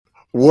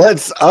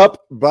What's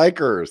up,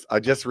 bikers?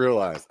 I just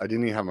realized I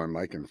didn't even have my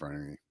mic in front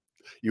of me.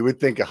 You would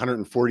think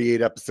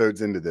 148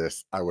 episodes into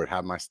this, I would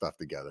have my stuff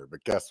together,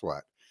 but guess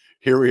what?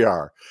 Here we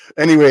are.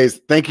 Anyways,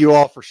 thank you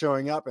all for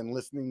showing up and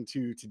listening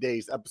to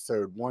today's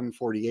episode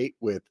 148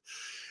 with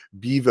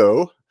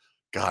Bevo.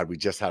 God, we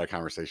just had a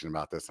conversation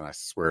about this, and I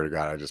swear to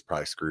God, I just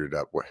probably screwed it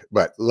up.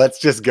 But let's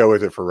just go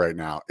with it for right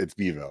now. It's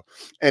Bevo.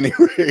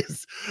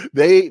 Anyways,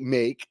 they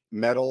make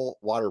metal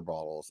water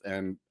bottles,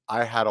 and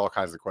I had all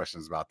kinds of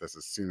questions about this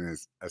as soon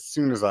as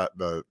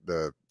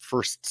the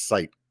first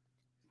site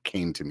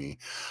came to me.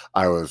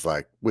 I was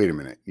like, wait a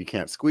minute, you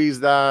can't squeeze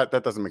that.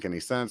 That doesn't make any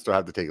sense. Do I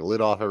have to take a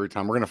lid off every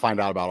time? We're going to find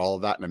out about all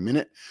of that in a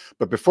minute.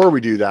 But before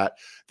we do that,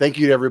 thank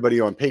you to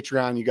everybody on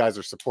Patreon. You guys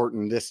are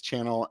supporting this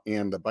channel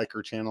and the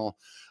biker channel.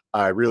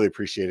 I really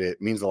appreciate it.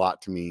 It means a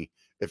lot to me.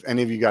 If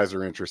any of you guys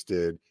are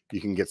interested, you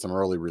can get some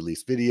early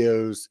release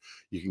videos.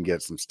 You can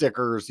get some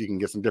stickers. You can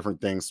get some different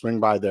things. Swing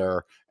by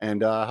there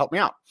and help me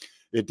out.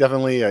 It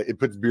definitely, it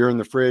puts beer in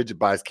the fridge. It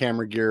buys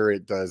camera gear.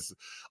 It does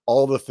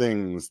all the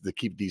things that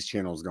keep these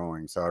channels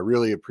going. So I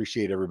really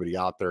appreciate everybody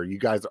out there. You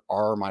guys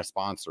are my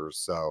sponsors.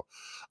 So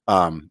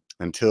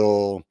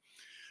until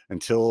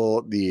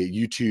the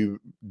YouTube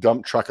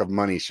dump truck of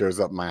money shows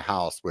up my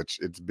house, which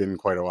it's been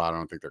quite a while, I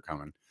don't think they're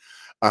coming.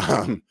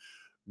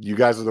 You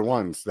guys are the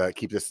ones that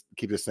keep this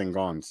thing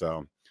going.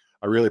 So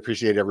I really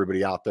appreciate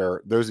everybody out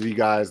there. Those of you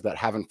guys that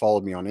haven't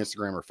followed me on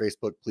Instagram or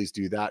Facebook, please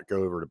do that.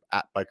 Go over to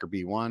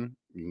 @BikerB1.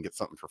 You can get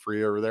something for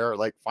free over there.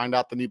 Like, find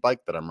out the new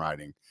bike that I'm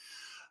riding.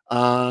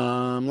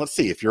 Let's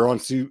see, if you're on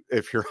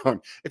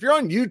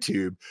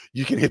YouTube,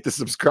 you can hit the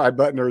subscribe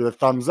button or the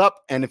thumbs up.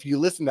 And if you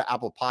listen to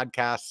Apple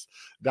Podcasts,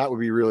 that would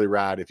be really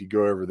rad if you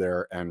go over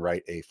there and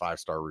write a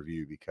 5-star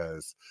review,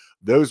 because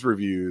those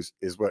reviews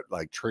is what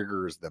like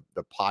triggers the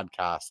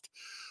podcast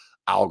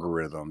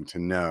algorithm to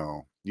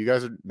know you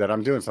guys that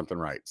I'm doing something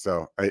right.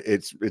 So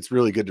it's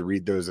really good to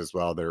read those as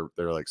well. They're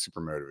like super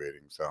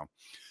motivating. So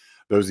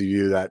those of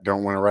you that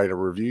don't want to write a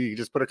review, you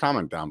just put a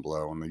comment down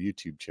below on the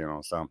YouTube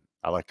channel. So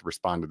I like to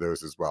respond to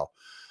those as well.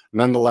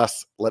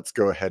 Nonetheless, let's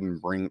go ahead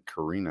and bring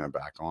Karina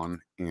back on.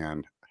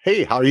 And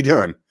hey, how are you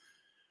doing?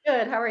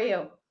 Good. How are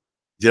you?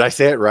 Did I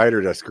say it right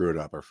or did I screw it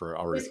up? We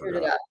screwed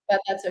it up,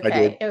 but that's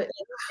okay.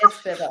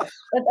 It's Bevo,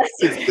 but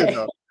that's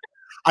okay.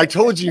 I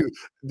told you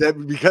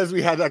that because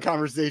we had that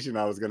conversation,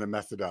 I was going to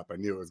mess it up. I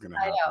knew it was going to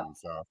happen.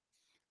 So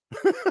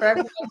for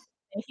everyone,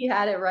 he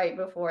had it right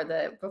before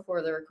the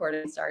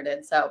recording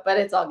started. So, but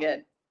it's all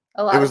good.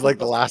 It was like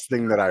the last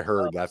thing that I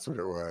heard. That's what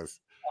it was.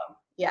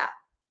 Yeah.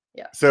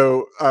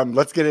 So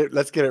let's get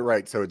it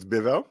right. So it's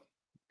Bevo.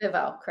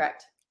 Bevo,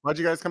 correct. How'd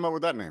you guys come up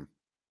with that name?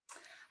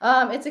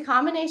 It's a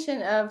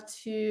combination of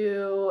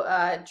to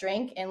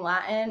drink in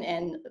Latin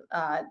and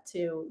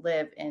to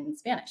live in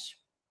Spanish.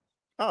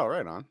 Oh,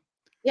 right on.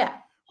 Yeah.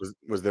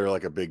 Was there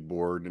like a big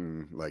board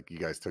and like you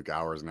guys took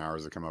hours and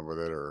hours to come up with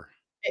it, or?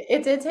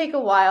 It did take a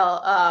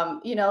while.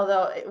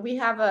 Though we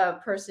have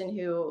a person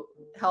who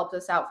helped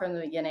us out from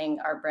the beginning,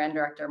 our brand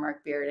director,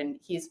 Mark Beard, and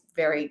he's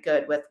very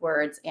good with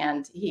words.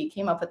 And he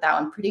came up with that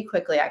one pretty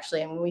quickly,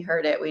 actually. And when we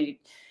heard it,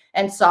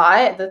 and saw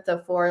it, that the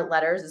 4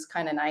 letters is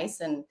kind of nice.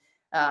 And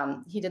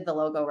he did the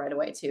logo right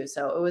away too.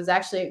 So it was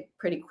actually a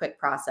pretty quick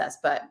process,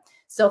 but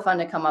still fun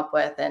to come up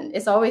with. And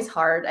it's always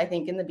hard, I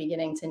think, in the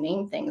beginning to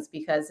name things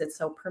because it's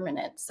so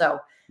permanent. So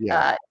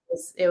yeah,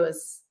 it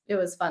was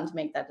fun to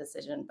make that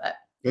decision, but.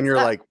 Then you're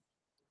like,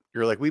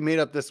 we made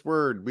up this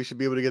word. We should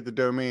be able to get the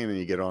domain, and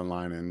you get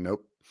online and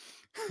nope.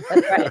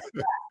 That's right.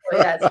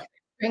 Yeah, it's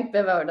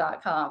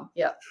drinkbevo.com.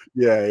 Yep.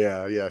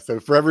 Yeah. So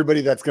for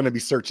everybody that's going to be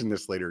searching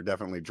this later,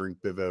 definitely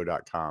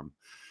drinkbevo.com.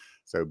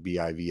 So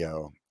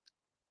BIVO.com.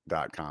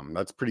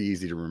 That's pretty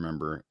easy to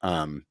remember.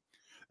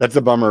 That's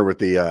a bummer with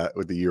the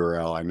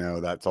URL. I know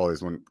that's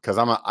always because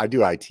I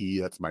do IT.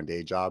 That's my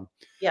day job.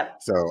 Yeah.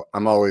 So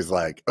I'm always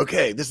like,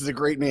 okay, this is a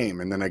great name.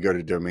 And then I go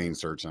to domain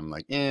search. And I'm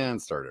like,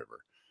 and start over.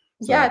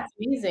 So, yeah, it's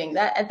amazing.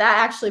 That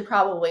actually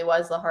probably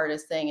was the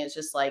hardest thing, is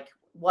just like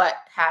what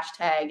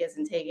hashtag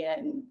isn't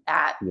taken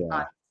on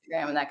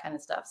Instagram and that kind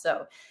of stuff.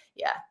 So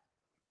yeah.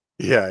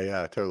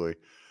 Yeah, totally.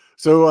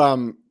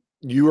 So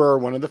you are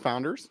one of the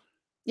founders?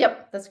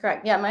 Yep, that's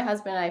correct. Yeah, my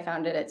husband and I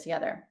founded it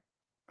together.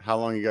 How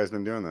long you guys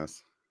been doing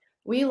this?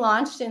 We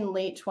launched in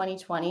late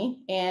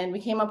 2020 and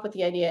we came up with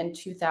the idea in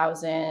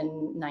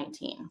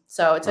 2019.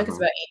 So it took us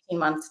about 18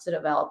 months to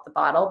develop the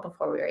bottle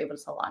before we were able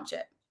to launch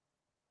it.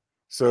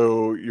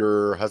 So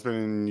your husband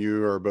and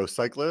you are both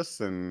cyclists,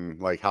 and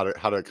like how did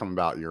it come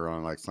about? You're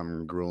on like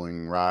some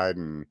grueling ride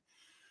and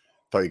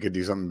thought you could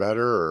do something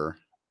better, or?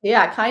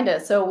 Yeah, kind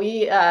of. So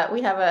we have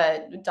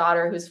a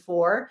daughter who's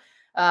 4.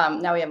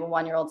 Now we have a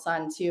 1-year-old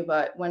son too,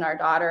 but when our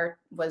daughter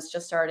was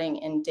just starting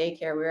in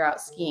daycare, we were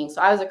out skiing.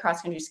 So I was a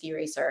cross-country ski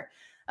racer.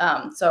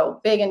 So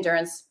big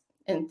endurance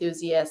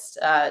enthusiast.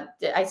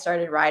 I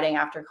started riding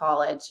after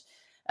college.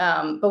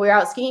 But we were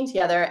out skiing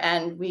together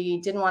and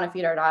we didn't want to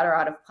feed our daughter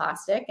out of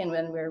plastic. And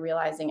when we were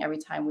realizing every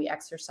time we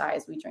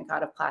exercise, we drink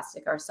out of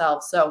plastic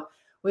ourselves. So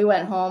we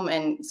went home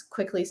and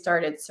quickly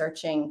started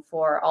searching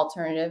for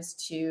alternatives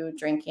to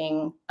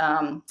drinking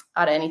out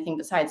of anything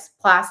besides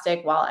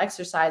plastic while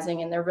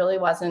exercising. And there really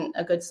wasn't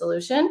a good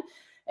solution.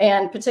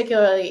 And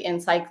particularly in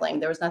cycling,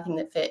 there was nothing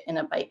that fit in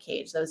a bike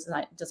cage that was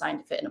designed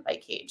to fit in a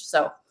bike cage.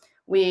 So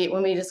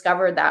when we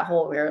discovered that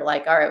hole, we were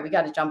like, all right, we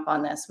got to jump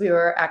on this. We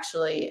were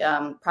actually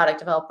product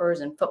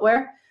developers in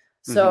footwear.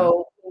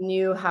 So we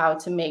knew how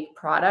to make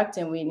product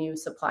and we knew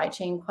supply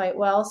chain quite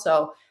well.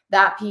 So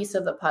that piece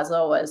of the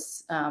puzzle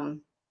was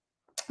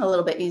a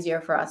little bit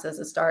easier for us as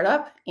a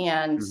startup.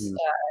 And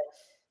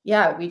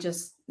yeah, we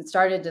just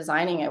started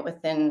designing it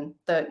within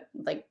the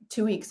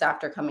 2 weeks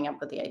after coming up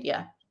with the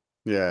idea.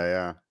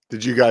 Yeah.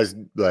 Did you guys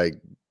like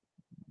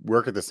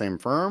work at the same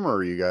firm,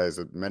 or you guys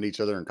met each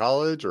other in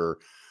college, or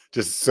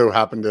just so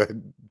happened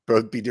to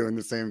both be doing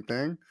the same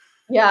thing?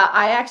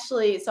 Yeah,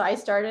 so I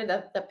started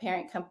the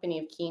parent company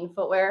of Keen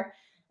Footwear,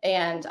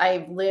 and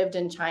I lived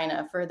in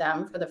China for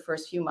them for the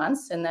first few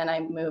months. And then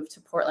I moved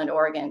to Portland,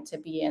 Oregon to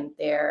be in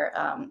their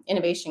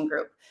innovation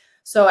group.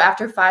 So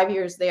after 5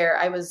 years there,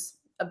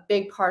 a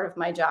big part of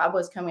my job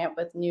was coming up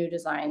with new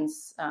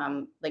designs,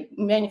 like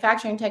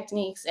manufacturing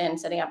techniques and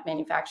setting up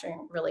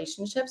manufacturing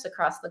relationships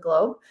across the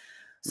globe.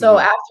 So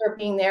after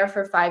being there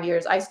for 5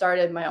 years, I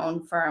started my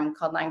own firm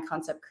called Nine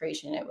Concept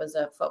Creation. It was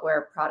a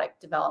footwear product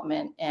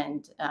development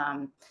and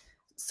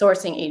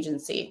sourcing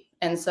agency.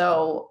 And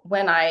so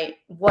when I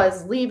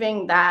was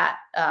leaving the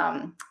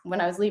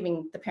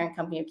parent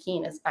company of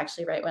Keen, is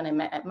actually right when I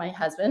met my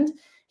husband.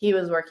 He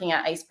was working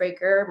at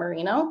Icebreaker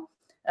Merino.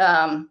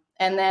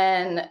 And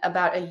then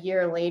about a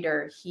year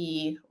later,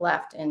 he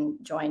left and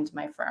joined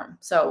my firm.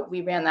 So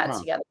we ran that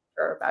together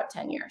for about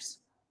 10 years.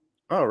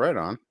 Oh, right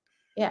on.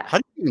 Yeah. How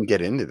do you even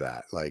get into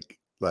that? Like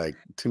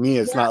to me,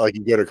 it's not like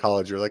you go to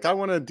college, you're like, I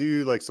want to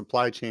do like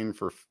supply chain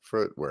for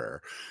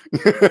footwear.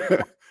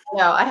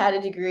 No, I had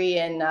a degree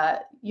in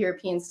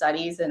European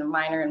studies and a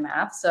minor in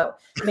math. So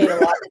it made a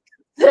lot of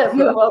sense to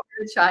move over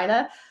to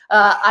China.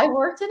 I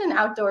worked at an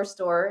outdoor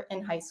store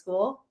in high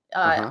school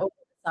over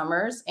the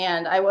summers,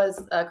 and I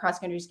was a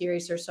cross-country ski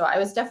racer. So I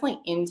was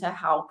definitely into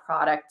how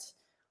product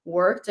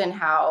worked and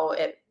how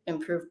it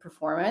improved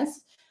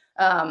performance.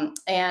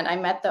 And I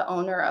met the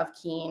owner of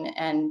Keen,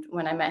 and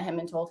when I met him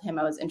and told him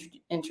I was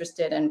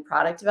interested in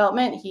product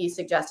development, he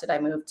suggested I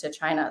move to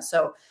China.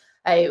 So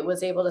I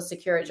was able to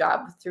secure a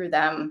job through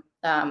them,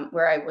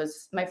 where I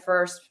was my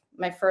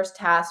first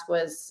task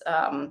was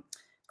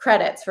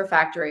credits for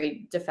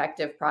factory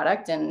defective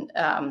product, and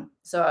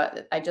so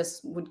I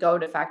just would go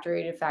to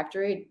factory,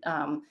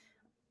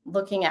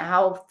 looking at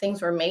how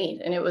things were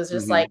made, and it was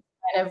just like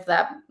kind of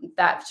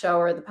that show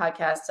or the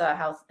podcast,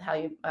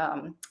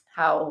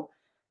 how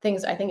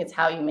things. I think it's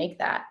how you make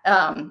that.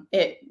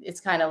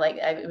 It's kind of like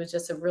it was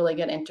just a really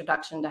good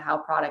introduction to how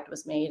product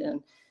was made,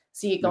 and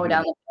see it going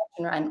down the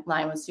production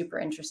line was super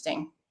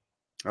interesting.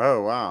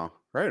 Oh, wow.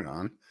 Right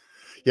on.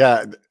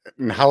 Yeah.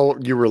 And how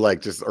you were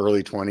like just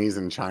early 20s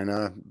in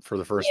China for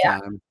the first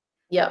time?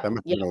 Yep. That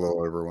must have been a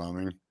little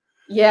overwhelming.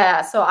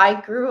 Yeah. So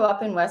I grew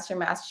up in Western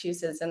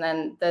Massachusetts, and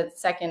then the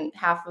second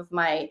half of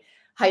my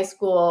high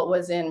school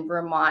was in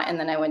Vermont. And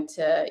then I went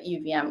to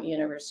UVM,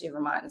 University of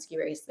Vermont, and ski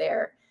raced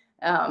there.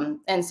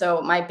 And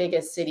so my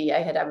biggest city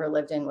I had ever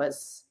lived in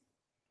was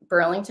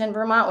Burlington,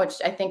 Vermont, which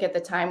I think at the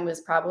time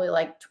was probably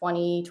like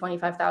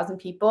 25,000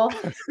 people.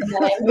 And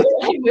then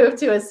I moved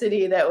to a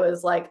city that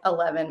was like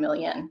 11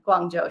 million,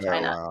 Guangzhou,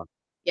 China. Oh, wow.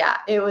 Yeah,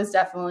 it was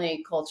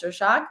definitely culture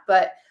shock,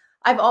 but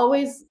I've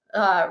always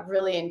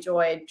really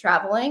enjoyed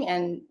traveling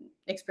and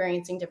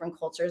experiencing different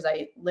cultures.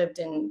 I lived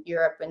in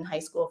Europe in high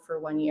school for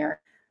 1 year.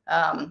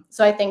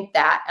 So I think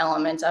that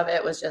element of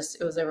it was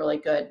a really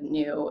good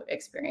new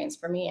experience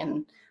for me.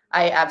 And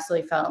I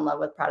absolutely fell in love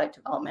with product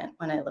development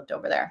when I lived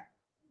over there.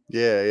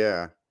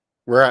 Yeah.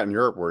 Where at in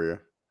Europe were you?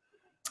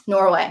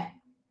 Norway.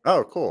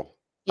 Oh, cool.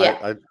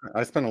 Yeah.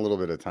 I spent a little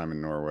bit of time in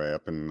Norway,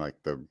 up in like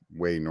the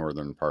way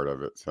northern part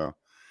of it. So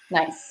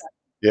Nice.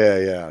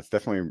 yeah. It's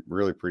definitely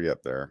really pretty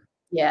up there.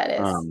 Yeah,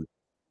 it is.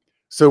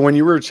 So when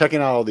you were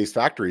checking out all these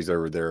factories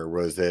over there,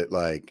 was it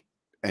like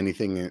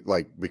anything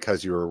like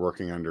because you were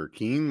working under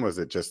Keen? Was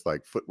it just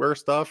like footwear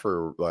stuff,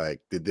 or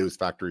like did those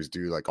factories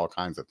do like all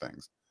kinds of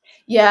things?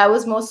 Yeah, it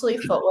was mostly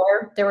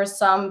footwear. There was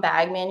some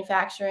bag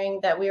manufacturing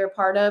that we were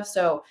part of.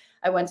 So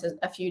I went to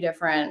a few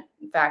different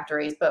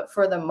factories, but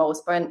for the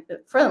most part,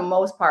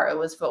 it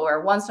was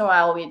footwear. Once in a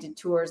while, we did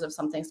tours of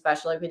something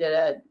special. Like we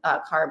did a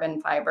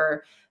carbon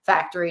fiber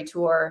factory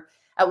tour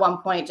at one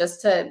point,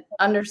 just to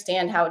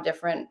understand how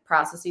different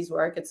processes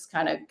work. It's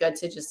kind of good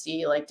to just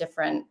see like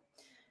different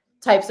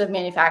types of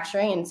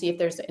manufacturing and see if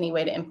there's any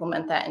way to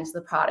implement that into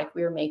the product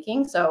we were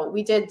making. So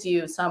we did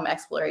do some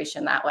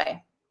exploration that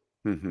way.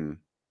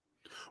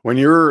 When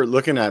you're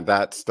looking at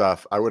that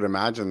stuff, I would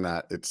imagine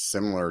that it's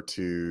similar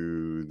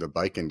to the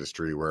bike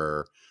industry,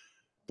 where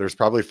there's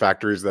probably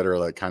factories that are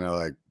like kind of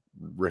like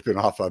ripping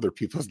off other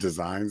people's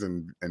designs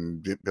and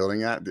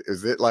building it.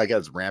 Is it like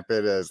as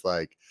rampant as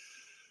like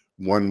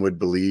one would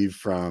believe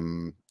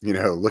from,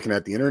 looking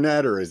at the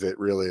internet, or is it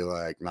really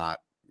like not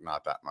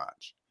that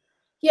much?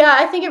 Yeah,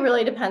 I think it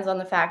really depends on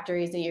the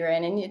factories that you're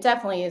in, and it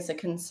definitely is a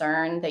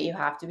concern that you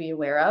have to be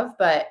aware of.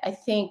 But I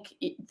think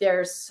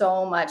there's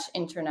so much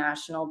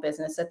international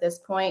business at this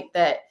point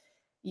that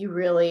you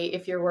really,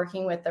 if you're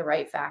working with the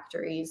right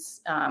factories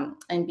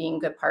and being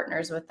good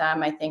partners with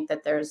them, I think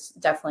that there's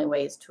definitely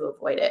ways to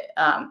avoid it.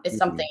 It's Mhm.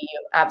 something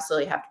you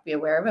absolutely have to be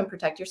aware of and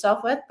protect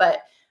yourself with.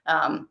 But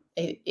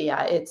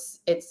yeah, it's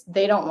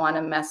they don't want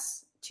to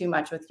mess too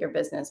much with your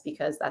business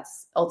because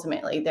that's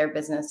ultimately their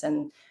business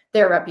and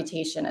their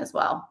reputation as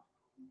well.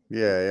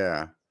 Yeah,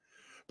 yeah.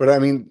 But I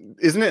mean,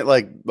 isn't it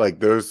like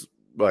those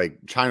like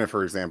China,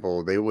 for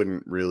example, they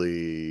wouldn't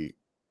really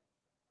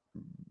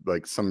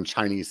like some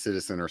Chinese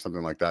citizen or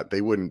something like that,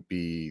 they wouldn't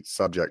be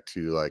subject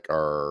to like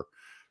our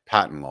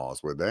patent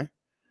laws, would they?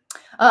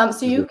 So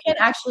Is you it- can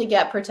actually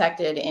get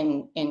protected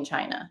in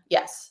China.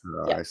 Yes.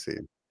 Yeah. I see.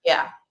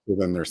 Yeah. So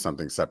then there's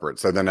something separate.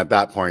 So then at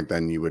that point,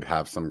 then you would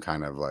have some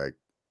kind of like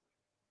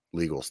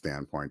legal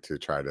standpoint to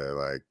try to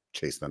like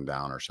chase them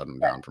down or shut them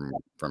down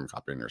from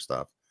copying your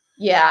stuff.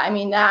 Yeah. I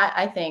mean that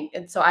I think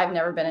and so I've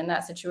never been in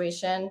that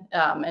situation.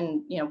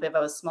 And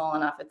Bivo is small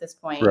enough at this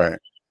point Right.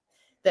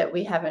 that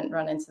we haven't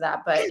run into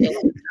that, but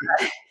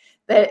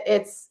that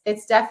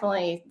it's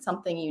definitely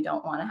something you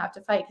don't want to have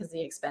to fight because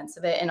the expense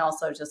of it and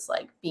also just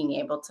like being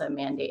able to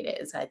mandate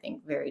it is I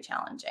think very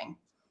challenging.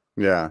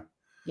 Yeah.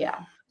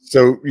 Yeah.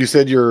 So you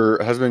said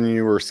your husband and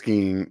you were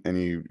skiing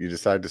and you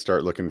decided to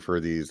start looking for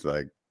these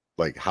like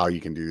how you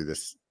can do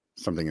this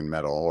something in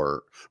metal,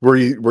 or were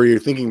you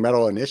thinking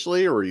metal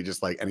initially, or were you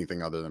just like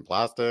anything other than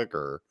plastic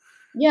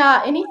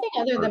Yeah, anything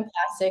other or than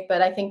plastic,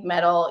 but I think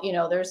metal,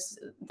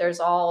 there's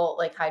all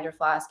like Hydro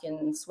Flask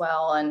and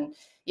Swell and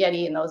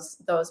Yeti and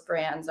those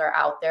brands are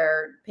out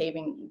there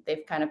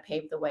they've kind of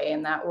paved the way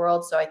in that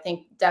world. So I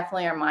think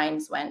definitely our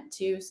minds went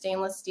to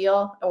stainless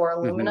steel or Mhm.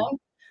 aluminum.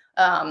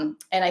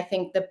 And I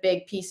think the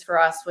big piece for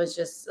us was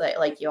just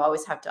like you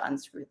always have to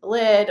unscrew the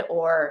lid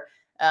or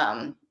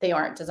they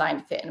aren't designed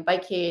to fit in a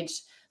bike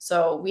cage.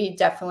 So we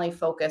definitely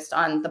focused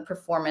on the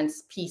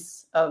performance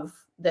piece of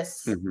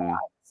this Mhm.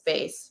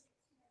 space.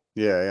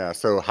 Yeah, yeah.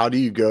 So how do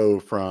you go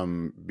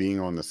from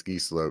being on the ski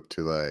slope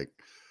to like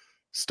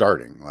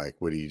starting? Like,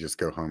 would you just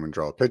go home and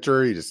draw a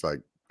picture? You just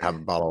like have a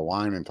bottle of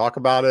wine and talk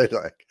about it?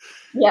 Like,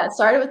 Yeah, it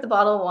started with the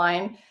bottle of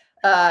wine.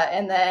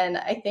 And then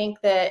I think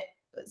that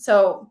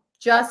so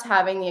just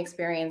having the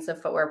experience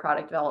of footwear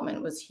product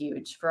development was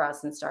huge for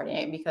us in starting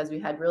it because we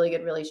had really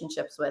good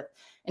relationships with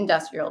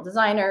industrial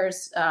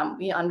designers.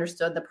 We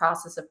understood the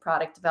process of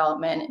product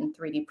development and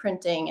 3D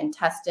printing and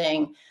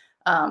testing.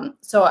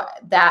 So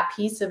that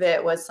piece of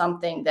it was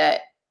something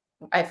that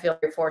I feel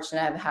very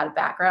fortunate I've had a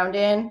background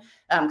in.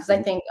 Because I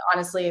Mhm. think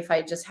honestly, if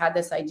I just had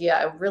this idea,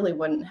 I really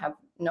wouldn't have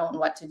known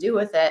what to do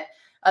with it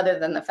other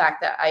than the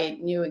fact that I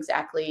knew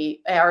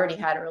exactly, I already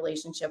had a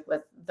relationship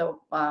with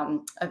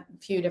a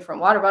few different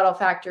water bottle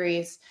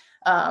factories.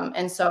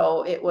 And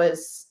so it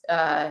was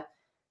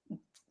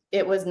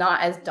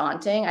not as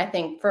daunting. I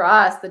think for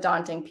us, the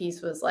daunting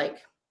piece was like,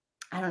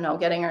 I don't know,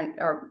 getting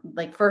our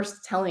like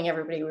first telling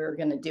everybody we were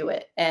going to do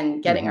it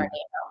and getting our Mhm.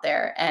 name out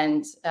there.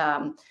 And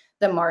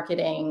the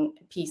marketing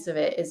piece of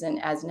it isn't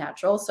as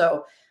natural.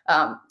 So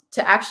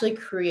to actually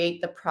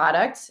create the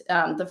product,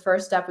 the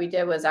first step we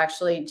did was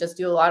actually just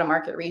do a lot of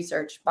market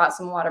research, bought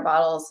some water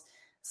bottles,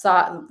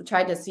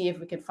 tried to see if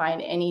we could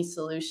find any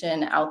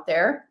solution out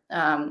there.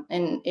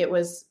 And it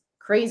was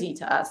crazy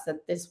to us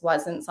that this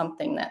wasn't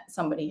something that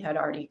somebody had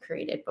already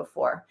created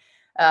before.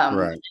 Um,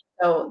 Right.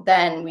 so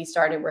then we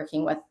started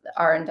working with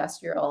our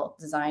industrial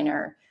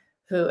designer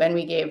and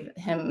we gave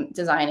him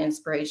design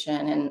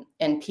inspiration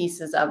and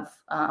pieces of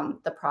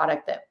the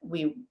product that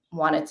we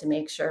wanted to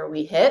make sure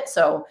we hit.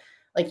 So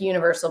like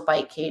universal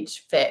bike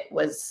cage fit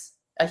was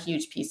a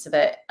huge piece of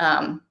it.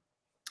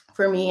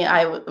 For me,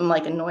 I'm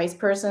like a noise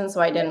person, so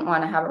I didn't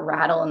want to have a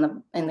rattle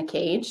in the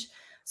cage.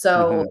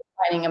 So Mhm.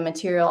 finding a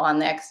material on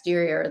the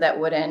exterior that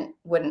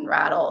wouldn't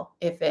rattle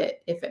if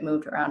it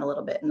moved around a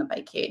little bit in the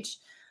bike cage.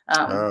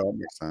 Um, Oh, that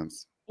makes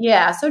sense.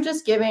 yeah, so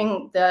just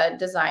giving the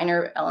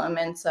designer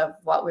elements of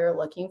what we were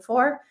looking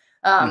for.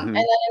 And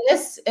then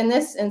Mhm. in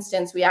this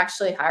instance, we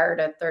actually hired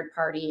a third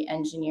party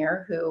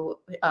engineer who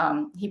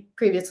he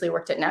previously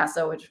worked at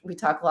NASA, which we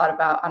talk a lot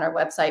about on our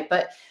website.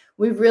 But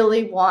we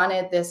really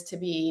wanted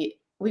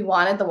we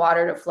wanted the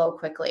water to flow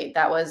quickly.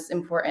 That was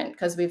important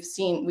because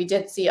we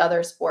did see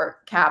other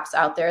sport caps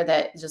out there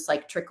that just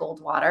like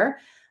trickled water.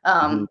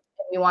 Mhm.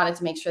 We wanted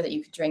to make sure that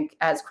you could drink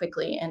as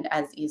quickly and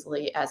as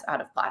easily as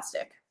out of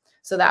plastic.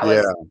 So that Yeah.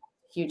 was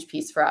a huge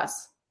piece for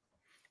us.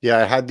 Yeah,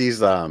 I had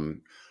these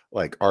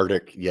like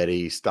Arctic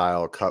Yeti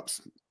style cups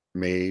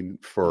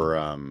made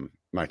for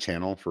my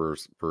channel for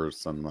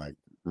some like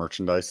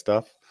merchandise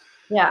stuff.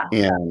 Yeah.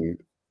 And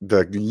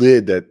the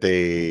lid that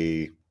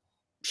they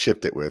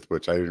shipped it with,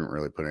 which I didn't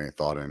really put any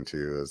thought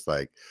into, is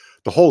like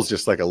the hole's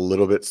just like a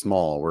little bit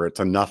small where it's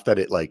enough that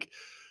it like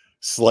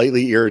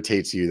slightly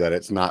irritates you that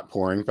it's not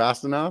pouring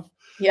fast enough.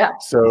 Yeah.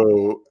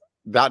 So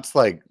that's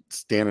like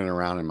standing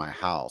around in my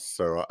house.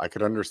 So I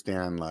could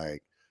understand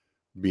like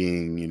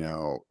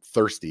being,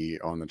 thirsty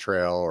on the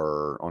trail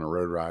or on a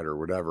road ride or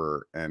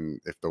whatever.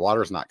 And if the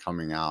water's not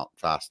coming out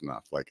fast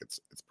enough, like it's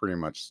pretty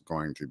much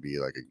going to be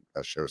like a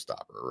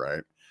showstopper,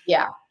 right?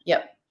 Yeah.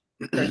 Yep.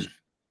 For sure.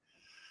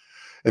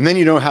 And then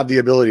you don't have the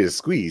ability to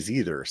squeeze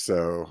either.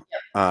 So,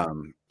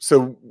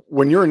 so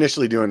when you're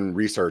initially doing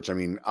research, I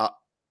mean,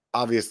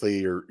 obviously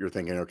you're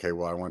thinking, okay,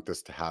 well, I want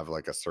this to have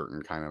like a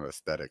certain kind of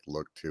aesthetic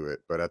look to it.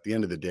 But at the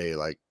end of the day,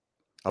 like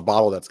a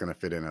bottle that's going to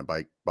fit in a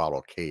bike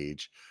bottle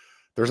cage,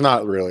 there's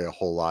not really a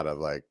whole lot of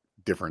like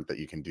different that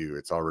you can do.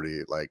 It's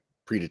already like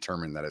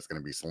predetermined that it's going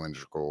to be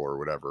cylindrical or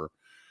whatever.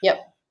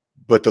 Yep.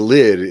 But the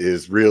lid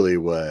is really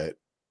what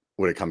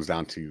it comes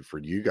down to for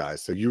you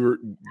guys. So you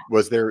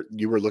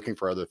were looking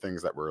for other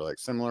things that were like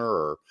similar,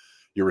 or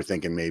you were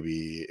thinking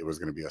maybe it was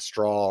going to be a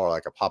straw or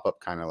like a pop-up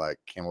kind of like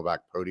Camelback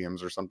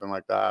podiums or something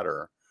like that,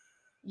 or?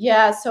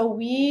 Yeah. So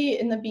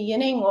in the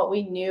beginning, what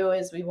we knew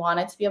is we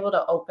wanted to be able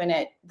to open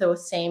it the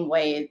same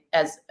way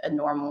as a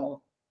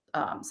normal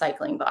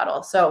cycling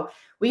bottle. So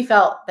we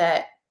felt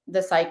that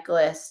the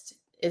cyclist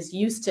is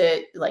used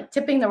to like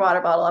tipping their water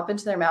bottle up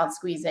into their mouth,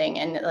 squeezing,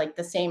 and like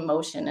the same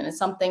motion. And it's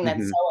something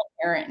that's so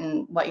inherent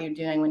in what you're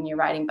doing when you're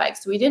riding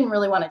bikes. So we didn't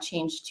really want to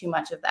change too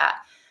much of that.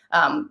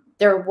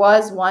 There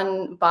was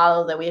one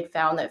bottle that we had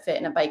found that fit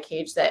in a bike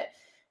cage that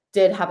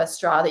did have a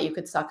straw that you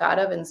could suck out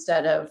of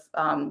instead of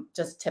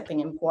just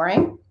tipping and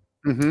pouring.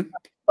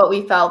 But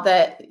we felt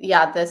that,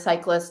 the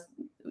cyclist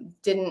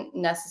didn't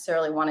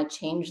necessarily want to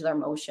change their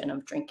motion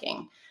of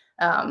drinking,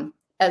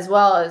 as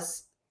well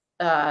as,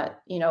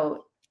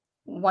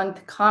 one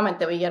comment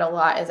that we get a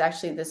lot is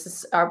actually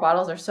our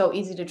bottles are so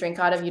easy to drink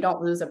out of. You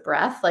don't lose a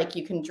breath. Like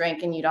you can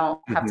drink and you don't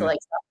have to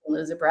like stop and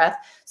lose a breath.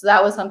 So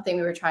that was something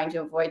we were trying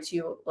to avoid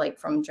too, like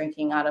from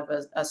drinking out of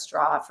a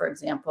straw, for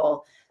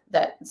example,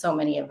 that so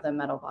many of the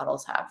metal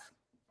bottles have.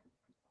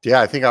 Yeah.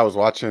 I think I was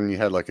watching, you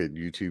had like a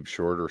YouTube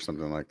short or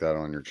something like that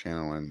on your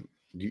channel, and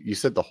you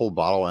said the whole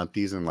bottle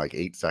empties in like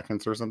 8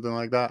 seconds or something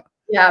like that.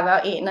 Yeah,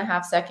 about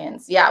 8.5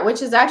 seconds. Yeah,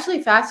 which is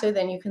actually faster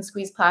than you can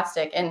squeeze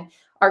plastic. And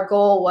our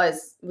goal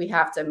was we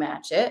have to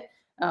match it.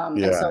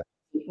 And so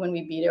when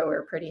we beat it, we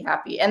were pretty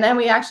happy. And then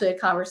we actually had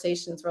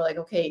conversations. We're like,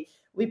 okay,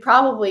 we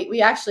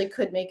actually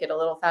could make it a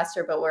little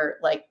faster, but we're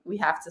like, we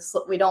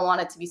don't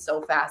want it to be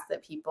so fast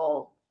that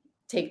people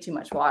take too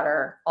much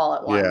water all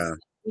at once. Yeah.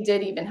 We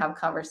did even have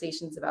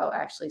conversations about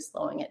actually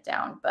slowing it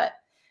down, but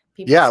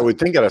people. Yeah, I would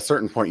think at a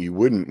certain point you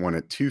wouldn't want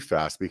it too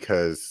fast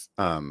because,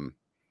 I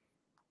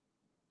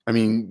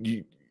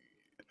mean,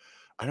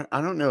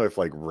 I don't know if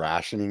like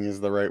rationing is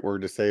the right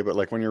word to say, but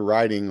like when you're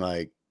riding,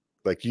 like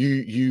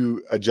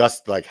you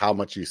adjust like how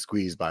much you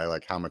squeeze by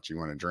like how much you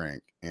want to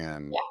drink.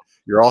 And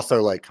you're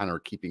also like kind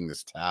of keeping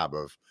this tab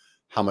of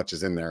how much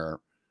is in there,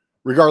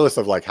 regardless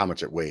of like how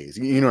much it weighs.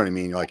 You know what I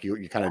mean? Like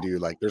you kind of do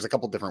like, there's a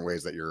couple different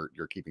ways that you're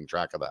keeping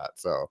track of that.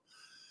 So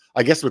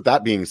I guess with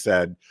that being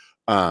said,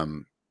 I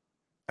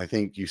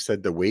think you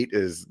said the weight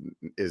is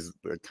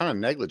kind of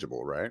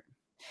negligible, right?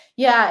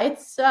 Yeah,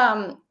 it's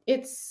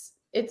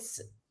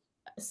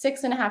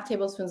 6.5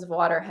 tablespoons of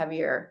water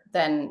heavier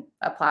than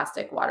a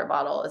plastic water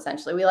bottle.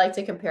 Essentially, we like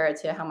to compare it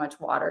to how much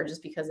water,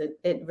 just because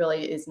it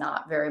really is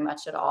not very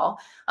much at all.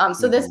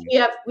 So this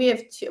we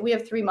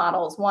have 3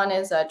 models. One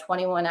is a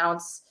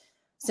 21-ounce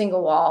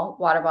single wall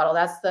water bottle.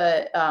 That's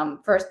the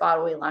first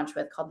bottle we launched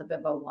with, called the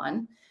Bivo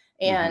One.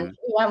 And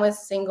we went with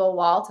single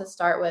wall to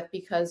start with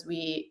because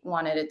we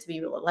wanted it to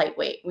be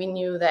lightweight. We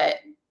knew that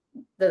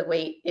the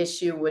weight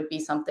issue would be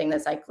something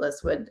that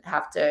cyclists would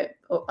have to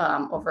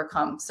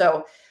overcome.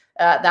 So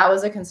that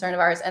was a concern of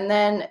ours. And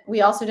then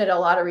we also did a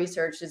lot of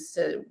research as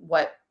to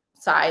what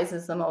size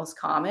is the most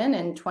common,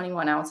 and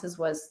 21 ounces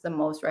was the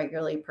most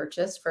regularly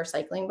purchased for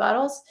cycling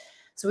bottles.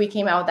 So we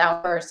came out with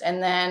that first.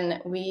 And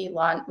then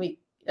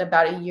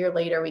about a year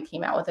later, we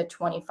came out with a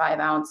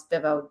 25-ounce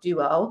Bivo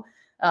Duo.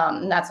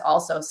 And that's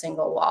also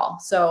single wall.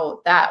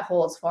 So that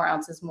holds 4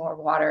 ounces more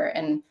water.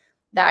 And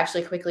that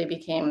actually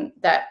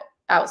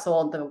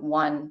outsold the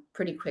one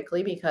pretty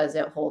quickly because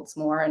it holds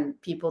more, and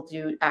people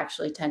do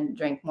actually tend to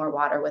drink more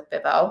water with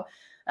Bivo.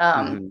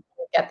 We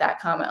get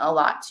that comment a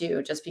lot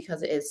too, just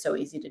because it is so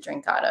easy to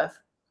drink out of.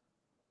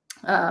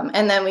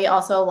 And then we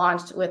also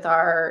launched with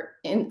our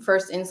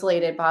first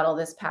insulated bottle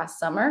this past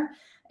summer,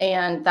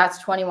 and that's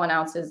 21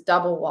 ounces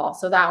double wall.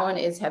 So that one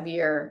is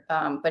heavier,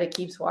 but it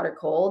keeps water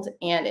cold,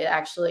 and it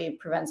actually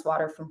prevents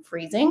water from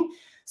freezing.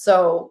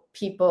 So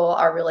people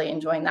are really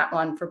enjoying that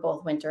one for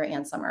both winter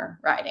and summer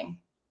riding.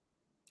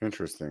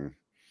 Interesting.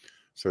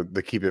 So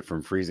the keep it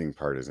from freezing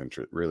part is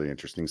really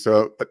interesting.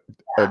 So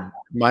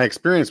my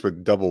experience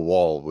with double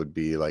wall would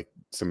be like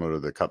similar to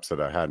the cups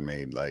that I had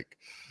made. Like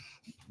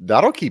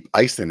that'll keep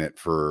ice in it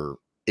for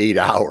 8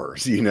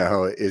 hours.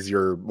 Is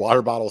your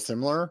water bottle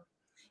similar?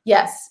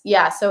 Yes.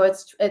 Yeah. So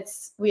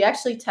we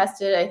actually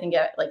tested, I think,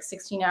 at like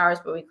 16 hours,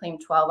 but we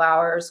claimed 12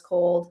 hours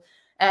cold.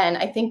 And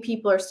I think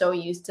people are so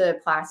used to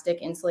plastic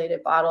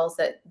insulated bottles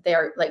that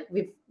they're like,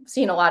 we've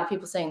seen a lot of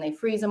people saying they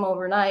freeze them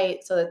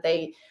overnight so that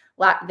they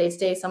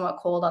stay somewhat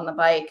cold on the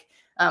bike.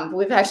 But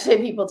we've actually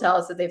had people tell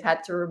us that they've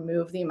had to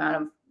remove the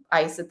amount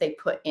ice that they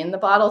put in the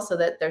bottle so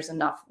that there's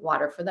enough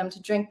water for them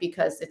to drink,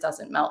 because it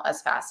doesn't melt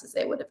as fast as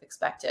they would have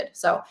expected.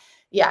 So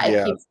yeah,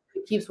 it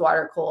keeps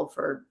water cold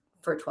for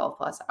 12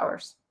 plus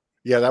hours.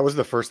 Yeah, that was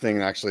the first thing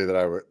actually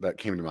that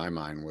came to my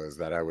mind, was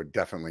that I would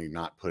definitely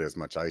not put as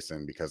much ice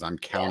in, because I'm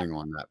counting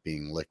on that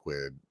being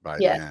liquid by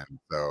the end.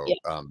 So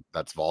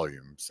that's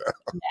volume. So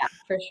yeah,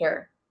 for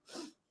sure.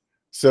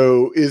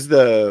 So is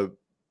the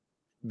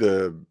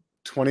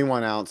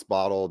 21-ounce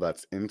bottle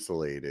that's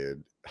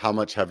insulated, how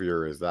much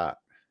heavier is that?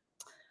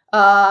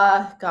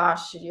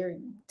 Gosh, you're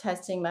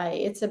testing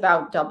it's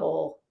about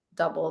double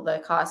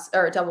the cost,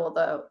 or double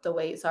the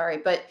weight, sorry,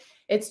 but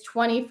it's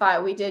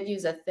 25. We did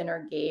use a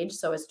thinner gauge,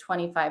 so it's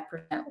 25%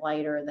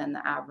 lighter than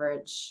the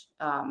average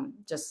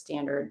just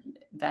standard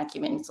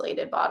vacuum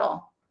insulated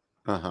bottle.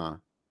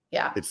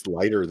 Yeah, it's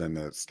lighter than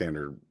the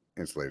standard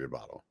insulated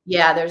bottle.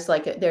 Yeah, there's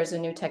a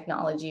new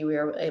technology we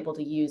were able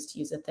to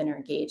use a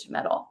thinner gauge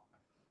metal.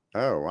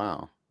 Oh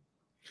wow,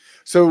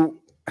 so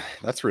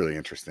that's really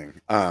interesting.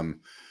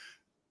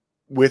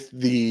 With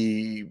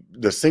the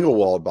single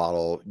walled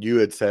bottle, you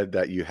had said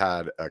that you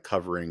had a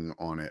covering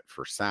on it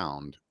for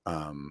sound.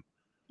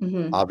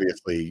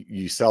 Obviously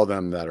you sell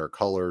them that are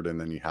colored, and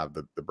then you have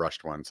the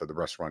brushed one. So the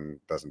brushed one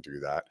doesn't do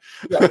that.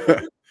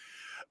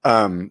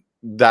 Yep.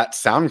 That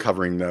sound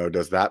covering though,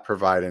 does that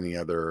provide any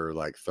other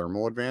like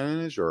thermal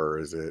advantage, or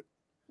is it?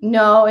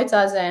 No, it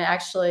doesn't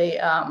actually.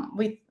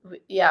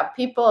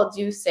 People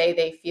do say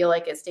they feel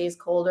like it stays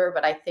colder,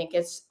 but I think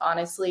it's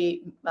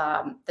honestly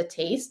the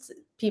taste.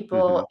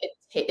 People,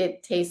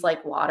 it tastes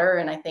like water,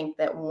 and I think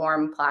that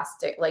warm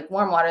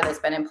water that's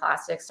been in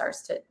plastic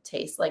starts to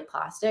taste like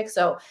plastic.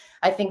 So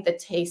I think the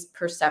taste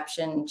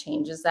perception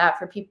changes that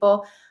for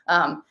people.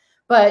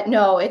 But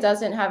no, it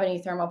doesn't have any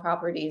thermal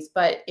properties,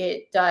 but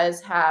it does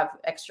have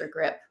extra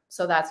grip.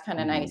 So that's kind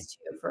of nice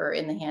too for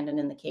in the hand and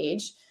in the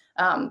cage.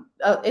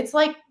 It's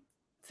like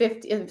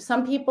 50.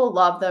 Some people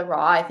love the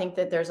raw. I think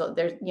that there's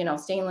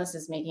stainless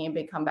is making a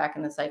big comeback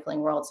in the cycling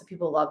world, so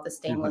people love the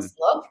stainless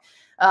look.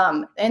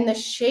 And the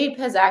shape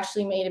has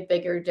actually made a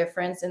bigger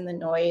difference in the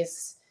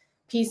noise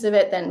piece of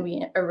it than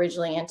we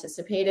originally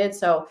anticipated.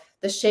 So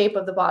the shape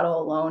of the bottle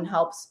alone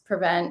helps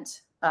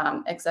prevent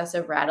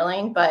excessive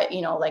rattling. But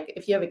like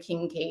if you have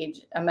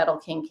a metal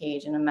king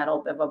cage and a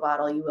metal Biva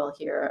bottle, you will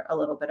hear a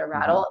little bit of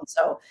rattle. And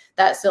so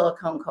that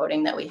silicone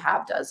coating that we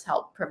have does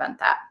help prevent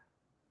that.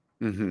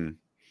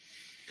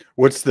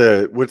 What's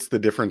the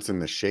difference in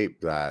the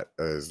shape that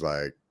is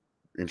like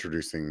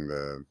introducing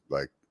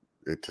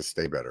it to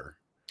stay better?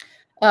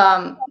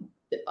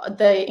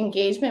 The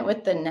engagement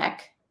with the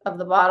neck of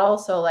the bottle,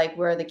 so like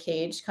where the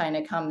cage kind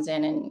of comes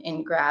in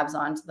and grabs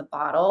onto the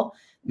bottle,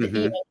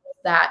 even with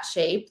that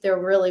shape, there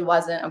really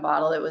wasn't a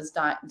bottle that was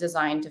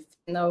designed to fit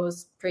in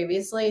those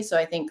previously. So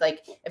I think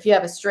like if you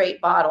have a straight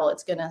bottle,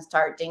 it's going to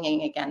start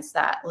dinging against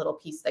that little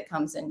piece that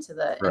comes into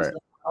the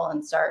bottle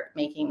and start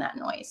making that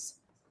noise.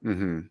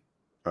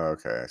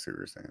 Okay, I see what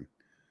you're saying.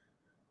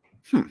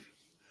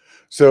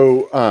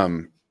 So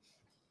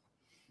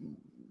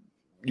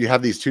you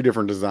have these two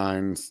different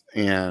designs,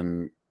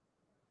 and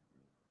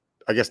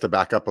I guess to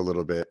back up a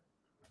little bit,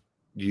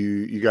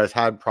 you guys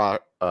had prior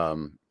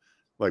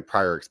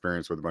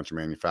experience with a bunch of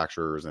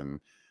manufacturers, and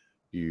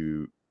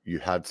you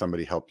had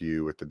somebody help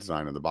you with the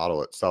design of the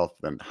bottle itself.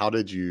 Then how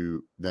did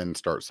you then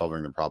start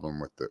solving the problem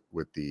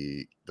with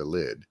the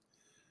lid?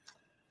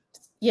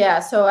 Yeah,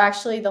 so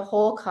actually the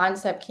whole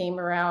concept came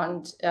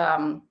around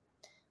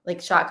like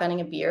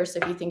shotgunning a beer. So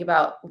if you think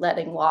about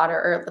letting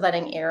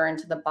air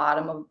into the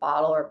bottom of a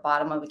bottle or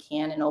bottom of a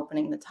can and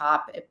opening the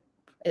top,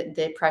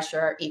 the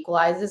pressure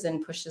equalizes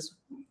and pushes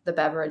the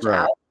beverage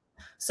out.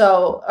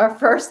 So our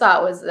first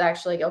thought was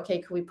actually, okay,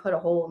 could we put a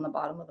hole in the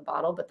bottom of the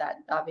bottle? But that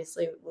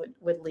obviously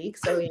would leak.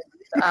 So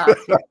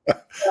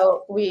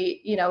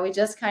we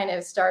just kind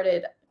of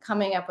started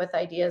coming up with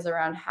ideas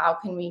around how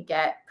can we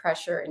get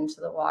pressure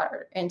into the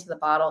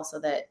bottle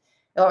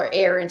or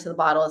air into the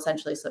bottle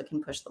essentially, so it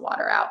can push the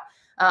water out.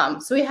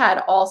 So we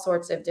had all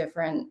sorts of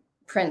different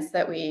prints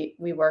that we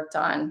worked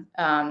on,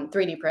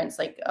 3D prints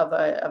like of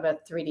a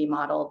 3D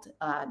modeled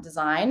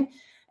design.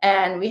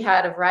 And we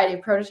had a variety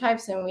of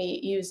prototypes, and we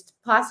used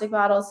plastic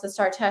bottles to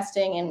start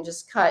testing and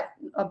just cut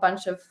a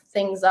bunch of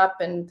things up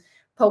and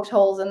poked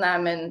holes in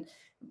them and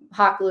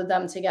hot glued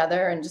them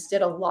together and just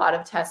did a lot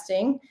of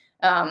testing.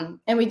 And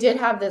we did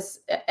have this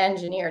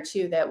engineer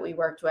too that we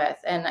worked with.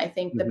 And I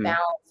think the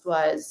balance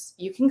was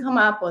you can come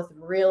up with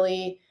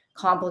really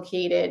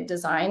complicated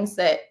designs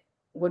that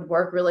would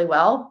work really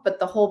well. But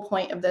the whole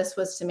point of this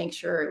was to make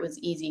sure it was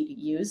easy to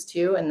use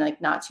too. And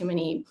like not too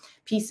many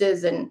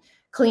pieces, and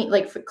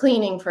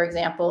cleaning, for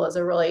example, is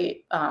a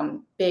really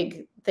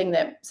big thing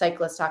that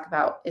cyclists talk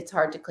about. It's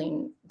hard to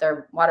clean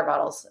their water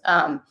bottles.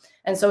 And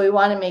so we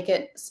want to make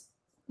it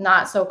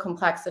not so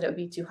complex that it would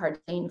be too hard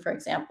to clean, for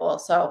example.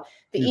 So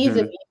the ease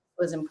of use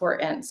was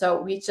important.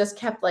 So we just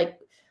kept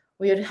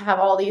we would have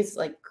all these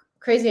like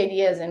crazy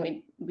ideas,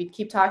 and we'd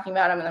keep talking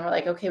about them, and then we're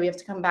like, okay, we have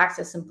to come back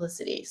to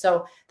simplicity.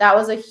 So that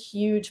was a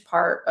huge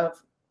part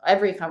of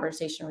every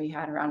conversation we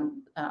had around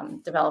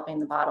developing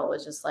the bottle,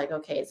 was just like,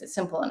 okay, is it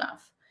simple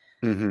enough?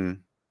 Mm-hmm.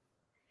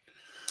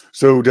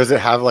 So does it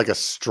have like a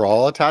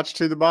straw attached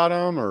to the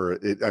bottom, or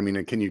I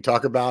mean, can you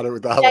talk about it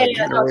without like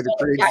giving away the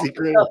trade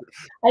secret? So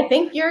I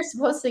think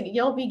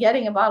you'll be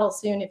getting a bottle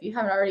soon if you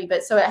haven't already.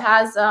 But so it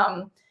has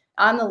on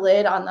the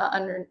lid, on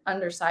the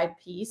underside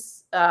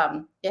piece,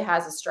 it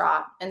has a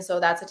straw, and so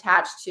that's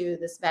attached to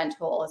this vent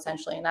hole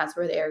essentially, and that's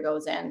where the air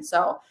goes in.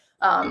 So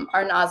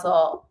our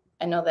nozzle,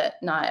 I know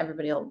that not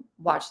everybody will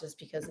watch this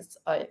because it's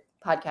a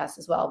podcast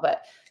as well,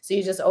 but so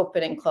you just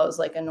open and close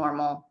like a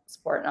normal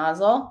sport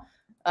nozzle.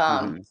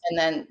 And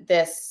then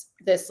this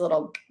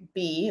little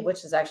B,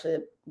 which is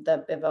actually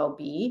the Bivo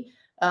B,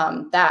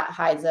 that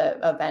hides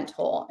a vent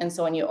hole. And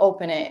so when you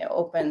open it, it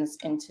opens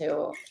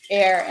into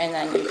air, and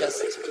then you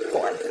just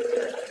pour.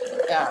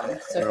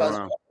 So it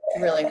goes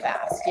really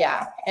fast.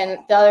 Yeah. And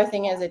the other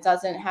thing is it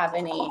doesn't have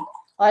any,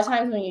 a lot of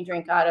times when you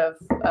drink out of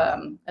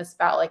a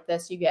spout like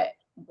this, you get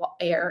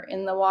air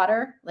in the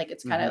water. Like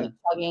it's kind of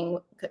plugging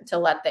to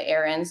let the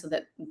air in so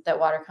that that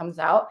water comes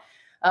out.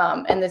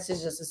 And this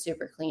is just a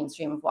super clean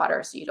stream of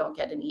water, so you don't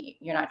get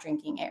you're not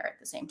drinking air at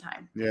the same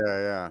time.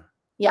 Yeah.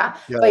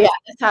 But yeah,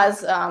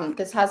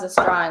 this has a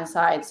straw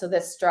inside. So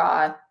this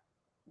straw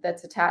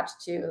that's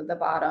attached to the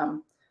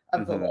bottom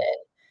of the lid,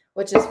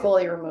 which is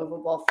fully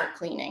removable for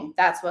cleaning.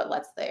 That's what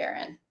lets the air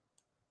in.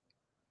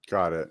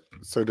 Got it.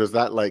 So does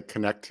that like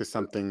connect to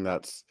something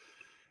that's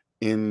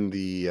in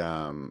the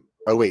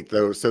oh wait,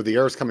 though, so the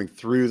air is coming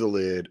through the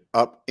lid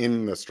up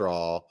in the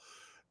straw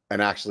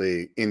and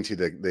actually into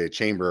the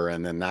chamber,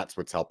 and then that's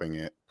what's helping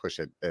it push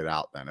it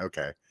out then.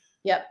 Okay.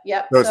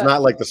 Yep. So it's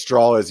not like the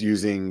straw is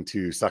using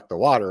to suck the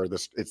water.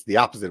 It's the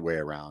opposite way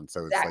around.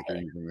 So it's like you're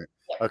using it.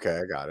 Okay,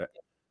 I got it.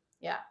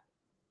 Yeah.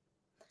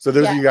 So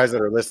those of you guys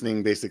that are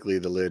listening, basically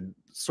the lid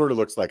sort of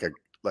looks like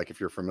if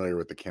you're familiar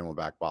with the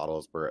Camelback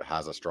bottles where it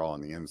has a straw on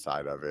the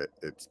inside of it,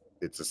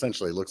 it's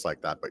essentially looks like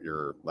that, but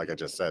you're, like I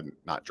just said,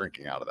 not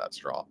drinking out of that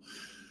straw.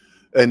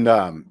 And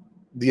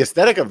the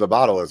aesthetic of the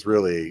bottle is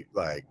really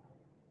like,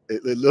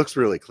 it looks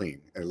really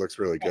clean. It looks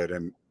really good.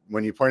 And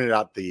when you pointed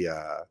out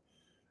the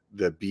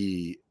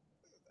B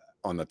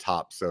on the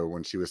top, so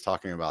when she was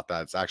talking about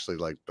that, it's actually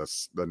like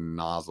the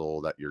nozzle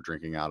that you're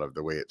drinking out of,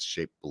 the way it's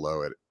shaped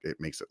below it, it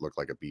makes it look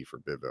like a B for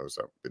Bivo.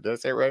 So did I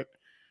say it right?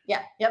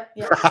 Yeah. Yep.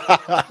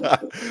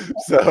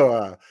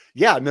 So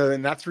yeah, no,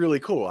 and that's really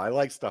cool. I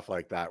like stuff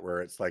like that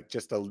where it's like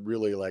just a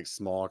really like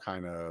small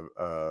kind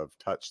of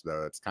touch,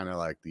 though. It's kind of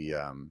like the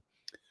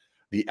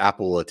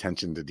Apple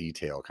attention to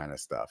detail kind of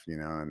stuff, you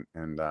know,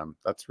 and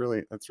that's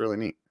really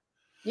neat.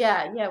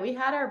 Yeah. We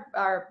had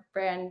our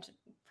brand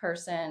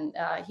person.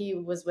 He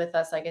was with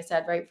us, like I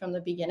said, right from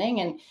the beginning,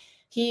 and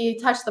he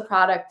touched the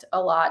product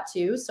a lot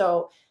too.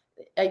 So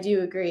I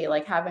do agree,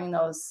 like having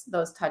those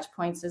touch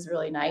points is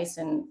really nice,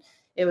 and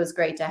it was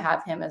great to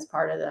have him as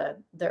part of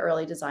the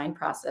early design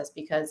process,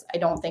 because I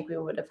don't think we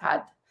would have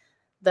had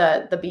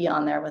the B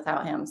on there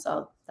without him.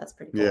 So that's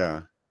pretty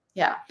cool.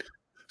 Yeah.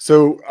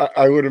 So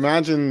I would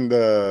imagine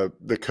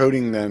the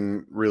coating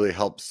then really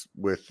helps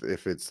with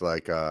if it's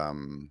like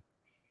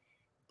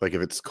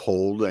if it's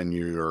cold and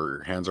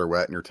your hands are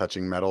wet and you're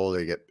touching metal,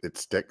 it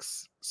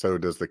sticks. So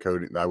does the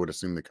coating, I would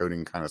assume the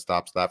coating kind of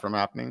stops that from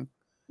happening?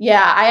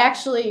 Yeah, I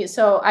actually,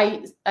 so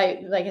I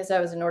like I said,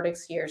 I was a Nordic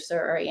skier,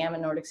 or I am a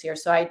Nordic skier.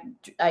 So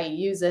I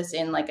use this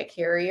in like a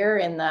carrier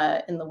in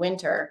the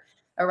winter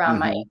around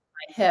my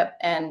hip.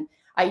 And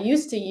I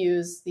used to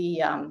use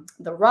the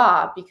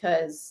raw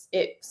because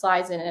it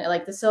slides in, and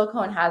like the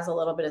silicone has a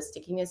little bit of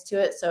stickiness to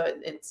it. So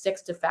it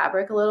sticks to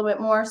fabric a little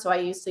bit more. So I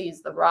used to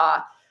use the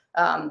raw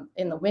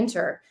in the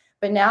winter.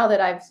 But now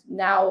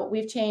that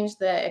we've changed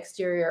the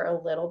exterior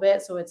a little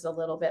bit, so it's a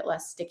little bit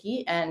less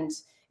sticky, and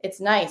it's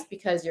nice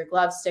because your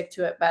gloves stick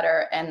to it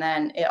better. And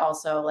then it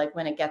also, like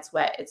when it gets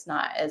wet, it's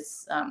not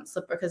as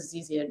slippery, because it's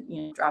easy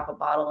to drop a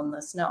bottle in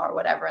the snow or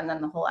whatever, and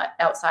then the whole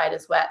outside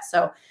is wet.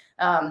 So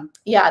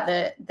yeah,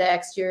 the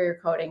exterior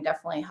coating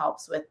definitely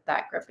helps with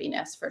that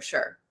grippiness for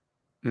sure.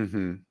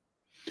 And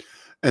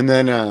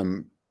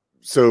then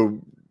so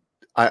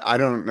I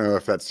don't know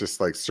if that's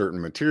just like certain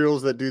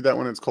materials that do that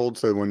when it's cold.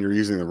 So when you're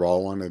using the raw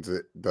one,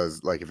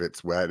 like if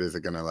it's wet, is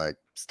it gonna like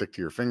stick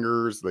to your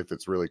fingers if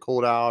it's really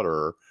cold out?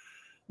 Or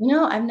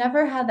I've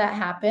never had that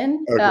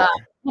happen. Okay.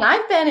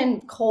 I've been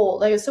in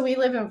cold, so we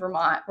live in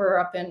Vermont. We're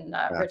up in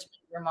Richmond,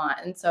 Vermont.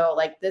 And so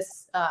like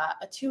this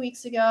 2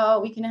 weeks ago,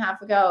 week and a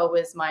half ago, it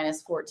was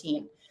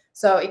 -14.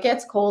 So it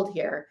gets cold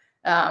here.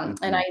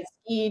 And I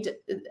skied,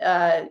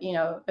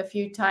 a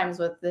few times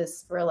with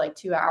this for like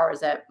 2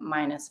 hours at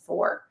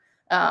 -4.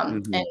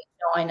 And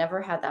I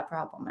never had that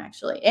problem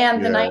actually.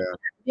 And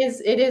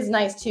it is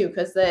nice too,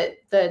 because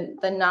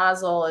the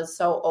nozzle is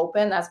so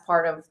open. That's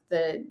part of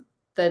the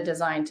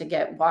design to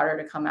get water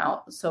to come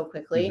out so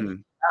quickly.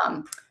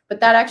 But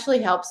that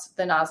actually helps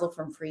the nozzle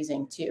from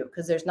freezing too,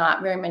 because there's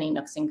not very many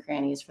nooks and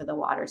crannies for the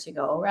water to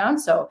go around.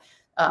 So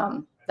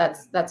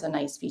that's a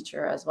nice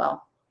feature as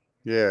well.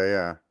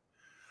 Yeah.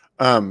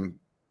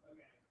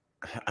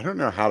 I don't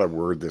know how to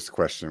word this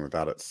question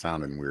without it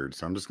sounding weird,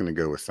 so I'm just going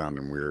to go with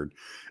sounding weird.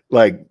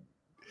 Like,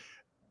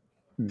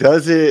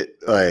 does it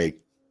like,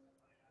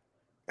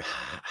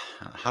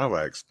 how do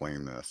I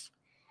explain this?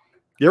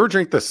 You ever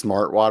drink the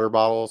Smart Water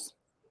bottles?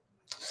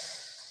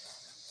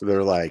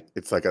 They're like,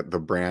 it's like the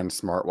brand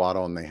Smart Water,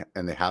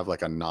 and they have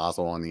like a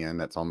nozzle on the end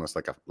that's almost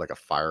like a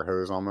fire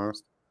hose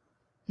almost.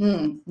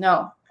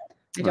 No,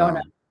 I don't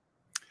know.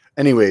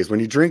 Anyways, when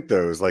you drink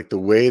those, like the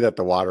way that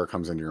the water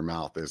comes into your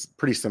mouth is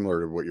pretty similar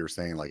to what you're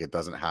saying. Like it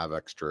doesn't have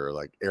extra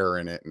like air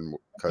in it and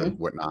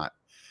whatnot.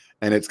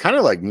 And it's kind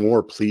of like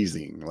more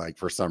pleasing, like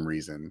for some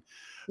reason.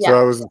 Yeah. So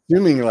I was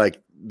assuming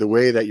like the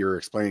way that you're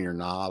explaining your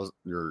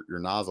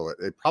nozzle,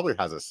 it probably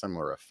has a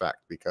similar effect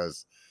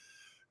because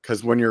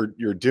when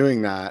you're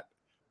doing that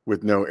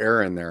with no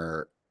air in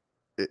there,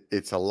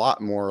 it's a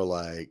lot more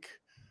like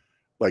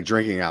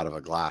drinking out of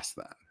a glass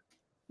then.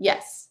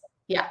 Yes.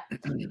 Yeah,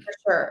 for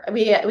sure.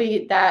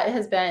 We that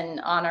has been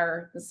on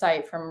our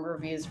site from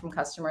reviews from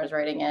customers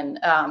writing in.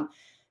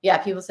 Yeah,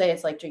 people say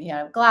it's like drinking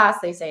out of glass.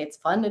 They say it's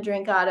fun to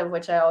drink out of,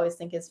 which I always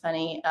think is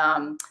funny.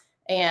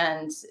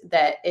 And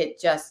that it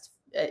just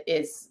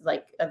is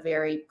like a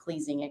very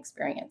pleasing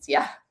experience.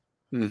 Yeah.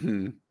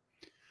 Mm-hmm.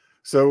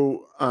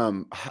 So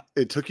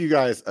it took you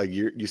guys a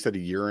year, you said a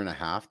year and a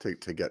half to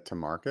get to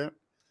market?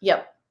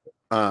 Yep.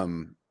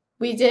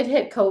 We did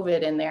hit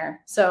COVID in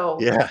there. So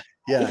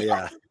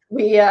yeah.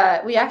 We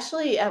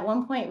actually at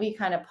one point we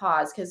kind of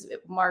paused because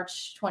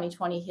March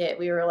 2020 hit.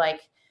 We were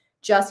like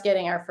just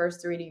getting our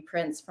first 3D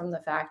prints from the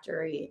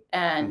factory,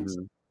 and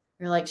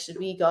we were like, should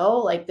we go?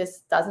 Like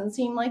this doesn't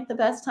seem like the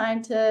best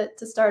time to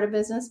start a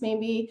business,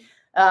 maybe.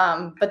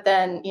 But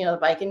then the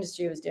bike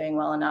industry was doing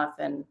well enough,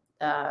 and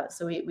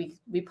so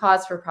we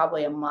paused for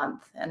probably a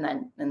month,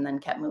 and then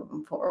kept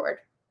moving forward.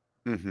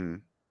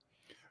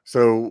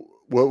 So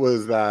what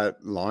was that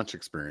launch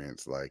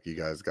experience like? You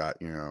guys got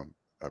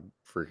a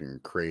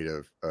freaking crate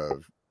of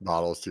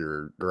bottles to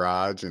your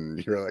garage,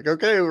 and you're like,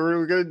 okay,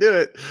 we're gonna do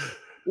it.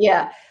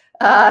 Yeah.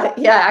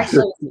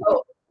 Actually,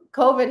 so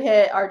COVID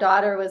hit. Our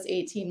daughter was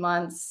 18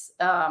 months.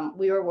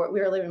 We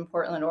were living in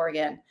Portland,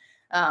 Oregon,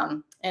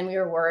 and we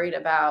were worried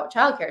about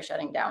childcare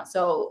shutting down.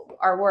 So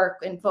our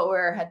work in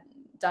footwear had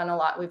done a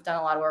lot. We've done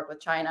a lot of work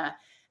with China,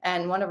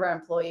 and one of our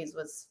employees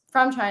was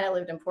from China,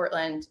 lived in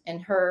Portland,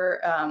 and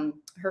her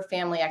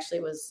family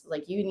actually was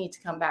like, you need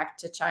to come back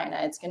to China.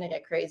 It's going to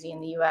get crazy in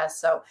the US.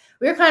 So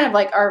we were kind of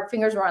like, our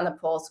fingers were on the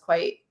pulse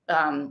quite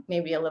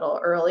maybe a little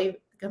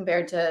early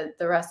compared to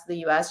the rest of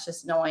the US,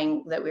 just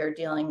knowing that we were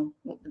dealing,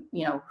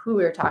 who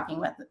we were talking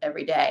with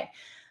every day.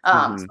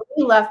 So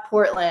we left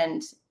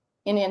Portland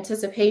in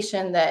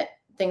anticipation that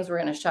things were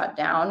going to shut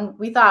down.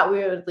 We thought we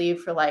would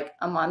leave for like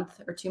a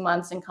month or 2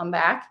 months and come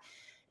back.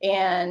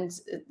 And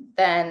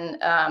then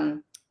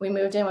we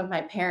moved in with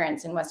my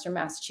parents in Western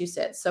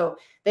Massachusetts. So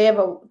they have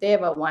a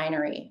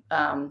winery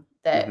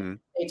that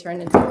they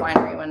turned into a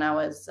winery when I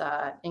was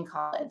in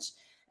college.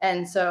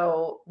 And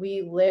so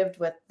we lived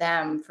with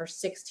them for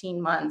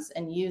 16 months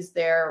and used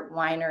their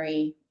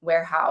winery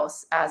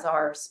warehouse as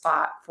our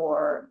spot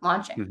for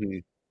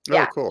launching.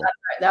 Oh, cool.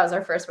 That was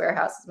our first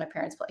warehouse, is my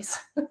parents' place.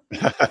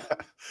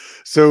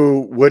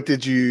 So what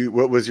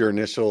was your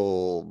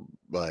initial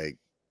like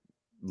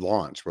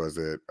launch? Was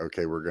it,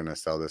 okay, we're going to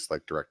sell this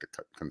like direct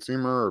to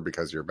consumer, or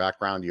because your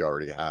background, you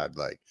already had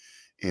like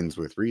ins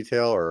with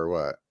retail, or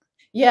what?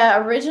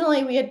 Yeah,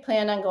 originally we had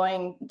planned on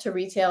going to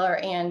retailer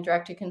and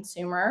direct to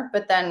consumer,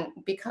 but then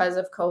because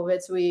of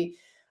COVID, so we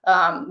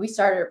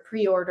started a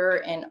pre-order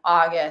in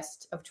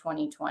August of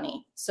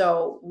 2020.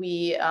 So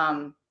we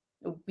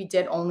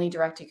did only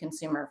direct to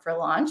consumer for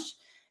launch.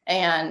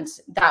 And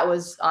that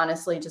was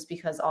honestly just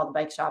because all the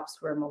bike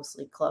shops were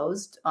mostly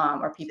closed,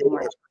 or people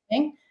weren't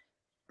shopping.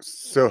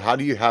 So how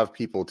do you have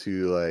people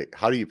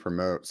how do you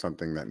promote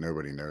something that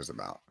nobody knows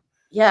about?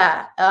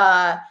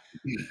 Yeah.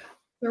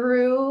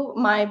 Through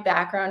my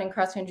background in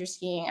cross-country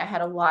skiing, I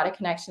had a lot of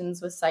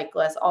connections with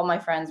cyclists. All my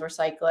friends were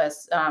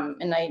cyclists,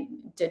 and I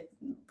did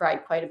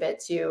ride quite a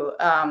bit too.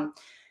 And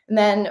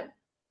then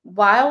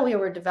while we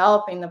were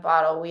developing the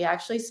bottle, we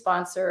actually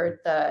sponsored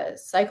the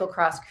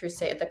Cyclocross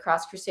Crusade, the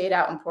Cross Crusade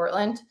out in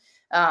Portland,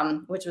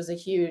 which was a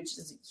huge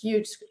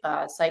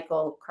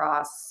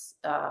cyclocross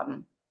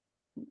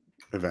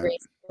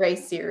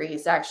race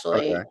series,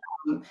 actually. Okay.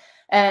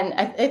 And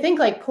I think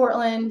like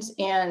Portland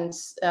and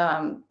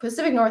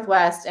Pacific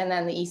Northwest and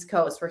then the East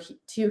Coast were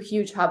two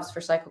huge hubs for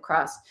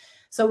cyclocross.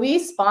 So we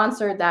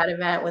sponsored that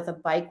event with a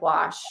bike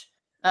wash,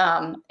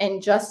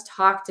 and just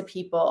talked to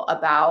people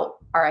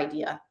about our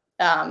idea.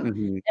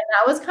 And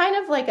that was kind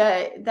of like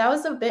that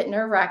was a bit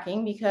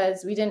nerve-wracking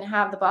because we didn't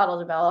have the bottle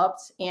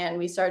developed, and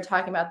we started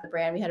talking about the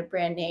brand. We had a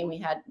brand name, we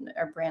had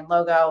our brand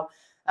logo,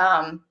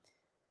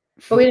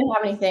 but we didn't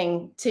have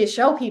anything to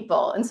show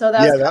people. And so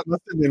that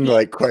must have been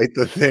like quite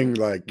the thing.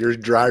 Like you're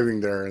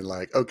driving there and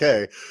like,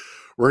 okay,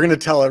 we're going to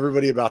tell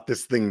everybody about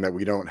this thing that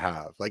we don't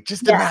have. Like,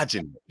 just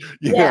imagine,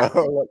 you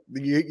know,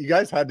 you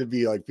guys had to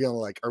be like feeling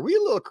like, are we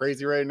a little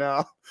crazy right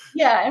now?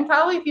 Yeah. And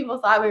probably people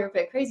thought we were a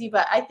bit crazy,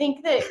 but I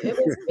think that it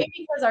was big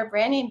because our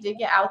brand name did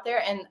get out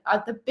there. And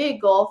the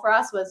big goal for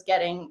us was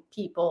getting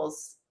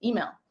people's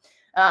email.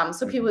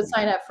 So people would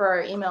sign up for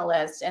our email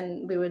list,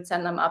 and we would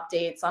send them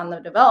updates on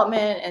the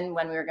development and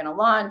when we were going to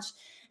launch.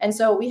 And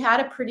so we had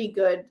a pretty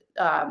good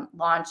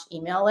launch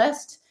email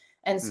list.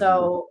 And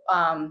so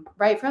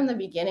right from the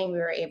beginning, we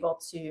were able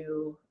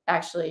to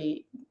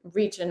actually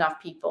reach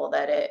enough people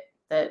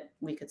that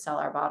we could sell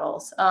our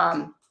bottles.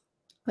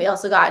 We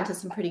also got into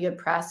some pretty good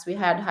press. We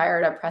had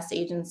hired a press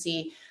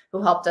agency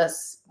who helped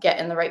us get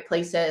in the right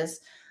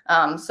places.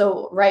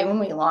 So right when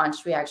we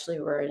launched, we actually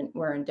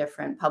were in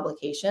different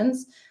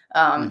publications.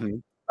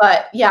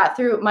 But yeah,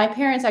 through my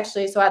parents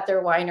actually, so at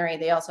their winery,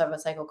 they also have a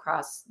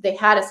cyclocross. They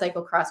had a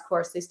cyclocross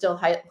course. They still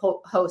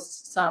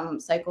host some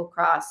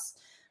cyclocross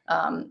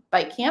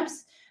bike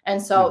camps. And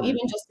so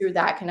even just through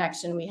that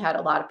connection, we had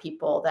a lot of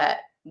people that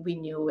we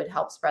knew would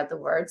help spread the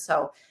word.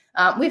 So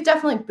we've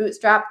definitely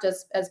bootstrapped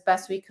as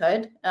best we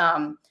could.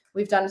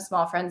 We've done a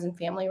small friends and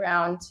family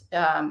round,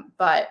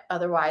 but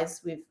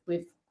otherwise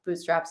we've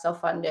bootstrapped,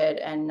 self-funded,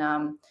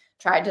 and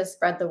tried to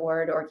spread the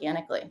word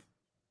organically.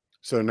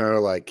 So no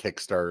like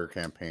Kickstarter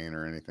campaign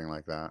or anything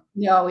like that?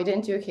 No, we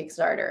didn't do a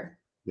Kickstarter.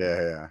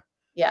 Yeah.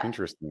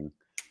 Interesting.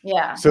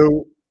 Yeah.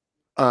 So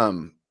I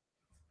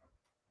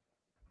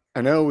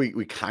know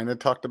we kind of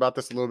talked about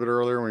this a little bit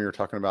earlier when you were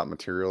talking about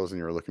materials and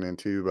you were looking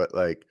into, but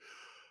like,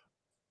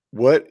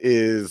 what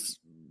is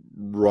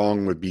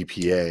wrong with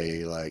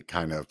BPA, like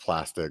kind of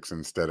plastics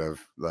instead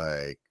of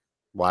like,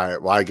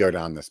 why go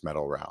down this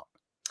metal route?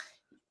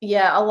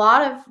 Yeah, a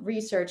lot of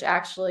research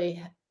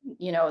actually,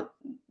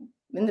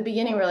 in the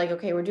beginning, we're like,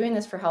 okay, we're doing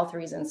this for health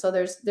reasons. So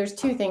there's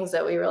two things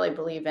that we really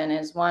believe in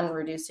is one,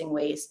 reducing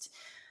waste.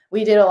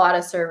 We did a lot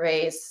of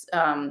surveys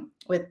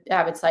with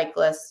avid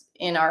cyclists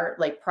in our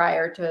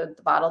prior to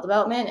the bottle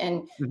development.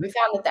 And we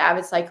found that the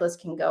avid cyclists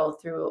can go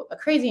through a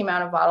crazy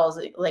amount of bottles,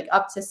 like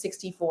up to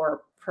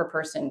 64 per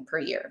person per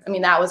year. I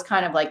mean, that was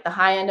kind of like the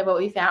high end of what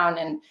we found.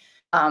 And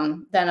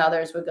then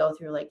others would go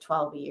through like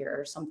 12 a year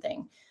or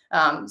something.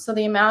 So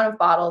the amount of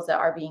bottles that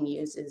are being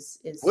used is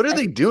what are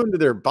they doing to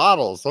their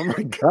bottles? Oh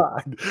my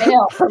God. I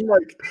know.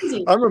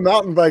 I'm a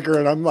mountain biker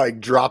and I'm like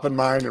dropping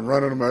mine and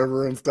running them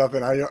over and stuff.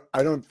 And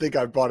I don't think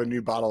I've bought a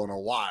new bottle in a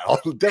while,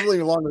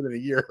 definitely longer than a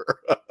year.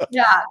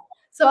 Yeah.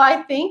 So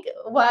I think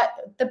what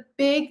the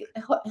big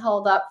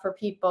hold up for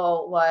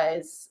people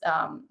was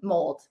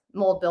mold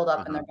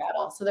buildup in their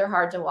bottle. So they're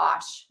hard to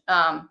wash.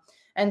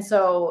 And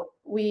so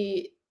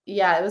it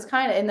was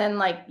kind of, and then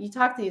like you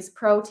talk to these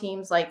pro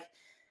teams, like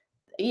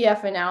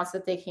EF announced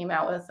that they came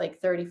out with like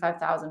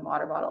 35,000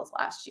 water bottles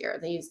last year.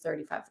 They used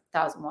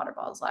 35,000 water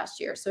bottles last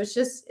year. So it's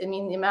just, I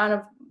mean, the amount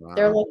of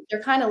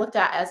they're kind of looked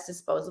at as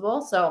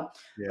disposable. So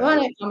we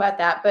want to combat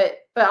that.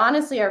 But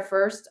honestly, our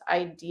first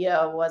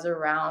idea was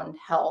around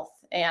health,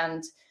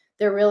 and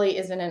there really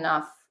isn't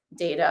enough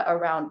data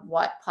around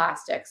what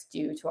plastics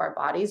do to our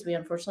bodies. We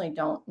unfortunately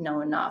don't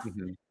know enough.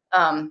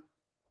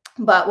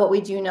 But what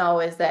we do know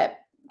is that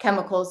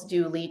chemicals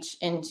do leach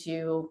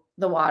into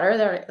the water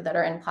that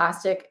are in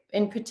plastic,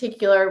 in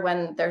particular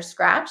when they're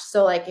scratched.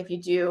 So like if you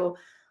do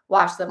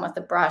wash them with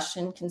a brush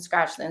and can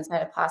scratch the inside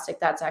of plastic,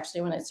 that's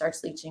actually when it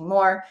starts leaching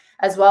more,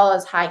 as well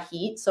as high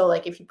heat. So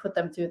like if you put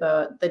them through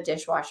the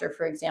dishwasher,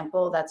 for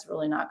example, that's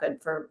really not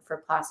good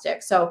for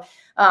plastic. So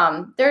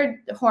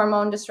they're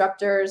hormone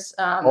disruptors.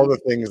 All the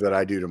things that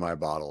I do to my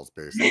bottles,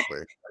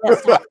 basically.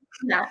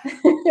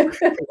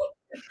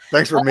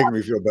 Thanks for making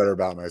me feel better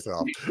about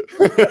myself.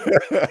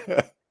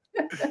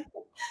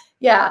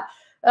 Yeah.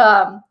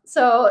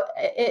 So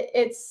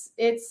it's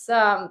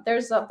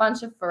there's a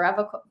bunch of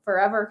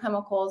forever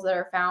chemicals that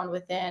are found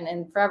within,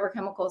 and forever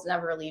chemicals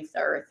never leave the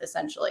earth,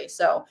 essentially.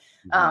 So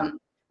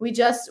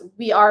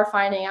we are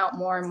finding out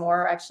more and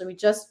more. Actually, we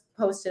just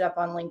posted up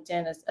on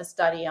LinkedIn a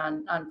study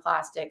on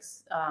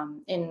plastics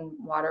in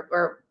water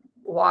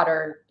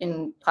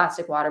in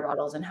plastic water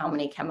bottles and how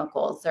many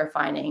chemicals they're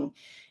finding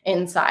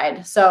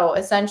inside. So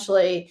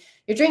essentially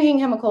you're drinking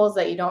chemicals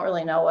that you don't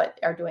really know what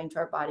are doing to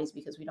our bodies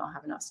because we don't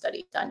have enough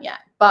studies done yet.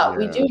 But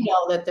we do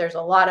know that there's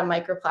a lot of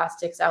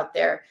microplastics out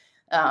there,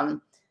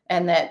 and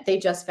that they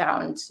just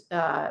found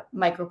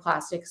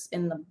microplastics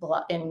in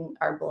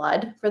our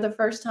blood for the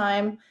first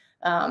time,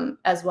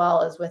 as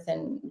well as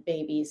within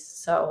babies.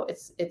 So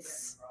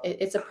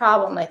it's a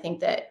problem. I think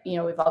that,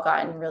 we've all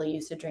gotten really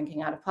used to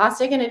drinking out of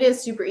plastic, and it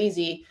is super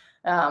easy.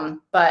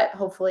 But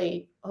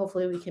hopefully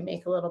we can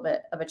make a little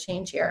bit of a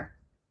change here.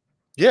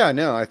 Yeah,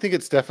 no, I think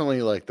it's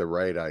definitely like the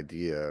right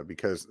idea,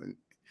 because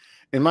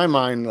in my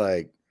mind,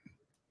 like,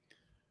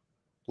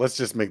 let's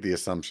just make the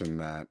assumption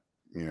that,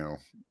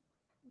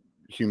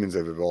 humans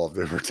have evolved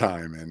over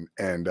time,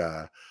 and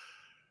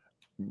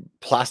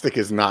plastic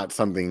is not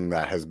something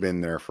that has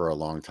been there for a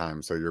long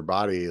time. So your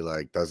body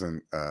like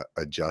doesn't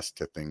adjust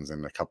to things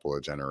in a couple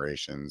of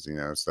generations,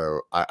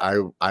 so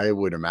I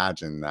would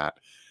imagine that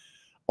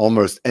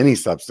almost any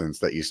substance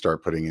that you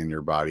start putting in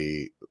your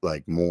body,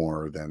 like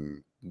more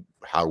than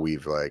how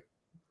we've like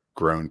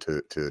grown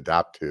to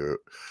adapt to,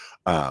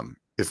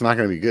 it's not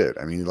going to be good.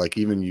 I mean, like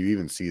you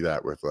even see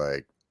that with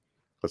like,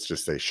 let's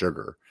just say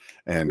sugar,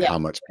 and how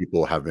much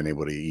people have been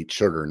able to eat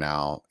sugar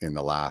now in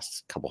the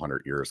last couple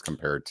hundred years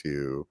compared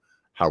to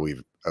how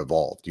we've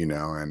evolved,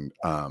 and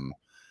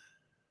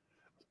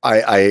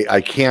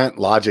I can't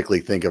logically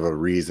think of a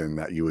reason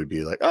that you would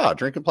be like, oh,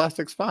 drinking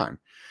plastic's fine.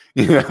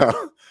 You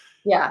know?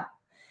 Yeah.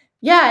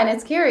 Yeah, and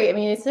it's scary. I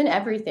mean, it's in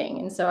everything.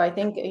 And so I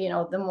think, you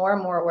know, the more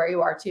and more aware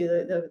you are too,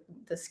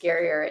 the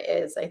scarier it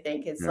is. I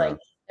think it's Yeah. like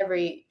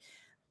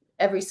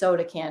every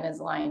soda can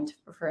is lined,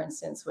 for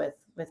instance, with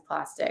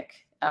plastic.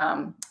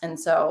 And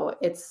so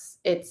it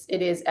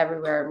is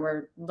everywhere, and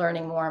we're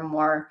learning more and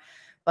more.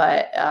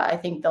 But I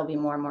think there'll be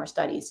more and more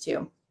studies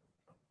too.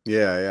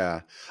 Yeah,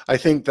 yeah. I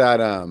think that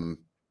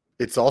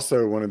it's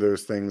also one of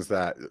those things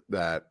that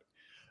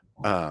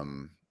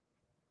um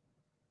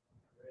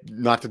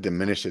not to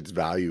diminish its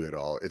value at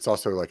all. It's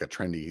also like a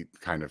trendy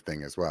kind of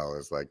thing as well,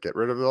 is like get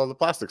rid of all the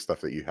plastic stuff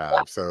that you Yeah.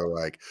 have. So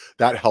like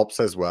that helps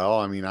as well.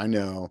 I mean, I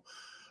know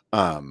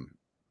um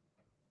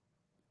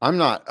I'm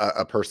not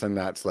a person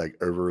that's like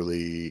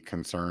overly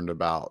concerned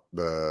about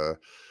the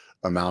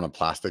amount of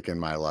plastic in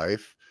my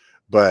life,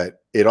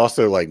 but it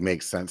also like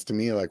makes sense to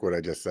me, like what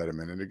I just said a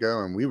minute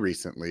ago. And we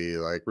recently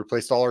like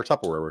replaced all our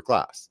Tupperware with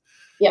glass,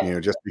 you Yep. know,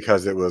 just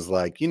because it was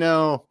like, you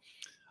know,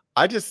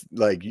 I just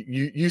like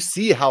you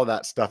see how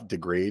that stuff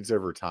degrades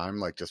over time,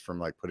 like just from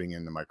like putting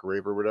in the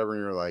microwave or whatever.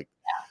 And you're like,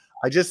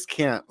 I just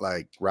can't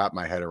like wrap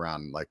my head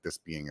around like this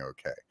being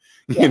okay,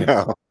 you Yeah.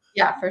 know?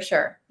 Yeah, for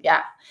sure.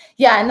 Yeah.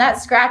 Yeah. And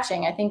that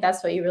scratching, I think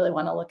that's what you really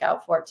want to look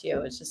out for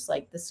too. It's just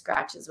like the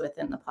scratches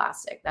within the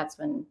plastic. That's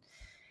when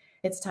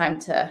it's time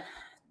to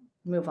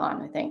move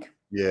on, I think.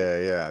 Yeah,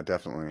 yeah,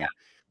 definitely.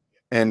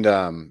 And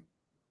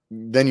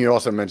then you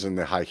also mentioned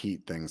the high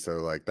heat thing. So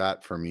like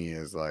that for me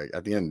is like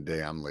at the end of the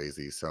day, I'm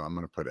lazy. So I'm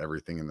gonna put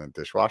everything in the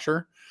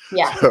dishwasher.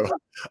 Yeah. So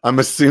I'm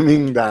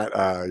assuming that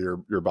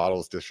your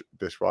bottle's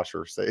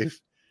dishwasher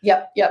safe.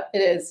 Yep. Yep. It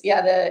is.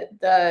 Yeah.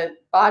 The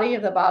body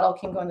of the bottle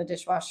can go in the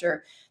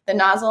dishwasher. The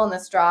nozzle and the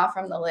straw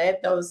from the lid,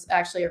 those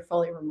actually are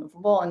fully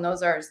removable, and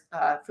those are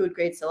food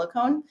grade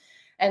silicone.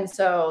 And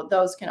so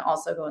those can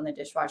also go in the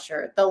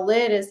dishwasher. The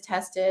lid is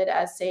tested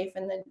as safe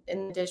in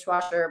the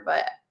dishwasher,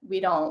 but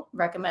we don't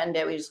recommend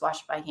it. We just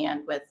wash it by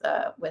hand with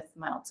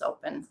mild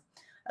soap and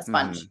a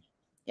sponge.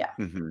 Yeah.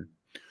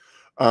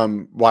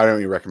 Why don't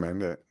you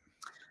recommend it?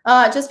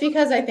 Just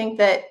because I think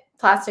that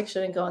plastic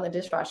shouldn't go in the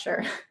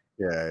dishwasher.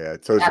 Yeah, yeah.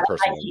 So it's Yeah, a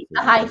personal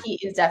the high heat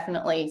is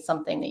definitely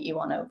something that you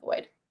want to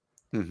avoid.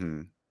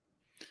 decision.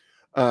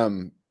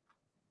 Um,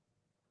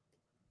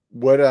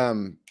 what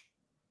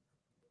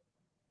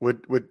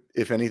what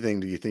if anything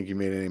do you think you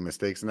made any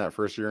mistakes in that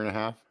first year and a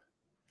half?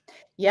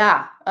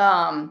 Yeah.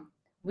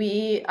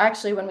 We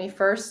actually, when we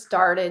first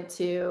got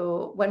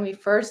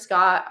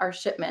our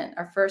shipment,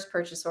 our first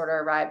purchase order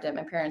arrived at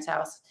my parents'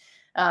 house.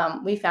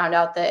 We found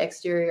out the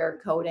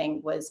exterior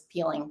coating was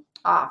peeling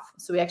off.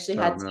 So we actually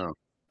Oh had to no.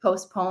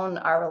 postpone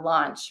our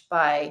launch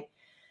by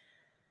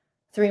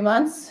 3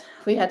 months.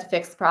 We had to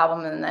fix the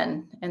problem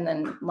and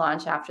then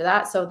launch after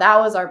that. So that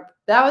was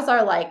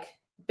our like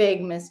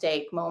big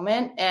mistake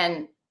moment.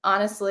 And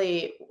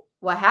honestly,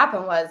 what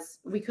happened was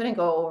we couldn't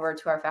go over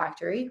to our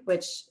factory,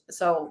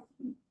 so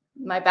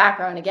my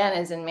background again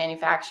is in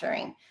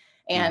manufacturing.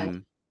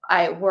 And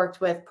I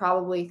worked with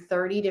probably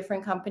 30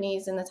 different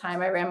companies in the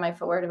time I ran my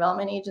footwear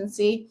development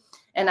agency.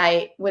 And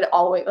I would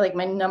always, like,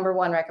 my number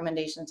one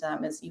recommendation to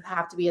them is you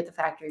have to be at the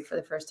factory for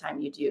the first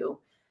time you do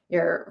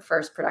your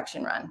first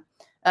production run.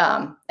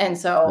 And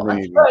so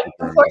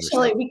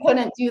unfortunately we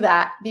couldn't do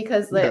that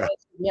because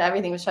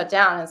everything was shut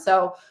down. And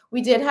so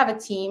we did have a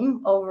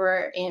team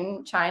over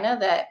in China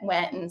that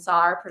went and saw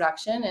our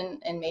production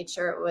and made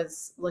sure it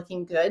was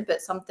looking good,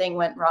 but something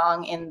went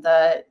wrong in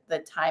the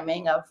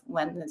timing of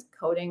when the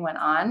coating went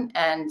on,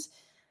 and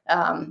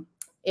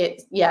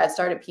it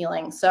started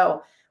peeling.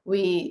 So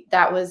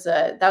that was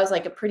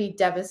like a pretty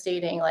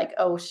devastating, like,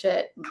 oh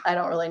shit, I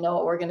don't really know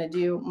what we're gonna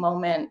do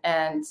moment.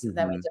 And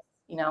then we just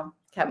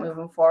kept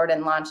moving forward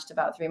and launched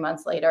about 3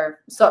 months later.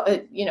 So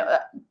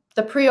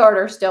the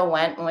pre-order still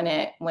went when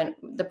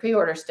the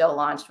pre-order still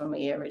launched when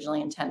we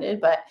originally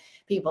intended, but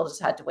people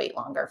just had to wait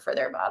longer for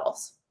their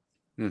bottles.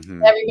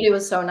 Everybody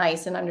was so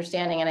nice and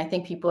understanding, and I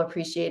think people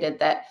appreciated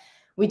that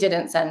we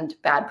didn't send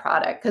bad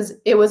product, because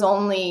it was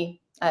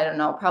only, I don't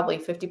know, probably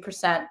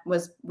 50%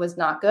 was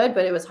not good,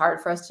 but it was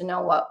hard for us to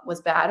know what was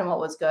bad and what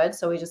was good.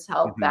 So we just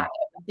held back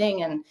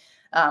everything. And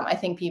I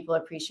think people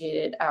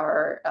appreciated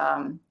our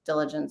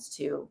diligence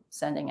to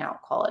sending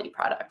out quality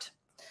product.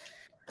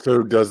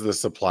 So does the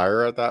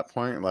supplier at that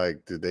point,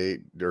 like, did they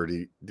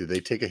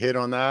take a hit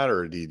on that,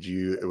 or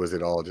was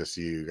it all just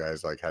you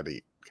guys like had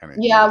to kind of?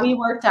 Yeah, we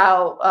worked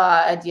out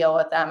a deal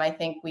with them. I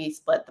think we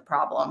split the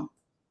problem.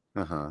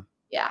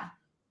 Yeah.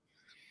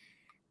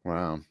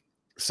 Wow.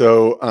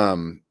 So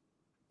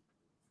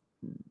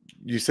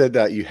you said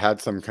that you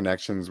had some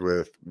connections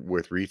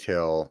with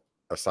retail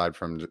aside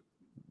from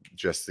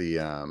just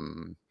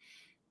the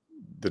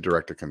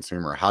direct to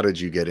consumer. How did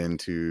you get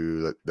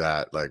into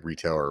that, like,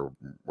 retail,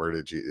 or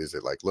is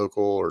it like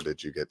local, or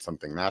did you get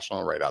something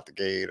national right out the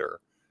gate,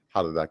 or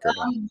how did that go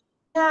down?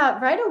 Yeah,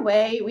 right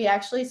away we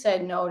actually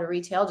said no to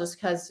retail, just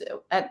because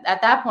at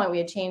that point we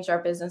had changed our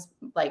business,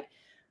 like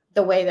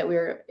the way that we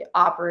were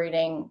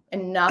operating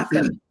enough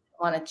that we didn't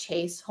want to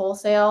chase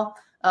wholesale.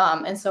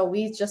 And so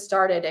we just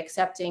started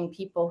accepting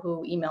people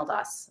who emailed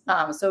us.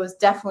 So it was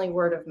definitely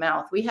word of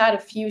mouth. We had a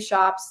few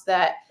shops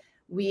that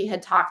we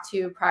had talked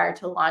to prior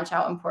to launch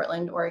out in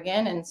Portland,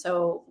 Oregon. And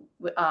so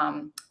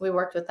we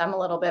worked with them a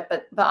little bit,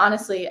 but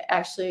honestly,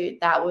 actually,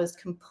 that was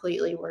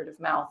completely word of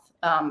mouth.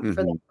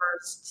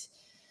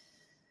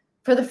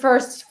 For the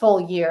first full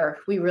year,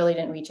 we really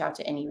didn't reach out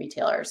to any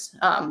retailers,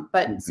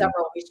 but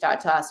several reached out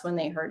to us when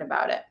they heard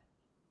about it.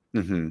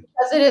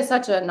 Because it is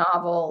such a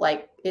novel,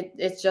 like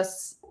it's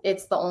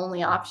the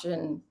only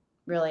option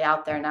really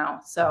out there now.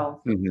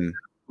 So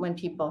when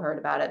people heard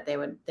about it, they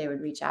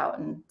would reach out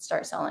and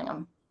start selling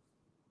them.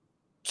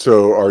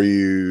 So are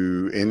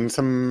you in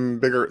some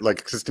bigger, like,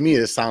 because to me,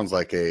 it sounds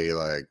like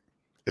it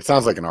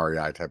sounds like an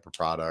REI type of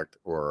product,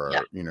 or,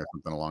 you know,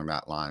 something along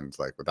that lines,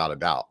 like, without a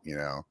doubt, you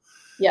know?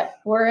 Yeah.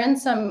 We're in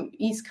some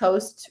East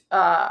Coast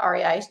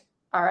REI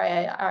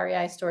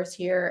stores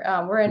here.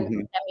 We're in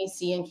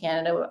MEC in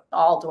Canada,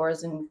 all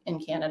doors in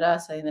Canada.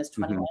 So I think there's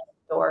 21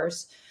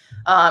 doors.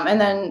 And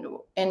then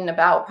in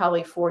about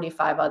probably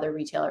 45 other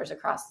retailers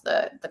across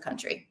the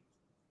country.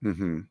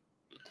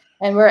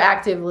 And we're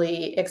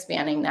actively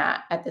expanding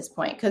that at this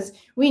point, because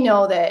we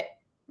know that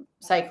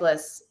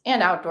cyclists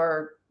and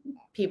outdoor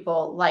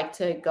people like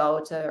to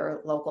go to their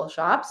local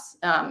shops.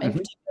 In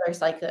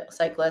particular,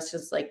 cyclists,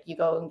 just like you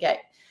go and get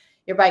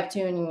your bike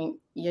tuned and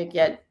you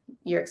get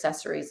your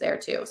accessories there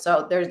too.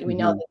 So we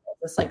know that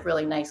there's this like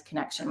really nice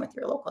connection with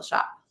your local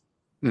shop.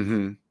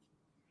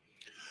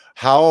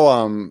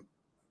 How,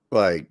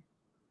 like,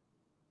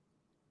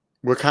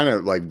 what kind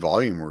of like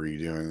volume were you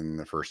doing in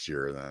the first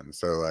year then?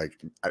 So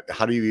like,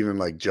 how do you even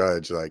like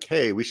judge like,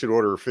 hey, we should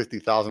order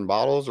 50,000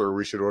 bottles or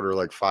we should order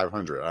like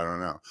 500? I don't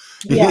know.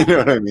 Yeah. You know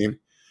what I mean?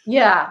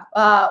 Yeah.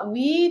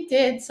 We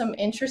did some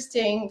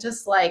interesting,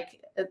 just like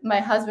my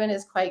husband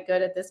is quite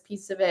good at this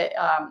piece of it,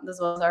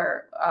 as well as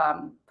our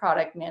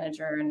product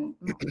manager and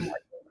marketing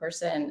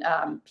person,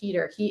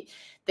 Peter.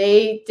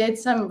 They did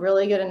some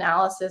really good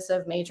analysis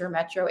of major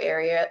metro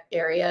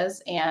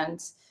areas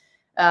and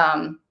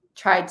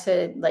tried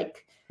to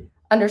like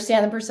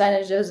understand the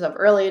percentages of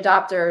early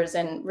adopters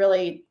and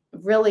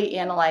really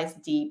analyze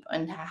deep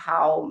into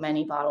how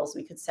many bottles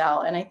we could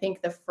sell. And I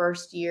think the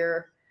first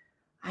year,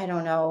 I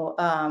don't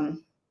know,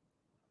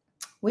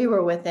 we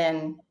were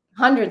within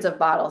hundreds of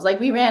bottles. Like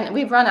we've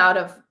run out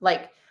of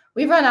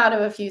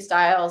a few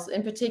styles,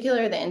 in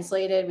particular the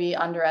insulated. We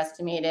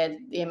underestimated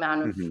the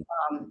amount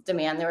of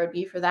demand there would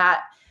be for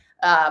that.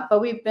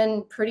 But we've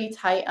been pretty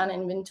tight on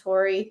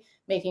inventory,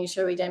 making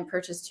sure we didn't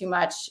purchase too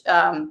much.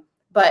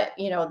 But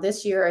you know,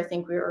 this year I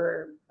think we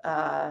were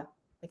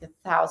like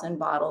 1,000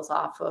 bottles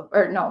off of,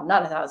 or no,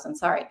 not 1,000.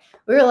 Sorry,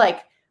 we were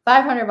like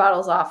 500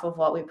 bottles off of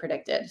what we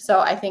predicted.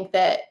 So I think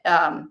that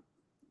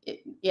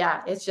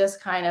it's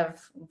just kind of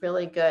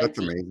really good. That's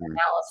amazing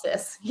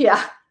analysis.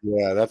 Yeah,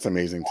 that's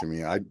amazing to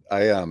me. I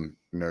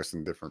know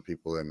some different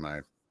people in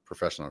my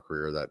professional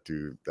career that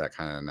do that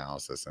kind of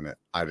analysis, and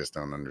I just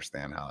don't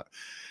understand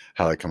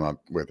how they come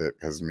up with it,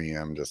 because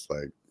I'm just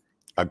like,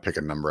 I'd pick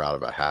a number out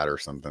of a hat or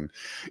something,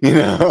 you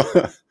know.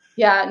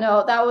 Yeah,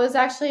 no, that was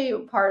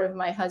actually part of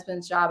my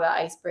husband's job at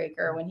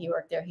Icebreaker. When he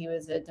worked there, he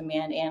was a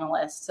demand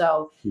analyst.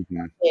 So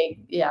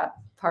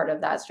part of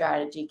that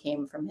strategy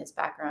came from his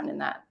background in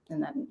that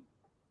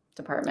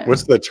department.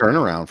 What's the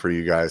turnaround for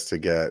you guys to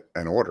get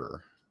an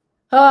order?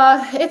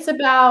 It's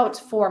about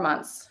 4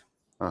 months.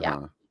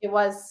 Yeah, it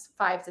was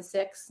 5 to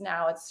 6.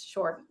 Now it's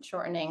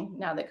shortening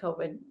now that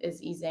COVID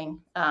is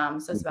easing. So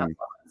it's about 4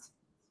 months.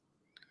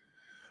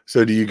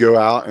 So do you go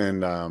out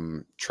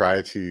and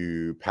try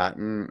to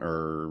patent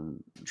or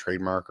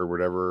trademark or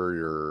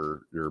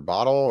whatever your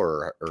bottle,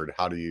 or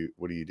what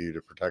do you do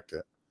to protect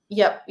it?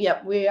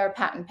 Yep. We are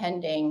patent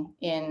pending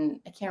in,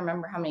 I can't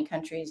remember how many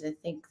countries, I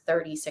think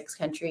 36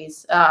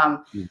 countries.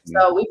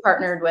 So we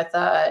partnered with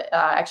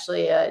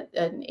actually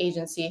an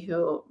agency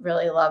who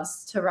really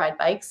loves to ride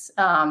bikes.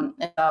 And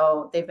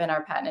so they've been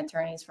our patent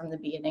attorneys from the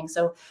beginning.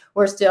 So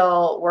we're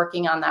still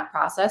working on that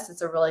process.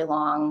 It's a really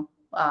long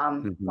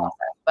process,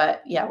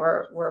 but yeah,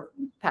 we're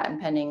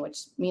patent pending, which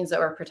means that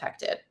we're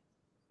protected.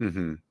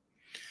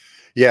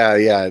 Yeah,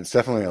 it's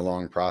definitely a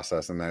long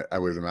process, and I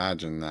would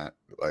imagine that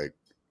like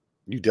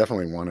you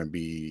definitely want to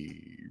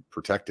be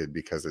protected,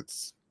 because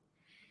it's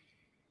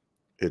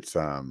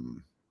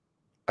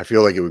I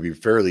feel like it would be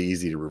fairly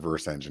easy to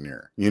reverse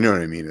engineer. You know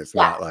what I mean? It's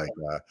not like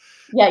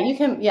you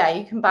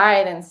can buy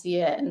it and see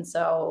it, and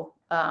so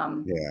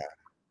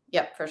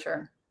yep, for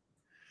sure.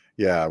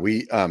 Yeah,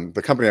 we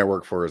the company I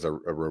work for is a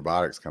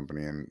robotics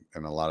company,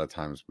 and a lot of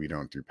times we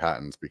don't do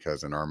patents,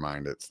 because in our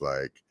mind it's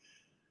like,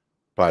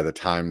 by the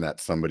time that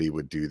somebody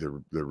would do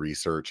the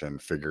research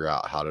and figure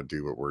out how to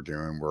do what we're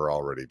doing, we're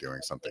already doing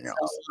something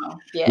else.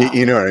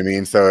 You know what I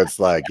mean? So it's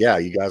like, yeah,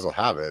 you guys will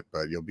have it,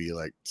 but you'll be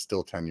like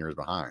still 10 years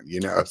behind,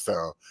 you know?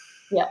 So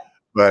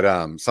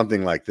but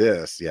something like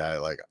this,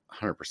 like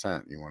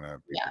 100% you want to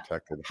be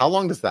protected. How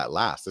long does that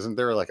last? Isn't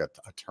there like a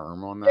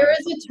term on that? There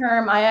is a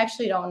term. I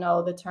actually don't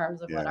know the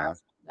terms of what I'm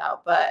talking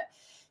about, but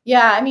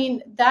yeah, I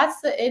mean,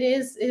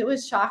 it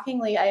was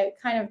shockingly, I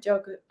kind of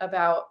joke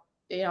about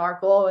our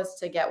goal was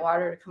to get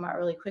water to come out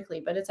really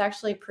quickly, but it's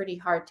actually pretty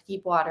hard to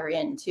keep water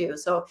in too.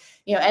 So,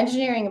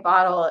 engineering a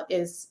bottle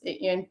is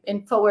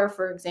in footwear,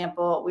 for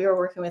example, we were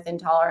working with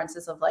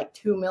intolerances of like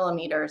 2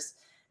 millimeters,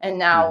 and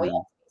now we have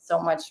so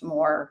much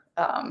more,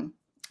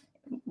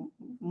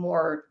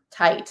 more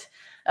tight.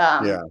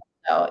 Yeah.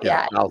 So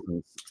yeah,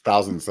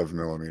 thousands of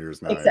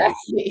millimeters now.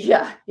 exactly.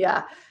 Yeah.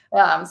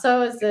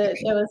 So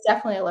it was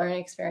definitely a learning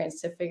experience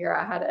to figure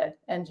out how to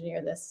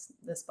engineer this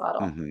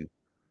bottle.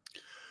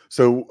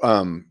 So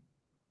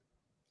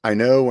I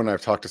know when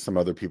I've talked to some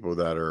other people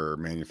that are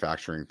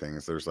manufacturing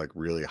things, there's like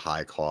really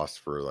high costs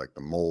for like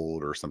the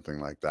mold or something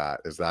like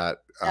that. Is that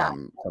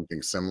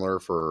something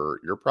similar for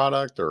your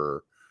product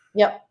or?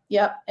 Yep.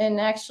 And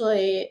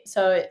actually,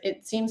 so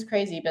it seems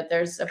crazy, but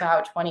there's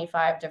about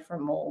 25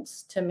 different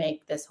molds to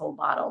make this whole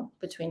bottle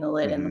between the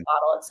lid and the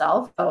bottle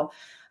itself. So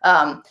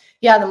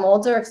the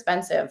molds are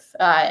expensive.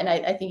 And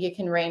I think it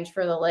can range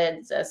for the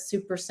lids. A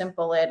super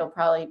simple lid will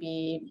probably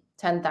be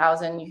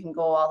 10,000. You can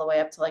go all the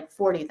way up to like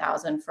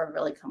 40,000 for a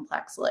really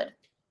complex lid.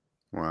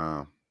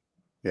 Wow.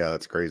 Yeah,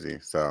 that's crazy.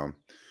 So,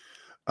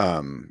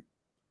 that's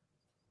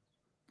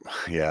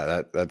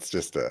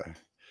just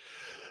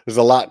there's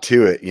a lot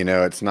to it.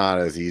 It's not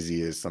as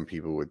easy as some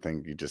people would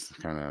think. You just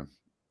kind of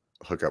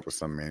hook up with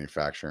some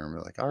manufacturer and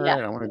be like, all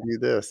right, I want to do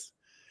this.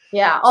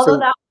 Yeah. Although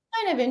that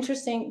was kind of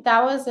interesting.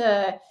 That was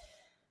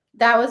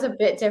a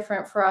bit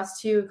different for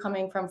us too,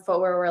 coming from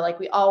footwear, where like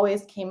we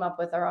always came up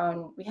with our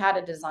own. We had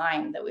a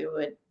design that we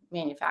would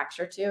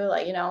manufacture too,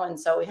 and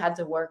so we had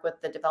to work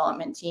with the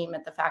development team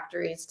at the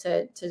factories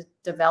to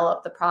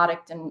develop the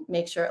product and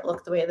make sure it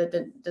looked the way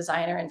the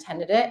designer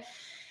intended it.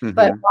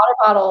 But water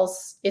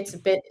bottles,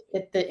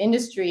 the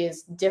industry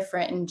is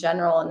different in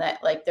general, in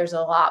that like there's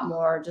a lot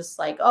more just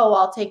like, oh,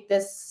 I'll take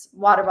this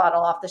water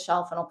bottle off the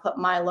shelf and I'll put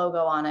my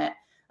logo on it.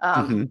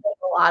 There's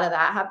a lot of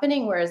that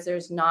happening, whereas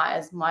there's not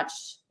as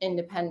much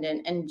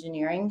independent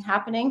engineering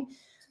happening.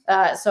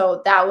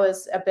 So that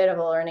was a bit of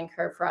a learning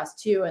curve for us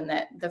too, and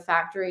that the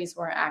factories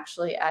weren't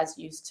actually as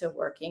used to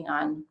working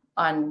on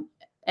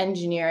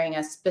engineering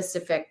a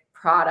specific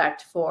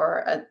product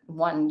for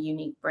one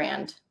unique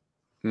brand.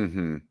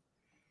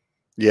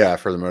 Yeah,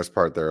 for the most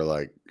part, they're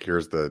like,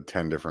 here's the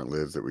 10 different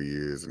lids that we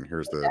use, and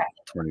here's the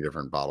 20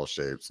 different bottle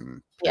shapes,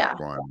 and pick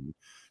one.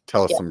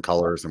 Tell us some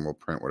colors, and we'll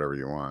print whatever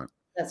you want.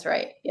 That's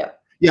right. Yep.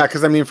 Yeah,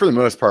 because I mean, for the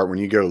most part, when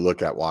you go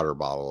look at water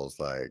bottles,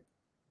 like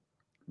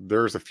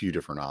there's a few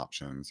different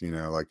options.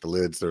 Like the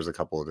lids, there's a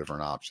couple of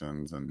different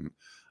options, and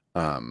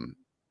I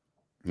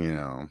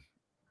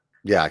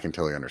can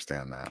totally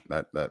understand that.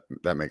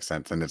 That makes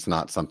sense, and it's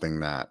not something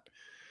that.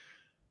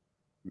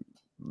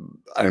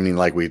 I mean,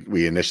 like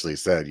we initially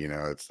said,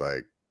 it's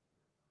like,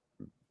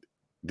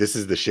 this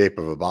is the shape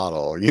of a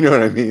bottle. You know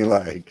what I mean?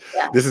 Like,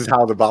 this is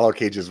how the bottle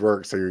cages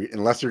work. So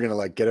unless you're going to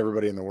like get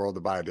everybody in the world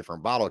to buy a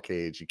different bottle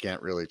cage, you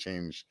can't really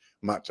change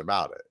much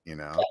about it,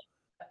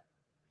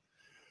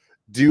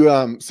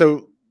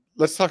 So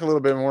let's talk a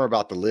little bit more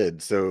about the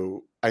lid.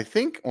 So I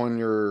think on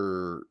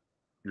your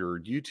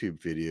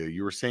YouTube video,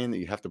 you were saying that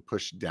you have to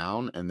push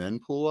down and then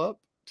pull up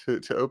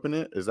to open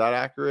it. Is that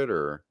accurate,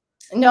 or?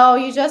 No,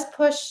 you just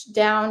push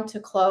down to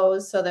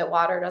close so that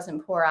water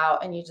doesn't pour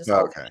out, and you just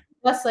open it.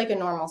 That's like a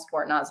normal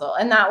sport nozzle.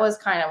 And that was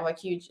kind of a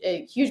huge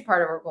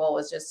part of our goal,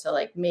 was just to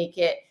like make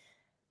it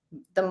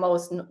the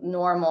most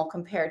normal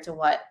compared to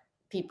what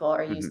people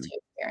are used to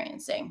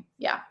experiencing.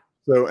 Yeah.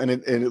 So, and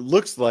it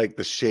looks like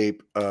the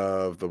shape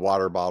of the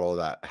water bottle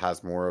that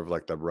has more of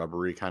like the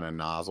rubbery kind of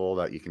nozzle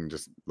that you can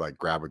just like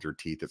grab with your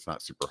teeth. It's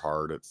not super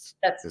hard.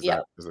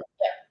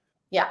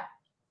 Yeah.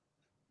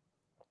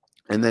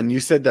 And then you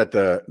said that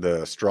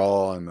the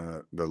straw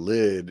and the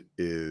lid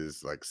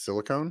is like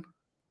silicone.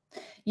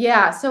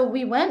 Yeah. So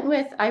we went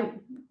with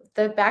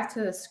back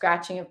to the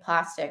scratching of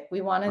plastic.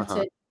 We wanted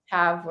to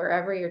have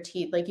wherever your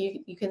teeth, like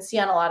you can see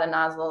on a lot of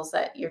nozzles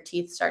that your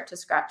teeth start to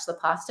scratch the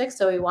plastic.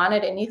 So we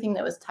wanted anything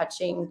that was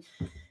touching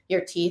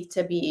your teeth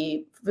to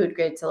be food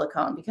grade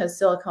silicone, because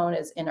silicone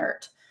is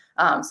inert.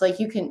 So like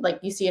you can, like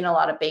you see in a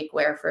lot of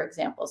bakeware, for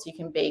example, so you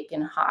can bake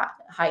in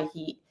high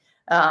heat.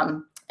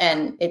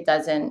 And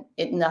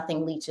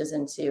nothing leaches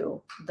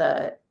into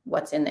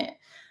what's in it.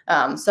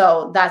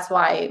 So that's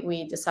why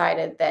we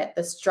decided that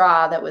the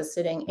straw that was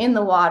sitting in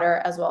the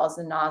water, as well as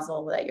the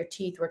nozzle that your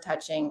teeth were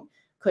touching,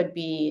 could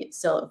be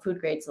food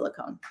grade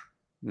silicone.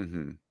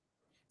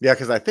 Yeah,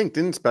 because I think,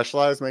 didn't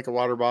Specialized make a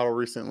water bottle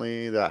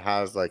recently that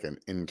has like an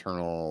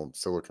internal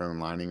silicone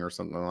lining or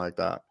something like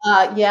that?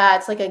 Yeah,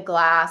 it's like a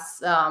glass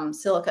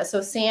silica.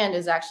 So sand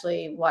is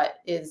actually what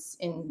is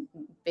in,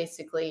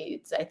 basically,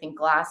 it's, I think,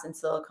 glass and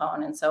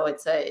silicone, and so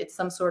it's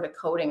some sort of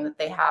coating that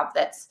they have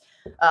that's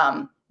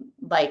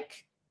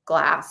like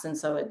glass, and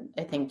so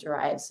I think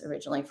derives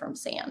originally from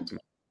sand.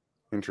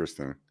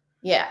 Interesting.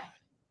 Yeah.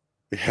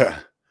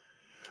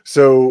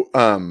 So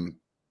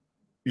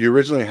you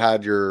originally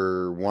had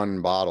your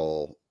one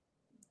bottle.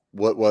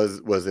 What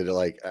was it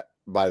like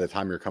by the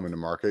time you're coming to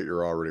market,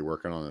 you're already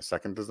working on a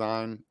second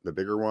design, the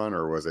bigger one,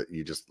 or was it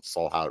you just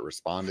saw how it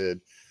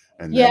responded?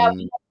 And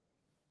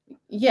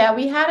Yeah,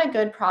 we had a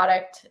good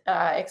product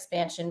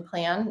expansion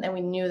plan, and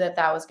we knew that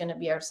that was going to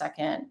be our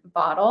second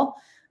bottle.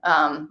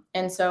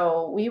 And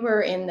so we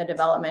were in the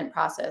development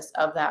process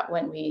of that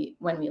when we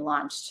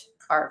launched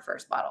our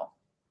first bottle.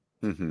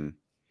 Mm-hmm.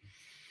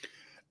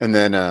 And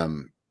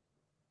then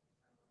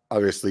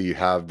obviously you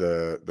have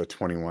the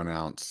 21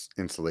 ounce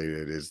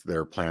insulated. Is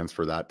there plans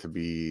for that to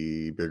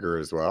be bigger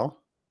as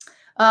well?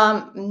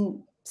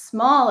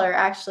 Smaller,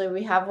 actually.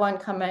 We have one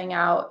coming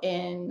out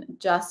in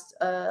just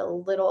a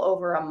little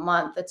over a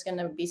month. It's going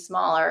to be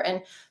smaller.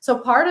 And so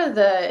part of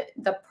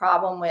the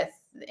problem with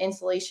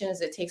insulation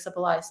is it takes up a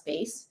lot of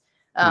space.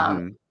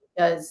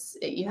 Because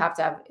you have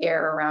to have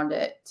air around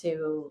it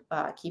to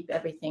keep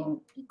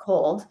everything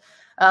cold.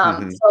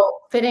 So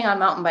fitting on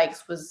mountain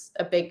bikes was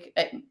a big,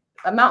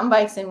 mountain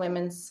bikes in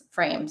women's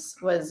frames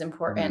was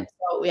important.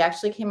 So we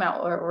actually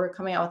we're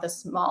coming out with a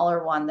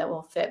smaller one that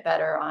will fit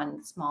better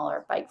on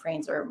smaller bike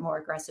frames or more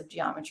aggressive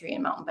geometry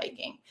in mountain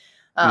biking.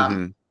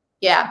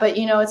 Yeah, but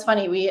it's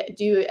funny. We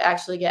do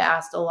actually get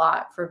asked a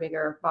lot for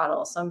bigger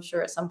bottles. So I'm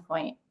sure at some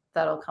point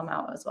that'll come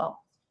out as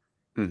well.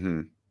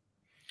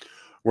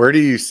 Where do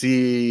you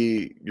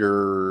see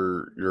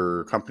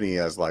your company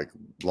as like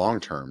long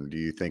term? Do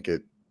you think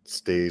it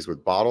stays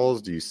with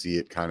bottles? Do you see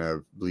it kind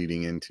of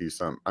bleeding into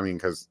some? I mean,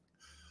 because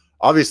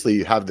obviously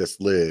you have this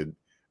lid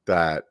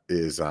that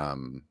is,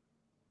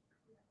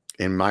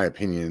 in my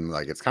opinion,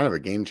 like it's kind of a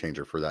game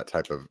changer for that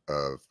type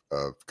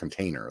of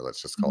container.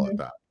 Let's just call it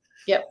that.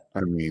 Yep.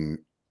 I mean,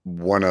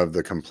 one of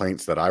the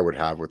complaints that I would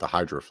have with a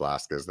Hydro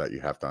Flask is that you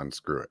have to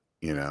unscrew it,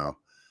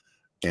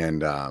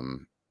 and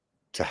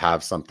to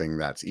have something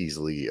that's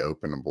easily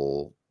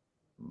openable,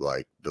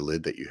 like the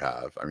lid that you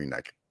have, I mean,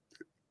 like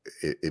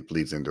it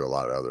bleeds into a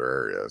lot of other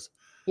areas.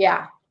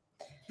 Yeah.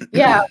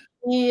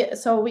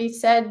 So we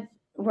said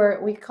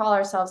we call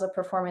ourselves a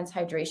performance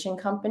hydration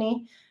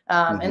company,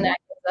 and that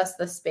gives us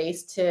the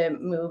space to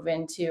move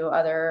into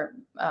other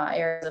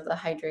areas of the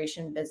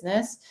hydration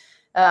business.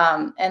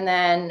 And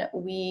then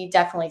we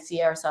definitely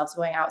see ourselves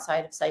going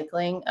outside of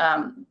cycling.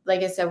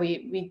 Like I said,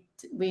 we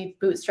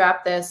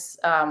bootstrap this.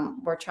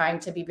 We're trying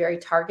to be very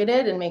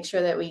targeted and make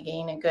sure that we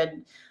gain a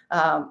good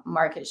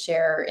market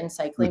share in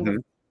cycling.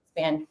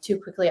 Expand too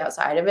quickly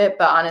outside of it.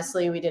 But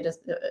honestly, we did a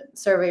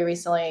survey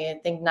recently. I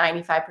think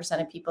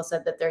 95% of people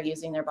said that they're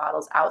using their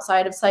bottles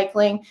outside of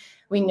cycling.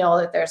 We know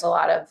that there's a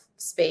lot of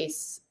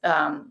space.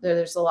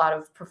 There's a lot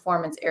of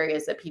performance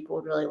areas that people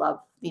would really love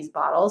these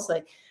bottles.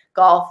 Like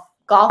golf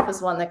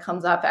is one that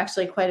comes up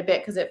actually quite a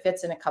bit because it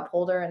fits in a cup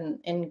holder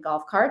in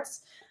golf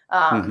carts.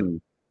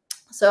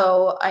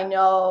 So I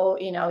know,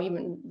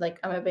 even like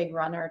I'm a big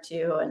runner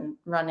too, and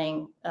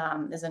running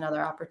is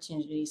another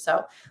opportunity.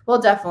 So we'll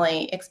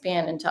definitely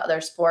expand into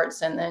other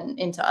sports and then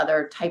into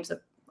other types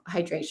of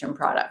hydration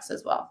products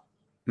as well.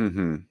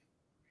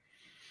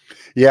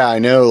 Yeah, I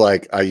know.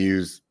 Like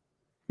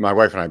my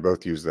wife and I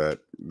both use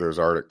those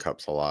Arctic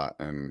cups a lot,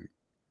 and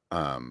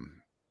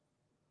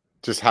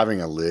just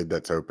having a lid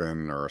that's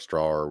open or a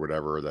straw or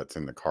whatever that's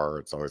in the car,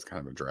 it's always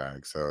kind of a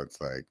drag. So it's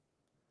like,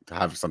 to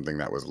have something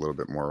that was a little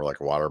bit more like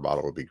a water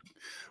bottle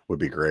would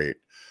be great.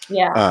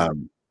 Yeah.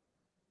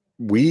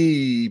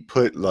 We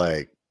put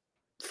like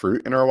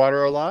fruit in our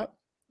water a lot.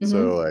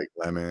 So like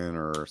lemon,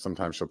 or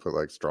sometimes she'll put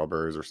like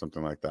strawberries or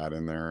something like that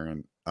in there.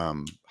 And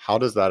how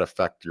does that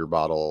affect your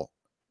bottle?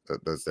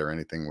 Is there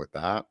anything with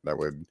that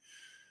would?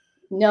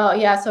 No,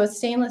 yeah. So it's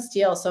stainless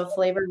steel. So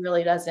flavor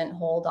really doesn't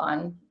hold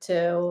on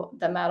to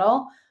the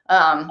metal.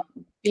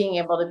 Being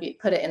able to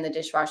put it in the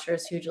dishwasher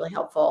is hugely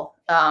helpful.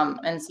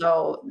 And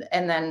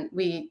then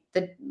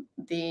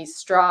the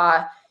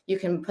straw, you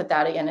can put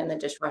that again in the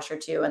dishwasher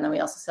too. And then we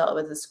also sell it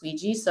with a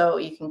squeegee, so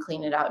you can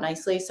clean it out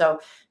nicely.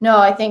 So no,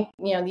 I think,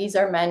 these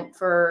are meant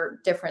for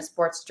different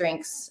sports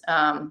drinks.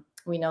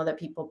 We know that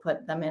people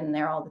put them in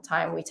there all the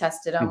time. We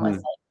tested them with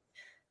like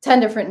 10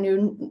 different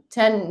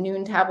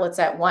Nuun tablets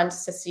at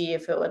once to see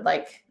if it would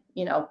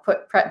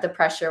the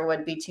pressure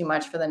would be too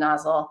much for the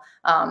nozzle.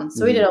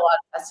 So we did a lot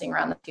of testing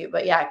around the tube,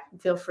 but yeah,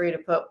 feel free to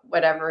put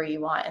whatever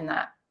you want in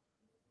that.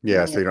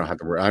 Yeah. So you don't have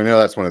to worry. I know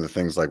that's one of the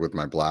things, like with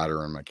my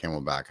bladder and my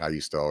CamelBak, I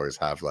used to always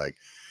have like,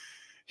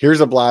 here's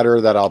a bladder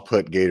that I'll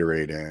put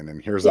Gatorade in,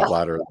 and here's a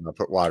bladder that I'll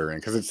put water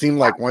in. Cause it seemed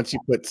like once you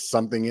put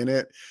something in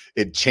it,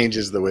 it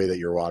changes the way that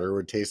your water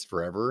would taste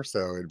forever.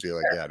 So it'd be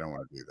like, yeah, I don't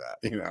want to do that,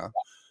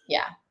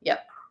 Yeah.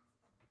 Yep.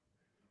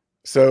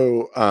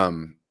 So,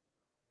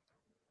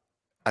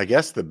 I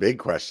guess the big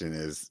question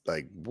is,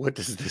 like, what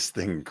does this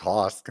thing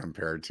cost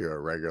compared to a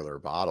regular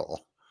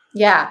bottle?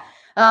 Yeah.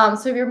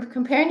 So if you're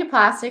comparing to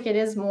plastic, it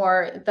is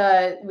more.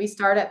 We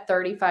start at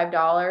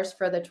 $35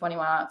 for the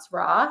 21 ounce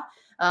raw.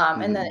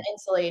 And then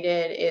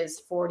insulated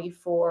is $44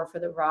 for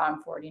the raw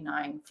and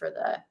 $49 for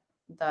the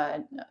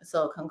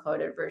silicone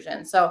coated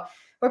version. So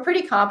we're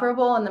pretty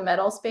comparable in the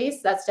metal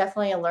space. That's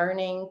definitely a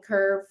learning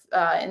curve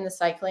in the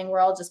cycling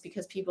world, just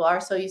because people are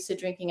so used to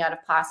drinking out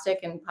of plastic,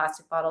 and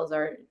plastic bottles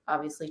are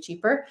obviously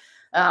cheaper.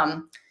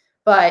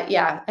 But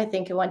yeah, I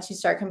think once you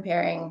start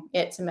comparing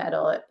it to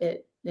metal,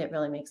 it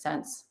really makes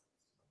sense.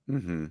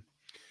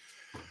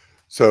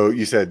 So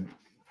you said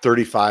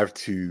 35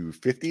 to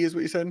 50 is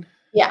what you said?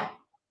 Yeah.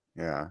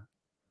 Yeah.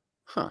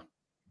 Huh.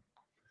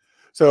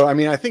 So, I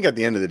mean, I think at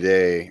the end of the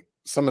day,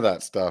 some of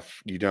that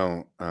stuff you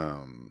don't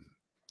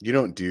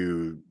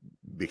do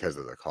because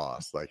of the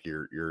cost. Like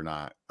you're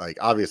not like,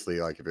 obviously,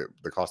 like if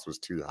the cost was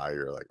too high,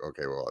 you're like,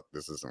 okay, well,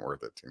 this isn't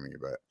worth it to me.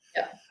 But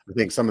Yeah. I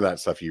think some of that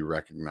stuff you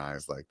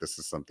recognize, like this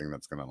is something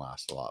that's going to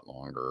last a lot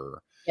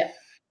longer. Yeah.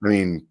 I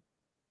mean,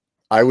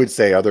 I would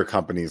say other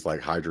companies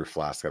like Hydro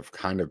Flask have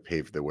kind of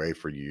paved the way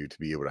for you to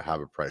be able to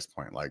have a price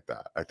point like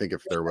that. I think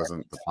if there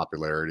wasn't the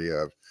popularity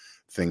of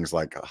things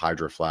like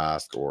Hydro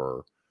Flask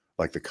or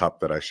like the cup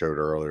that I showed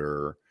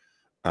earlier,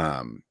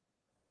 um,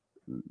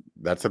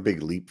 that's a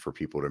big leap for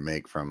people to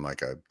make from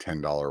like a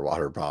 $10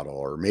 water bottle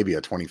or maybe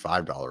a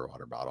 $25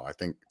 water bottle. I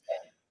think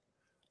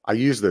I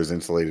use those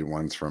insulated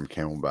ones from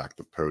Camelback,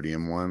 the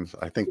podium ones.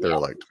 I think they're Yeah.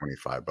 like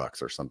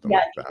 $25 or something Yeah.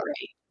 like that.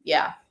 Great.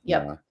 Yeah.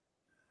 Yep. Yeah.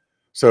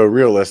 So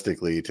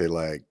realistically, to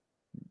like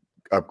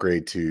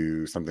upgrade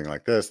to something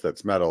like this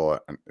that's metal,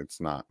 it's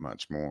not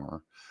much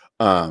more.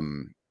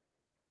 Then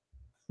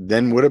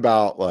what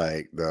about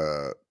like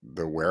the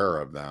wear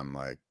of them?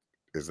 Like,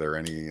 is there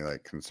any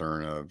like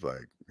concern of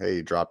like, hey,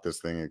 you drop this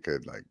thing, it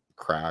could like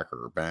crack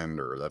or bend,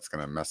 or that's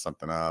gonna mess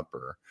something up,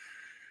 or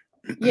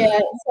Yeah,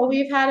 so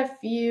we've had a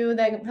few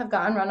that have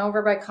gotten run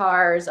over by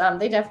cars.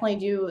 They definitely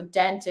do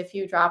dent if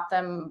you drop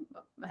them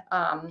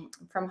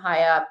from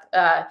high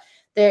up.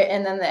 There,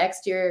 and then the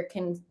exterior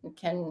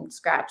can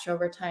scratch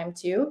over time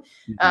too.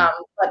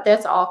 But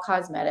that's all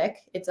cosmetic.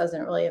 It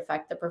doesn't really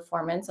affect the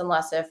performance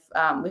unless if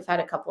we've had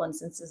a couple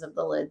instances of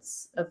the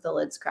lids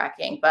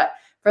cracking. But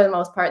for the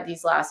most part,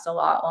 these last a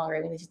lot longer.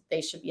 I mean,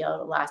 they should be able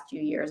to last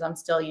few years. I'm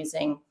still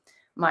using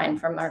mine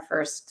from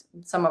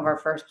some of our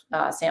first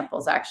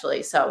samples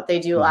actually. So they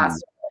do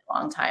last a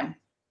really long time.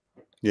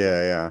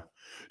 Yeah.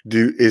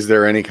 Is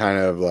there any kind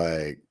of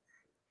like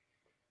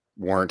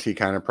warranty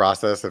kind of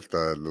process if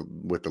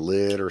with the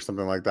lid or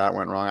something like that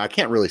went wrong? I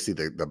can't really see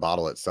the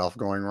bottle itself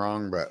going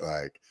wrong, but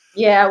like,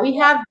 Yeah, we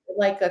have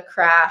like a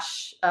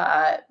crash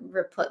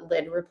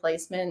lid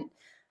replacement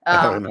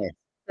oh, no.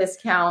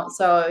 discount.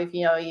 So if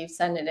you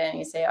send it in,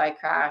 you say, oh, I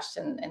crashed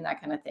and that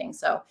kind of thing.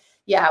 So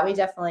yeah, we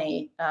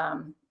definitely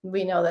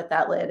we know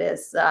that lid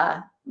is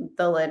the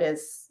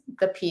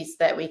piece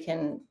that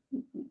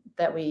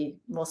we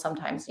will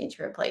sometimes need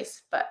to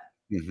replace, but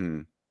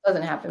it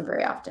doesn't happen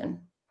very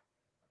often.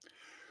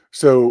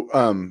 So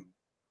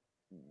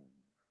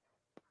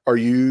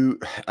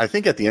I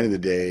think at the end of the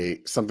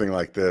day, something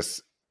like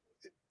this,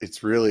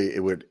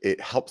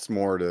 it helps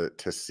more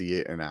to see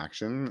it in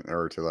action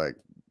or to like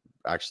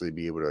actually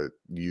be able to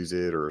use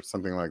it or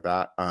something like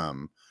that.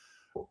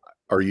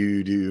 Are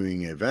you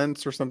doing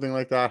events or something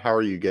like that? How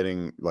are you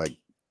getting like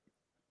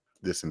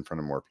this in front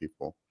of more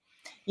people?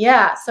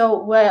 Yeah,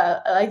 so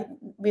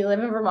we live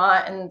in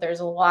Vermont, and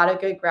there's a lot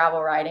of good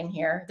gravel riding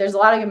here. There's a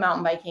lot of good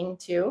mountain biking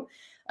too,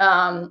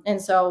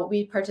 and so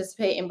we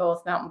participate in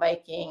both mountain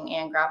biking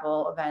and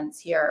gravel events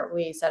here.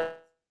 We set up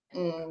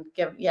and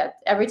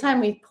every time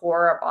we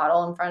pour a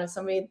bottle in front of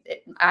somebody,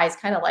 eyes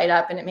kind of light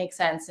up, and it makes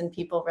sense. And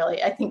people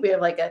really, I think we have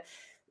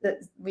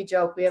we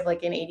joke we have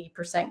like an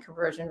 80%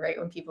 conversion rate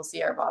when people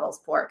see our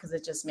bottles pour, because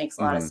it just makes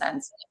a lot of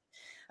sense.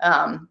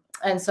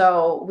 And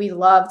so we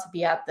love to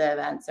be at the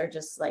events. They're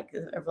just like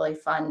a really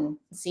fun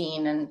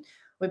scene, and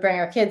we bring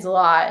our kids a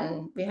lot,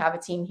 and we have a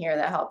team here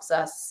that helps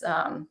us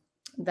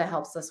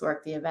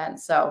work the event.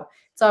 So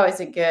it's always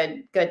a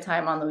good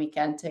time on the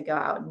weekend to go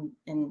out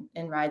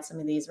and ride some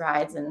of these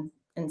rides and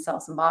sell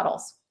some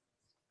bottles.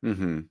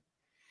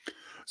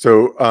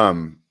 So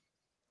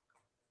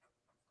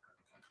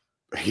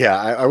yeah,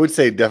 I would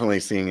say definitely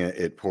seeing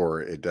it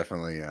pour, it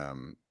definitely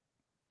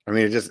I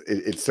mean,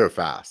 it's so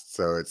fast.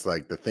 So it's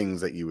like the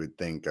things that you would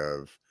think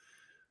of,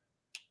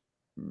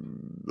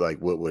 like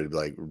what would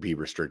like be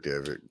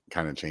restrictive, it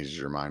kind of changes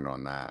your mind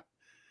on that.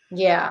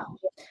 Yeah.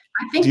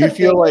 I think Do you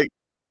feel like,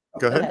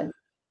 go ahead.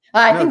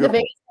 I think the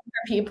biggest thing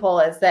for people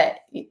is that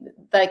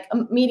like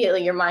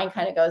immediately your mind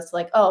kind of goes to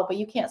like, oh, but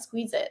you can't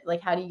squeeze it.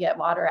 Like, how do you get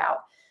water out?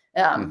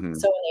 So when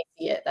they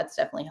see it, that's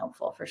definitely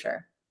helpful for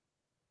sure.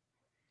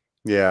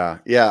 Yeah.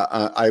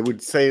 I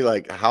would say,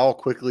 like, how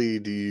quickly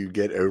do you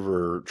get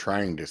over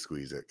trying to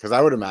squeeze it? Because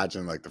I would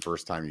imagine, like, the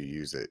first time you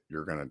use it,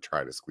 you're gonna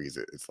try to squeeze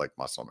it. It's like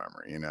muscle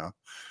memory, you know?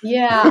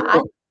 Yeah, I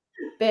think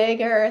the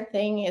bigger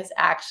thing is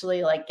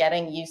actually like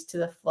getting used to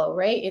the flow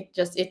rate.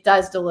 It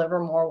does deliver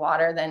more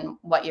water than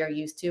what you're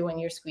used to when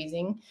you're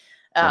squeezing.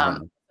 I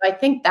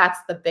think that's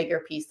the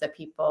bigger piece that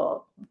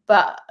people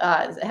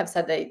have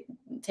said that it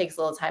takes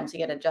a little time to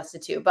get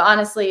adjusted to. But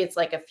honestly, it's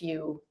like I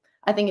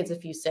think it's a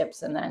few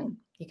sips, and then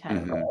you kind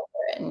of roll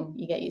over it and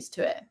you get used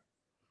to it.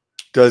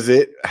 Does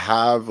it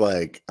have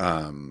like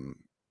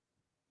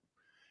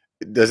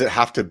does it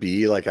have to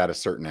be like at a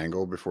certain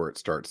angle before it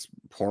starts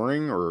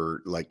pouring,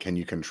 or like can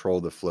you control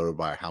the flow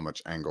by how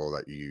much angle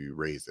that you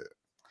raise it?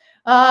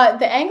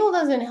 The angle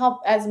doesn't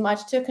help as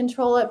much to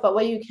control it, but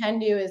what you can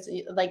do is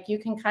like you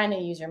can kind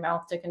of use your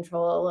mouth to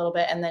control it a little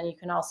bit, and then you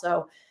can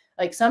also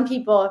Like some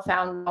people have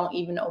found don't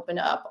even open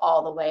it up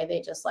all the way.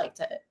 They just like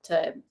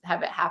to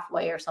have it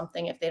halfway or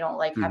something if they don't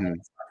like having Mm-hmm.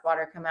 as much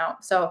water come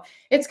out. So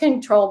it's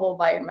controllable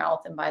by your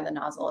mouth and by the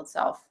nozzle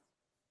itself.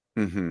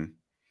 Mm-hmm.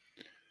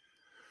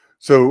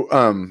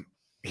 So,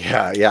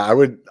 yeah, I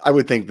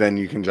would think then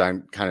you can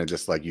kind of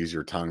just like use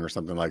your tongue or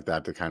something like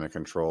that to kind of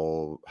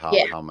control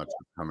Yeah. how much is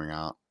coming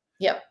out.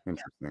 Yep.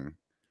 Interesting.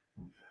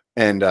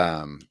 And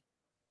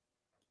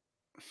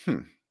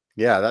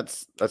yeah,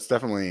 that's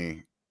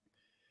definitely.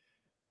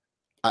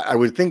 I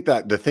would think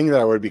that the thing that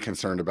I would be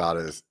concerned about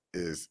is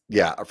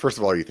yeah. First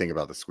of all, you think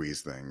about the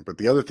squeeze thing, but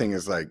the other thing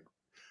is like,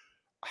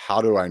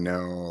 how do I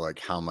know like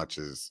how much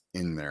is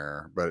in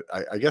there? But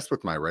I guess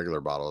with my regular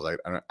bottles,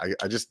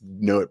 I just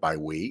know it by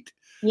weight.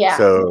 Yeah.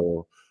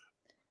 So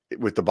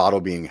with the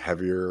bottle being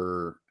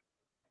heavier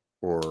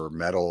or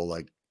metal,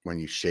 like when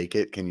you shake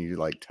it, can you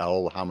like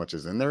tell how much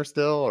is in there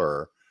still?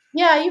 Or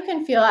Yeah, you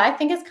can feel it. I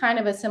think it's kind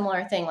of a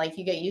similar thing. Like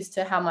you get used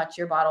to how much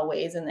your bottle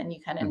weighs, and then you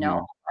kind of know Mhm.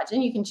 how much,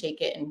 and you can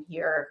shake it and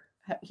hear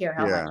how much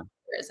Yeah,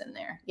 there is in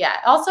there. Yeah.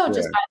 Also, yeah,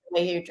 just by the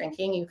way you're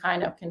drinking, you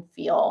kind of can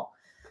feel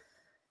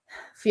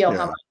how yeah,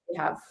 much you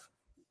have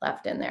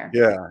left in there.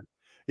 yeah,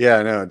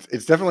 yeah. No,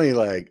 it's definitely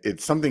like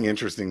it's something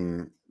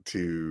interesting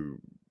to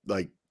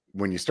like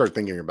when you start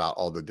thinking about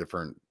all the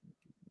different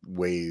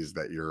ways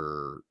that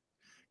you're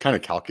kind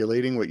of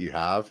calculating what you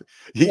have.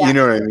 Yeah. You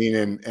know what I mean?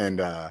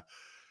 And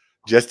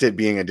just it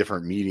being a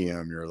different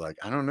medium, you're like,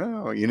 I don't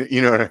know.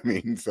 You know what I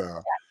mean?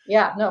 So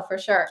Yeah. No, for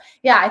sure.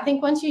 Yeah. I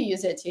think once you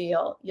use it too,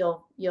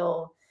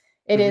 you'll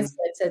it is mhm,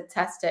 good to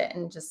test it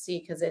and just see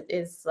because it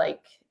is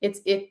like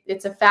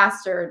it's a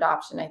faster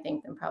adoption, I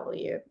think, than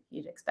probably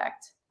you'd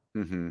expect.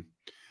 mhm.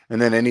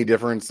 And then any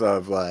difference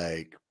of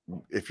like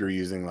if you're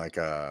using like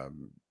a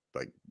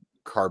like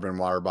carbon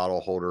water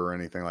bottle holder or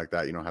anything like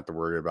that, you don't have to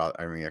worry about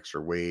any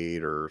extra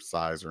weight or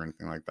size or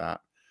anything like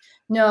that.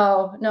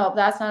 No, no,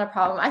 that's not a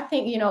problem. I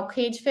think,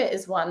 cage fit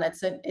is one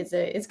that's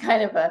it's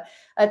kind of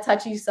a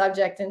touchy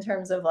subject in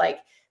terms of like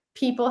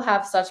people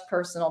have such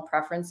personal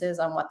preferences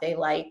on what they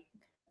like.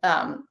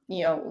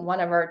 One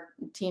of our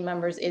team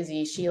members,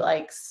 Izzy, she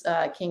likes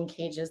king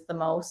cages the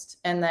most.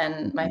 And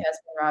then my Mhm,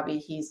 husband, Robbie,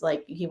 he's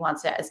like, he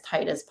wants it as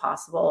tight as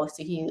possible.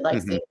 So he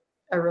likes mhm, the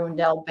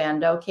Arundel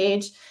Bando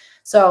cage.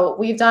 So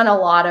we've done a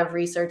lot of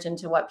research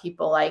into what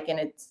people like, and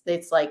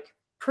it's like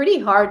pretty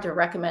hard to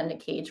recommend a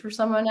cage for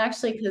someone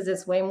actually because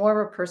it's way more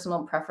of a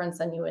personal preference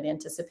than you would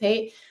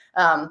anticipate.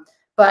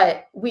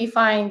 But we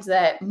find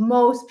that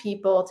most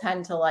people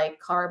tend to like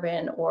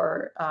carbon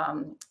or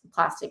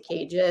plastic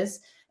cages,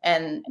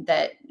 and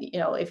that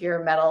if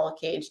you're a metal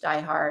cage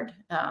diehard,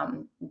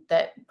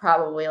 that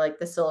probably like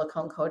the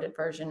silicone coated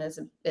version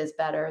is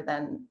better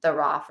than the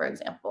raw, for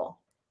example.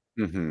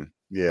 mhm.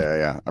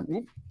 Yeah, yeah.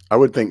 I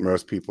would think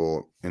most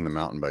people in the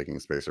mountain biking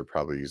space are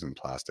probably using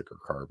plastic or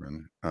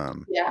carbon.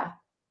 Yeah.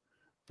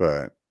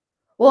 But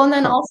Well, and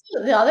then huh.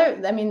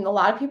 also I mean, a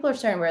lot of people are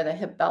starting to wear the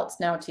hip belts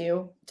now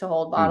too to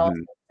hold bottles,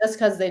 Mhm. just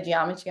because the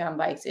geometry on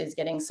bikes is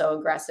getting so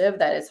aggressive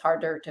that it's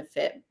harder to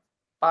fit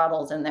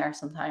bottles in there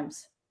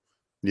sometimes.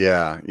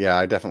 Yeah, yeah,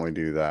 I definitely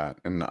do that.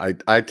 And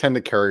I tend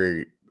to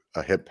carry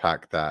a hip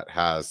pack that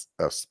has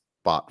a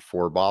spot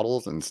for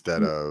bottles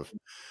instead Mhm. of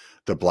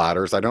the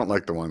bladders. I don't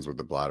like the ones with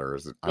the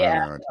bladders. I don't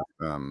Yeah,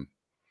 know,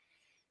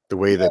 the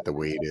way that the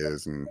weight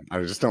is, and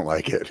I just don't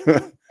like it.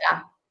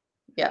 yeah,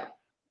 yeah.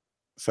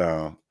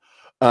 So,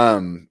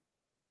 um,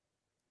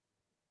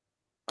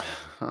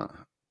 huh,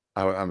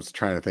 I was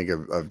trying to think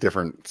of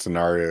different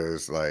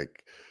scenarios,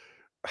 like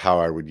how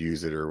I would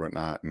use it or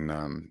whatnot, and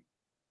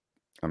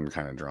I'm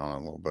kind of drawing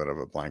a little bit of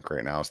a blank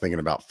right now. I was thinking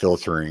about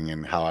filtering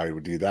and how I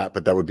would do that,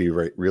 but that would be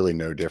really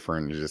no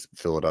different. You just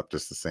fill it up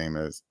just the same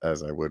as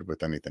I would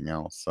with anything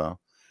else. So,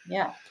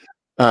 Yeah.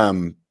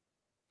 um,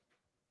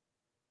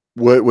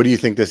 what do you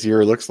think this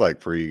year looks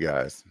like for you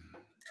guys?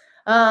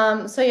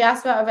 So you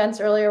asked about events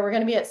earlier. We're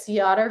going to be at Sea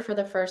Otter for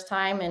the first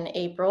time in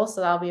April,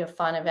 so that'll be a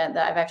fun event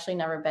that I've actually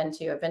never been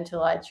to. I've been to a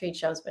lot of trade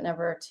shows, but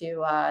never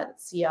to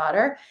Sea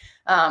Otter.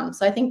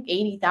 So I think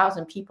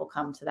 80,000 people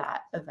come to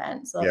that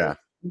event. So that'll Yeah,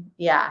 be,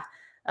 yeah,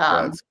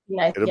 yeah, it's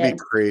nice to it'll get be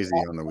into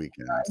crazy on the that.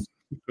 weekends.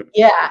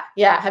 Yeah,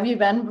 yeah. Have you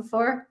been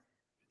before?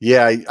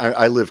 Yeah,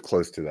 I live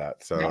close to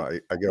that, so Nice,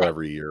 I go nice,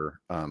 every year.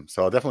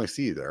 So I'll definitely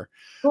see you there.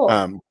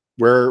 cool.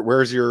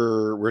 Where's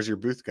your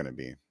booth going to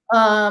be?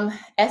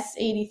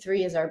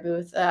 S83 is our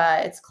booth.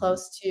 It's Mhm.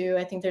 close to,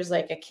 I think there's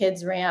like a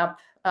kids ramp,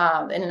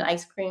 and an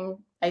ice cream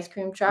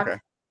truck. Okay,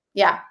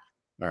 Yeah,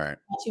 all right.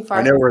 not too I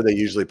far know from where they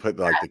usually put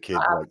like the that. kid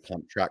like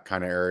pump track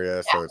kind of area,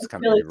 Yeah, so it's it's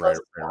kind of really right close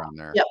to right that. around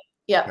there. Yep,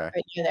 yep, Okay.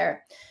 right near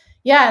there.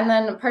 Yeah, and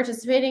then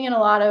participating in a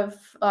lot of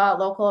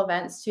local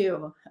events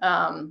too.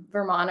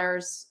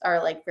 Vermonters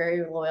are like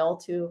very loyal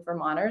to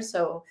Vermonters,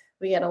 so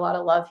we get a lot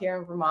of love here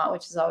in Vermont,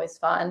 which is always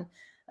fun.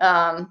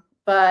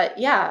 But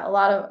yeah, a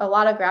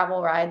lot of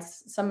gravel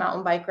rides, some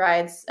mountain bike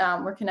rides.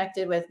 We're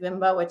connected with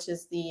VIMBA, which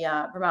is the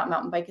Vermont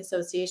Mountain Bike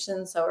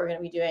Association. So we're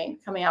going to be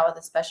coming out with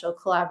a special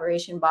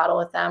collaboration bottle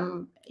with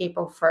them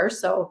April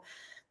 1st. So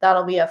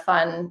that'll be a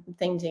fun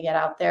thing to get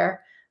out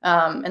there.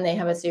 And they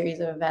have a series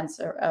of events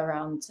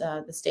around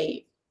the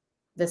state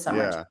this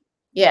summer. Yeah.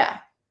 Yeah.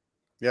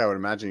 Yeah, I would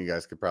imagine you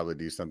guys could probably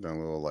do something a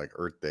little like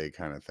Earth Day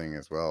kind of thing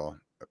as well.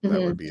 That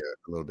Mhm. would be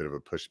a little bit of a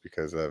push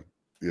because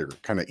you're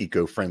kind of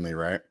eco-friendly,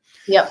 right?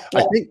 Yep.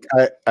 I think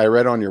I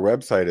read on your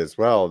website as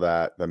well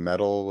that the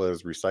metal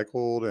was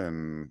recycled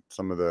and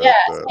some of the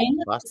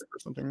plastic or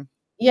something.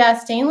 Yeah,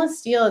 stainless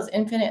steel is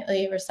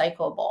infinitely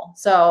recyclable.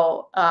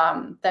 So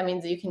that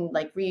means that you can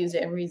like reuse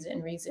it and reuse it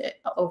and reuse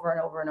it over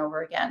and over and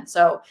over again.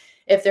 So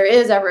if there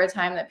is ever a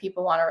time that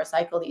people want to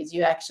recycle these,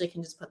 you actually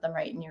can just put them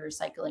right in your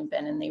recycling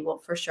bin and they will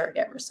for sure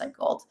get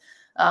recycled.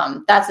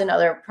 That's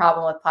another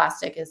problem with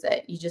plastic is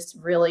that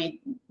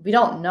we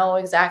don't know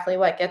exactly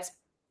what gets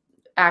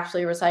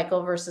actually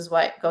recycled versus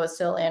what goes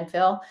to the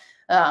landfill.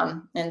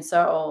 And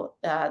so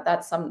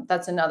that's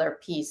another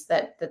piece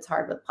that's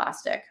hard with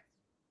plastic.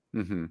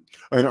 Mm-hmm.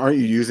 And aren't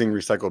you using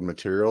recycled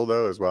material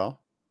though as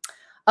well?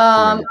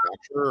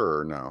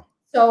 Or no?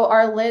 So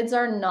our lids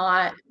are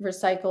not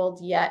recycled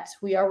yet.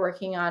 We are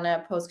working on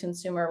a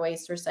post-consumer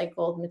waste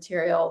recycled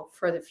material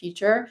for the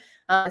future.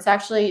 It's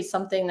actually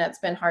something that's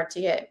been hard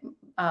to get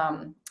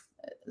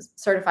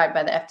certified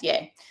by the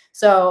FDA.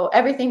 So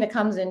everything that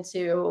comes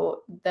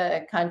into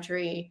the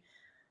country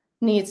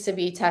needs to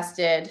be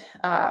tested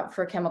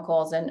for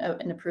chemicals and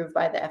approved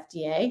by the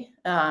FDA.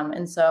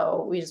 And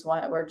so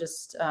we're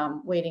just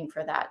waiting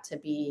for that to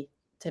be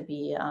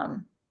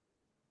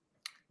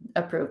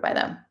approved by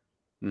them.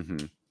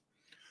 Mm-hmm.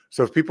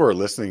 So if people are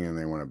listening and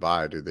they want to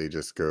buy, do they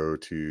just go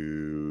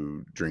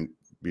to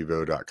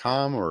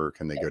drinkbevo.com or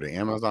can they go to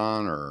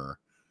Amazon or?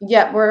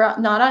 Yeah, we're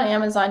not on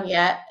Amazon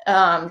yet.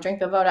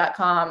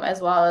 Drinkbevo.com,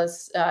 as well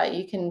as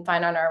you can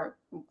find on our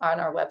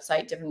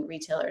website different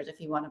retailers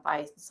if you want to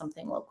buy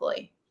something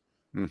locally.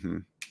 Mm-hmm.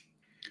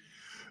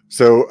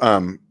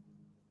 So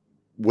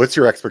what's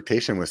your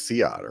expectation with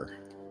Sea Otter?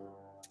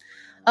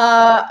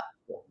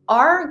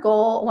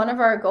 One of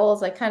our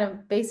goals, like kind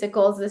of basic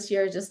goals this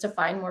year, is just to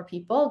find more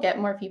people, get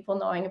more people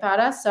knowing about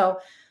us. So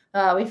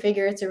we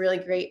figure it's a really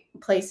great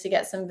place to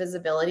get some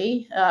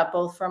visibility,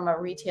 both from a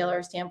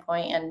retailer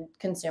standpoint and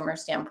consumer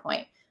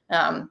standpoint.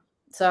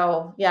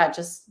 So yeah,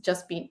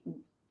 just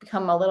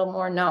become a little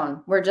more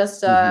known. We're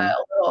just a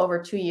little over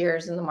 2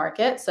 years in the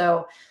market,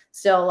 so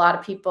still a lot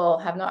of people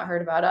have not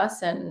heard about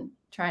us and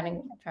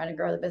trying to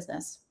grow the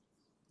business.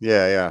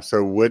 Yeah.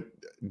 So what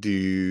do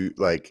you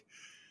like?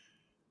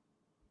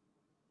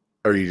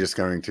 Are you just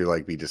going to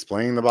like be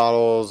displaying the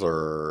bottles,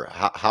 or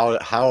how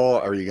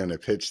are you going to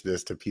pitch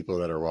this to people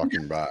that are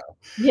walking by?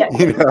 Yeah,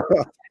 you know?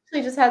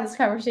 Actually just had this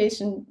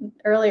conversation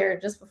earlier,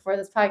 just before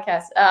this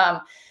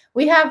podcast.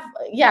 We have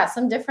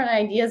some different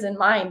ideas in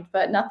mind,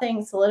 but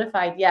nothing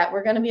solidified yet.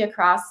 We're going to be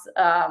across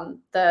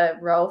the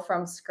row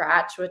from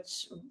Scratch,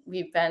 which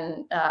we've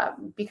been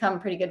become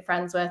pretty good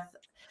friends with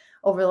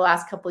over the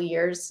last couple of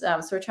years. So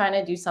we're trying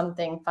to do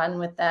something fun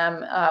with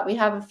them. We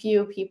have a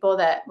few people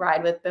that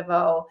ride with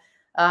Bevo.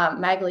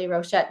 Magali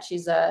Rochette,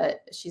 she's a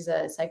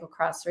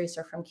cyclocross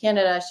racer from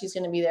Canada. She's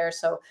going to be there.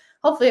 So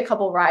hopefully a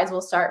couple rides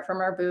will start from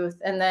our booth.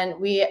 And then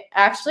we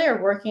actually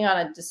are working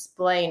on a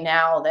display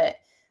now that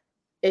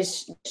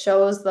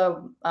shows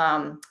the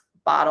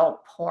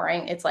bottle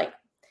pouring. It's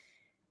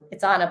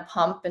on a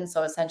pump. And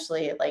so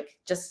essentially it like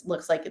just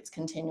looks like it's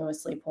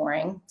continuously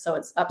pouring. So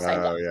it's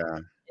upside down. Yeah.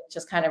 It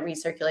just kind of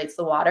recirculates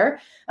the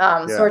water.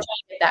 So we're trying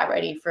to get that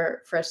ready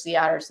for Sea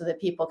Otter so that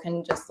people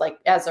can just like,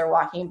 as they're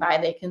walking by,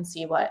 they can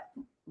see what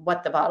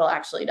the bottle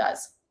actually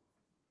does.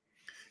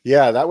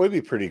 Yeah, that would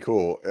be pretty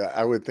cool.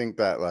 I would think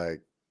that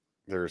like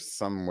there's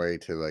some way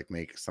to like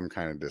make some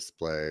kind of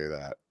display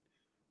that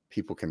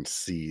people can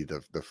see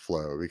the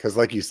flow, because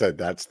like you said,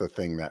 that's the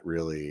thing that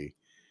really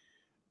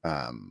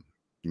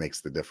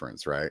makes the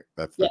difference, right?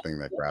 That's the thing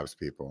that grabs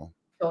people.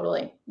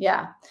 Totally.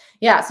 Yeah.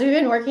 So we've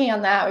been working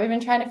on that. We've been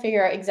trying to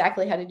figure out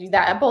exactly how to do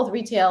that at both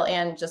retail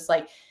and just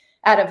like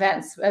at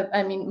events.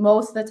 I mean,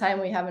 most of the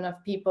time we have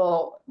enough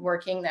people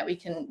working that we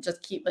can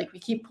just keep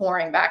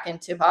pouring back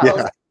into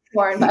bottles,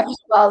 pouring back into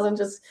bottles and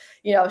just,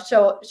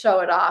 show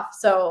it off.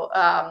 So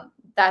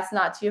that's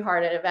not too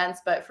hard at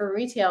events, but for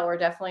retail, we're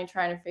definitely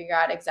trying to figure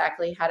out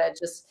exactly how to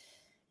just,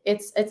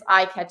 it's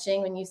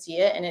eye-catching when you see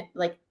it and it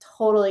like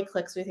totally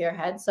clicks with your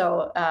head.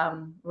 So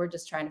we're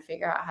just trying to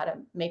figure out how to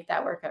make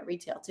that work at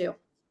retail too.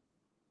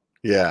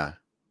 Yeah,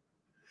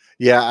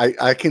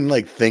 I can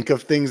like think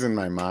of things in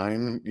my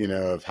mind,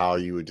 of how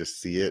you would just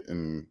see it,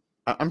 and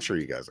I'm sure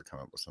you guys will come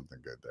up with something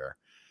good there.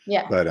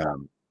 Yeah. But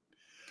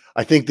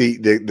I think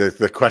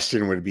the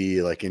question would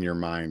be like in your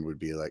mind would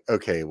be like,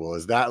 okay, well,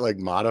 is that like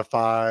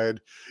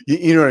modified?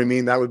 You know what I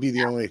mean? That would be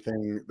the only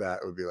thing that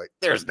would be like,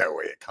 there's no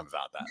way it comes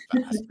out that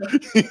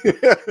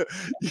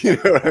fast. You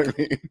know what I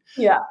mean?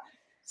 Yeah.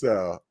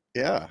 So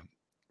yeah,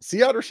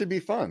 Sea Otter should be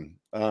fun.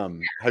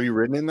 Have you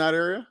ridden in that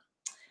area?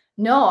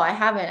 No, I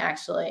haven't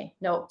actually.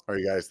 Nope. Are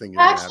you guys thinking?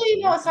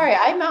 Actually, no, sorry.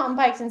 I mountain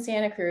biked in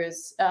Santa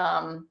Cruz.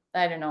 I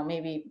don't know,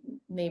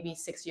 maybe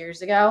 6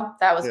 years ago.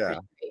 That was pretty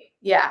great.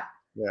 Yeah.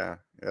 Yeah.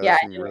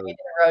 We did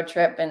a road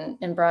trip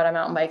and brought our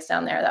mountain bikes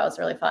down there. That was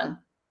really fun.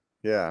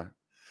 Yeah.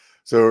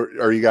 So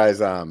are you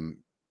guys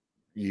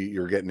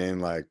you're getting in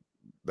like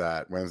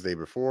that Wednesday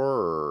before,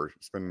 or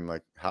spending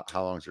like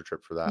how long is your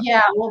trip for that?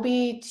 Yeah, we'll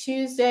be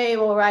Tuesday.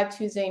 We'll arrive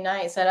Tuesday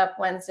night, set up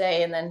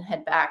Wednesday, and then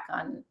head back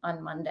on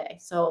Monday.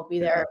 So we'll be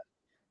there,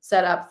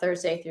 set up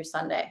Thursday through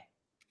Sunday.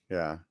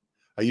 Yeah.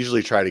 I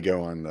usually try to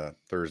go on the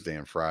Thursday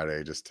and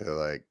Friday just to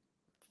like,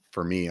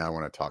 for me, I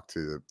want to talk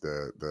to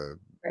the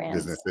Brands.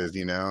 businesses,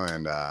 you know,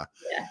 and Yeah.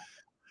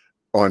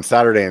 on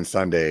Saturday and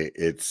Sunday,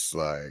 it's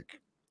like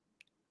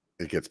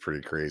it gets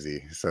pretty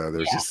crazy. So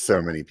there's just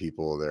so many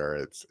people there.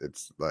 It's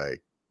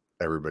like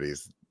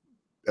everybody's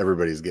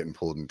getting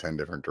pulled in 10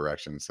 different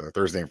directions. So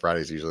Thursday and Friday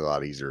is usually a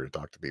lot easier to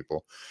talk to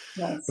people.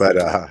 Nice. But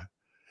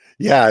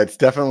yeah, it's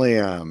definitely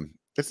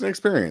it's an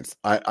experience.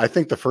 I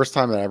think the first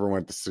time that I ever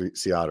went to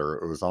Sea Otter,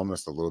 it was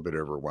almost a little bit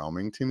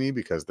overwhelming to me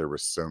because there were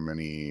so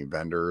many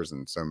vendors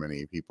and so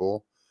many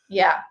people.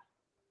 Yeah.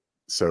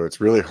 So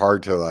it's really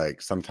hard to like,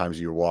 sometimes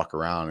you walk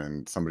around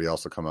and somebody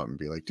else will come up and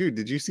be like, dude,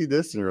 did you see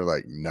this? And you're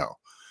like, no.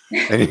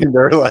 And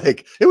they're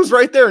like, it was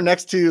right there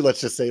next to, let's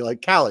just say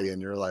like Cali.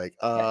 And you're like,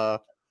 I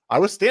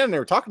was standing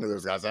there talking to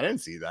those guys. I didn't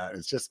see that.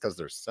 It's just because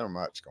there's so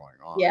much going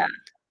on. Yeah.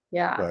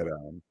 Yeah. But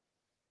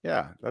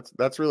yeah,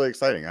 that's really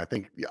exciting. I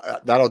think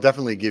that'll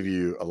definitely give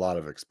you a lot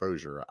of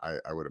exposure,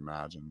 I would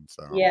imagine.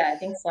 So yeah, I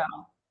think so.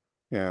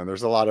 Yeah,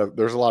 there's a lot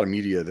of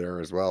media there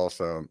as well.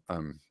 So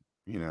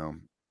you know,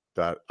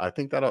 that I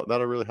think that'll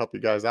really help you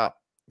guys out.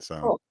 So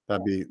Cool.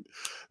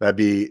 that'd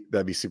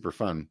be super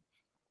fun.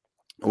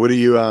 What are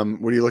you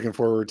looking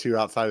forward to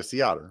outside of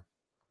Sea Otter?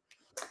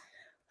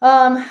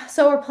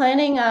 So we're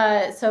planning,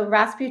 so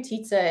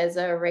Rasputitsa is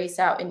a race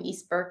out in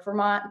East Burke,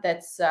 Vermont.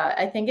 That's,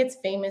 I think it's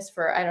famous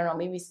for, I don't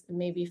know,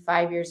 maybe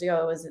 5 years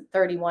ago, it was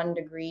 31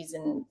 degrees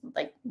and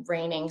like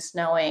raining,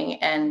 snowing,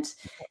 and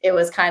it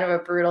was kind of a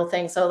brutal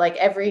thing. So like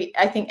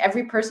I think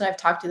every person I've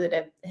talked to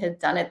that had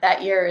done it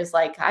that year is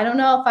like, I don't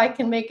know if I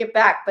can make it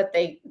back, but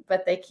they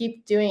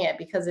keep doing it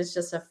because it's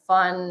just a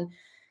fun,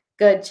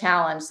 good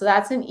challenge. So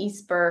that's in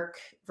East Burke,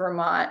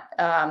 Vermont,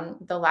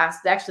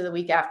 actually the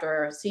week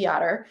after Sea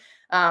Otter.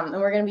 And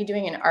we're going to be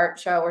doing an art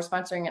show. We're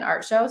sponsoring an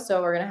art show.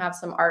 So we're going to have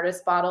some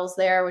artist bottles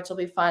there, which will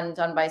be fun,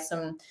 done by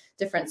some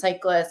different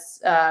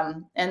cyclists.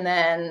 And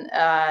then,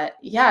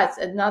 it's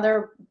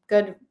another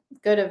good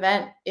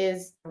event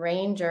is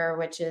Ranger,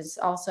 which is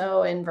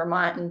also in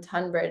Vermont and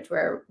Tunbridge,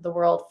 where the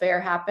World Fair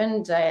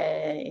happened.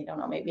 I don't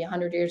know, maybe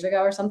 100 years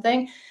ago or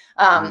something.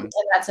 And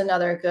that's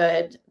another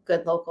good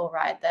local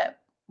ride that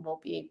we'll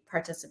be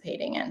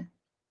participating in.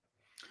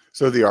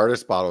 So the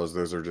artist bottles,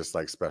 those are just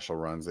like special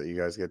runs that you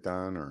guys get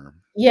done, or?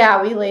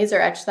 Yeah, we laser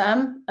etch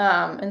them.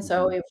 And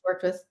so we've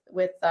worked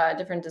with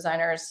different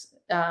designers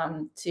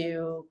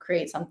to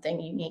create something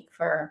unique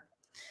for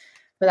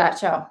that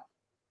show.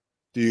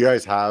 Do you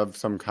guys have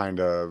some kind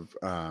of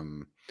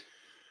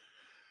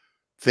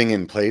thing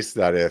in place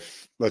that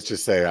if, let's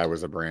just say I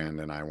was a brand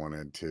and I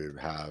wanted to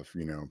have,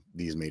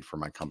 these made for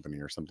my company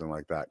or something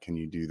like that, can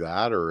you do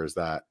that? Or is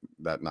that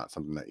not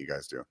something that you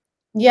guys do?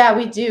 Yeah,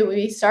 we do.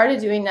 We started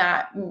doing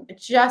that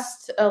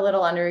just a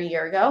little under a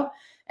year ago.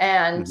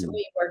 And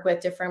we work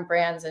with different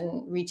brands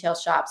and retail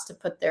shops to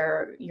put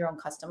your own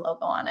custom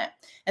logo on it.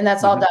 And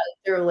that's all done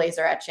through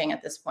laser etching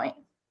at this point.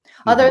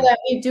 Other than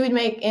we do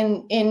make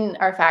in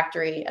our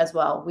factory as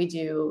well. We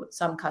do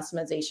some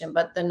customization,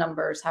 but the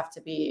numbers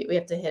we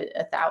have to hit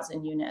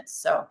 1,000 units.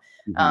 So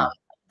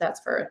that's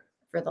for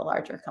the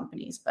larger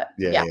companies. But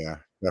yeah,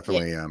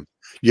 definitely.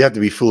 You have to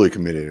be fully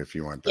committed if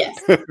you want that.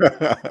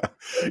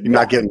 Yes. You're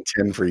not getting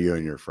 10 for you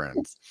and your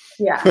friends.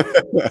 Yeah.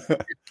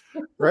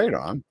 Right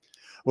on.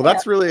 Well,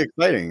 that's really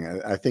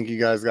exciting. I think you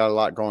guys got a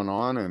lot going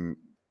on, and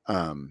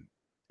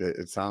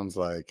it sounds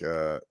like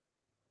a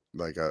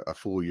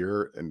full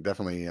year, and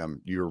definitely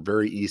you're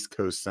very East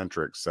Coast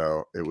centric.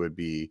 So it'll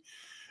be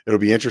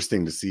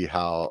interesting to see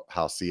how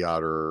Sea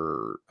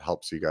Otter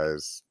helps you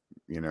guys,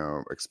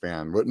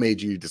 expand. What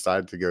made you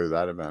decide to go to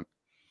that event?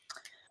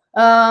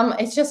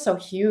 It's just so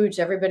huge.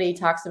 Everybody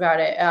talks about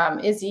it.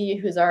 Izzy,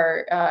 who's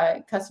our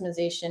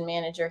customization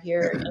manager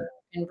here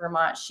in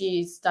Vermont,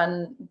 she's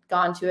gone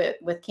to it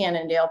with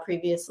Cannondale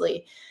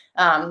previously.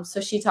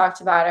 So she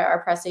talked about it.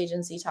 Our press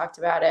agency talked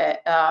about it.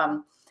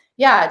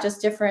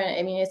 Just different.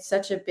 I mean, it's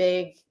such a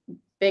big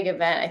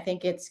event. I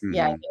think it's, it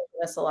gives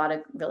us a lot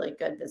of really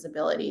good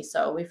visibility.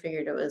 So we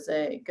figured it was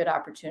a good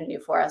opportunity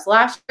for us.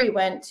 Last year we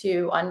went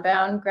to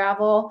Unbound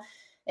Gravel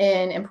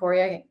in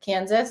Emporia,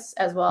 Kansas,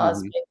 as well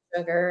as Big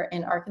Sugar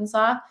in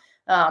Arkansas.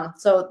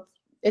 So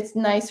it's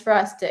nice for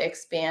us to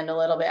expand a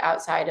little bit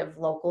outside of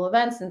local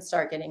events and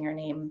start getting our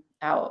name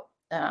out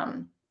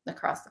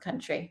across the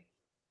country.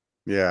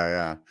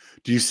 Yeah.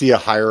 Do you see a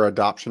higher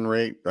adoption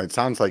rate? It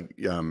sounds like,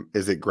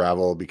 is it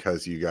gravel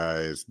because you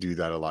guys do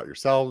that a lot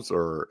yourselves,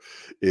 or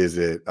is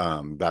it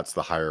that's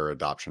the higher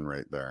adoption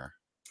rate there?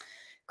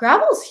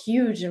 Gravel's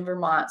huge in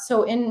Vermont.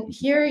 So in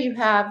here you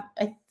have,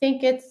 I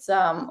think it's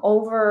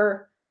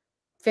over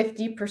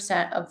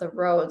 50% of the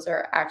roads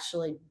are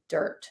actually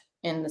dirt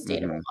in the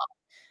state of Vermont.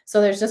 So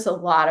there's just a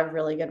lot of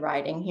really good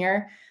riding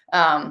here.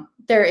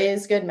 There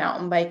is good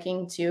mountain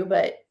biking too,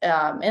 but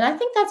and I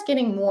think that's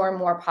getting more and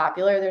more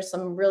popular. There's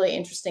some really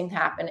interesting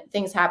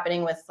things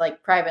happening with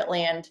like private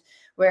land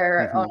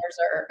where owners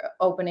are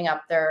opening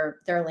up their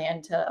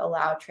land to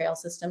allow trail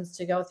systems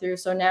to go through.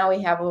 So now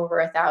we have over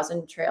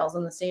 1,000 trails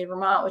in the state of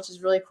Vermont, which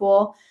is really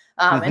cool.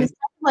 And it's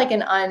kind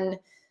of like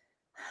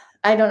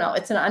I don't know,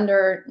 it's an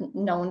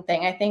under-known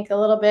thing, I think, a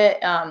little bit.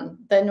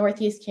 The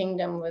Northeast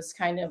Kingdom was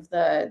kind of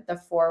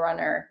the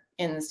forerunner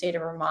in the state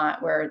of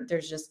Vermont, where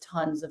there's just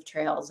tons of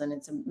trails and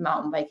it's a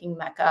mountain biking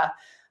mecca.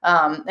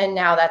 And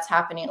now that's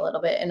happening a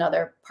little bit in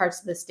other parts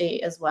of the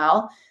state as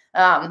well.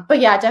 But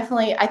yeah,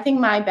 definitely, I think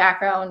my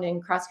background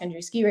in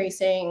cross-country ski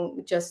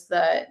racing, just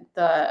the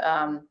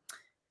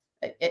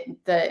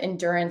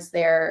endurance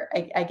there,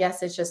 I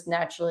guess it's just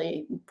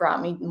naturally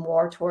brought me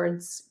more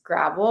towards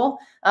gravel.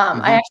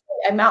 I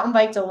mountain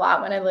biked a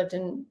lot when I lived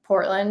in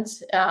Portland,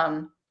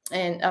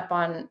 and up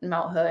on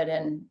Mount Hood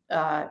and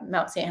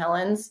Mount St.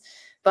 Helens.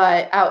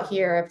 But out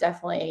here, I've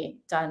definitely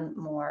done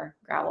more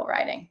gravel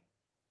riding.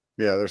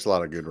 Yeah, there's a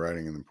lot of good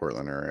riding in the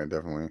Portland area,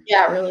 definitely.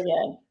 Yeah, really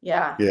good.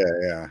 Yeah.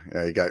 Yeah.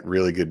 You got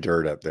really good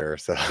dirt up there,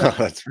 so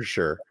that's for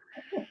sure.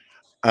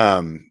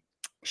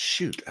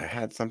 Shoot, I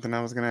had something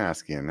I was going to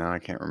ask you, and now I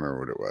can't remember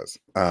what it was.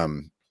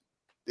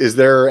 Is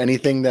there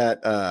anything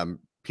that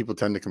people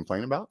tend to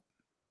complain about?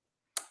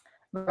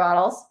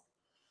 Bottles.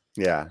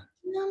 Yeah.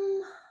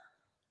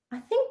 I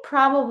think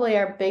probably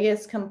our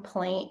biggest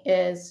complaint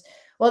is,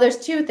 well, there's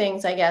two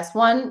things, I guess.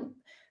 One,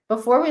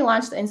 before we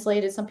launched the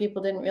insulated, some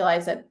people didn't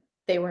realize that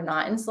they were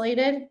not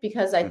insulated,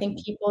 because I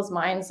think people's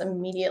minds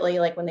immediately,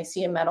 like when they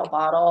see a metal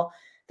bottle,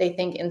 they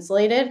think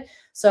insulated.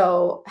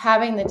 So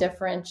having the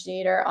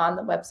differentiator on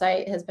the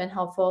website has been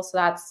helpful. So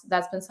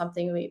that's been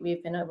something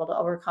we've been able to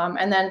overcome.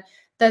 And then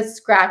the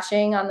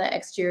scratching on the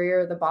exterior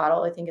of the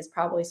bottle, I think, is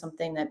probably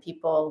something that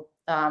people,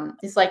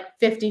 it's like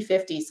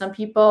 50-50. Some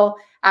people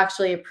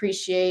actually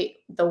appreciate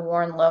the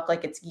worn look,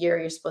 like it's gear,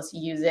 you're supposed to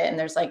use it. And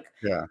there's like,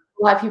 a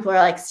lot of people are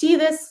like, see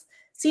this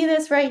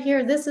right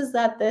here. This is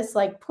this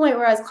like point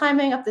where I was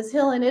climbing up this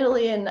hill in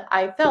Italy and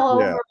I fell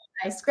over and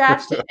I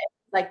scratched it.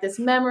 Like this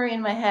memory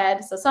in my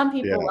head. So some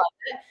people love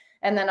it.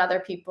 And then other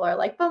people are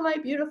like, but my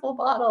beautiful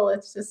bottle,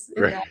 it's just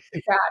not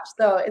scratch.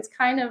 So it's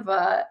kind of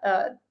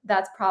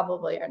that's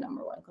probably our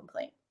number one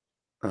complaint.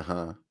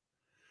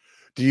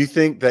 Do you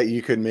think that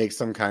you could make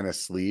some kind of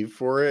sleeve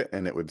for it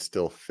and it would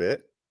still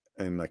fit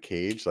in the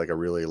cage, like a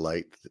really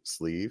light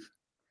sleeve?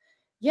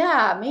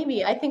 Yeah,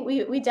 maybe. I think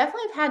we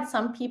definitely have had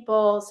some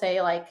people say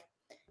like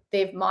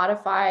they've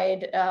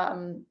modified,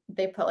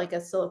 they put like a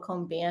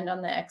silicone band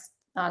on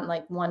on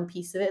like one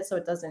piece of it so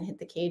it doesn't hit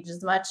the cage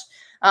as much.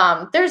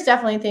 There's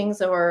definitely things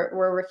that we're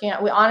working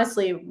on. We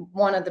honestly,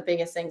 one of the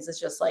biggest things is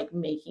just like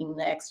making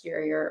the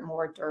exterior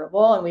more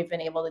durable, and we've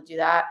been able to do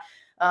that.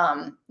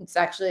 It's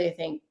actually, I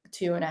think,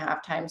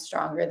 2.5 times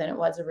stronger than it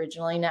was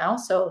originally now.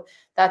 So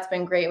that's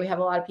been great. We have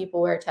a lot of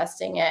people who are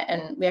testing it.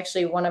 And we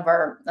actually, one of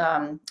our,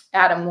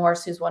 Adam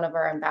Morse, who's one of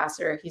our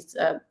ambassador, he's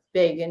a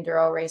big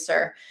enduro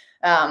racer.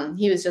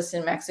 He was just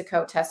in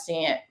Mexico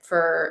testing it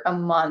for a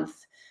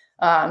month,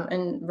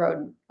 and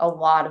rode a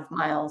lot of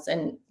miles,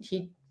 and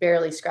he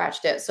barely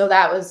scratched it. So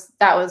that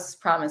was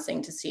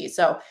promising to see.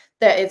 So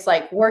that it's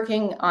like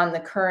working on the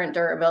current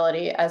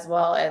durability as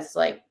well as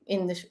like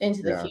into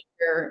the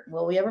future.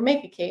 Will we ever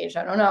make a cage?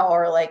 I don't know.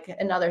 Or like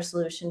another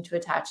solution to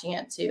attaching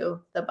it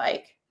to the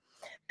bike.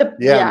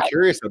 I'm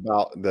curious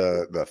about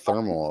the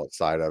thermal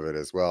side of it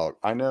as well.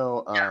 I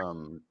know,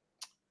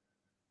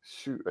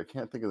 shoot, I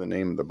can't think of the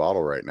name of the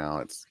bottle right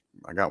now.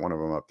 I got one of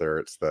them up there.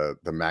 It's the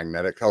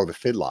magnetic, the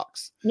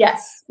Fidlocks.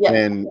 Yes.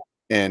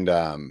 And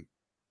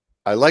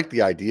I like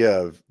the idea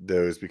of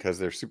those because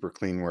they're super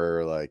clean,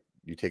 where like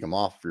you take them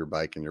off your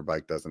bike and your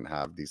bike doesn't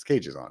have these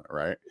cages on it,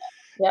 right?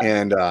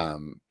 And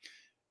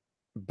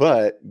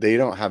but they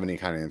don't have any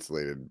kind of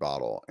insulated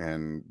bottle,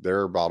 and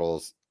their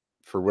bottles,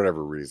 for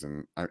whatever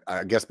reason,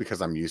 I guess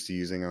because I'm used to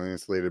using an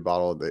insulated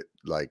bottle, that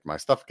like my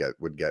stuff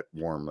would get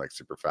warm like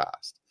super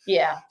fast.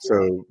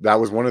 So that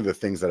was one of the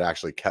things that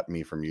actually kept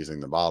me from using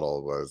the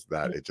bottle, was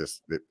that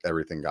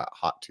everything got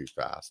hot too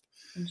fast.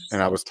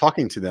 And I was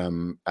talking to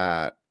them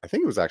I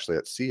think it was actually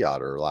at Sea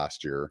Otter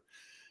last year,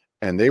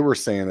 and they were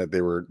saying that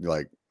they were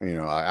like, I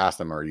asked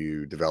them, are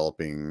you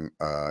developing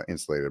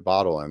insulated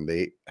bottle? And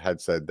they had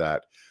said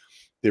that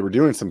they were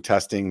doing some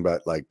testing,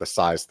 but like the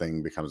size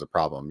thing becomes a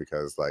problem,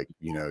 because like,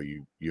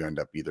 you end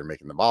up either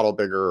making the bottle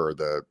bigger or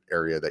the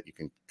area that you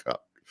can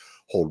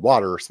hold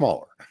water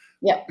smaller.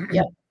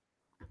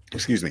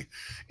 Excuse me.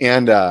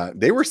 And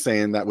they were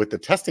saying that with the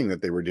testing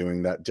that they were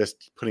doing, that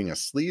just putting a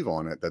sleeve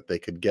on it, that they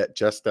could get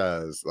just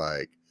as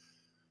like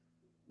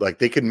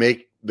they could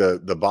make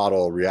the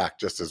bottle react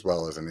just as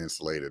well as an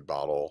insulated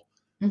bottle.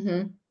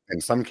 In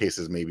some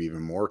cases, maybe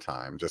even more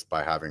time, just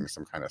by having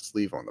some kind of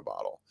sleeve on the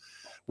bottle.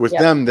 With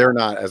them, they're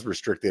not as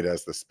restricted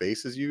as the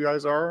space as you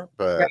guys are,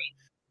 but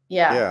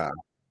no,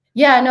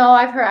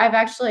 I've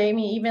actually, I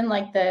mean, even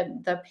like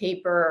the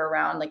paper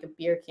around like a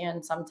beer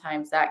can,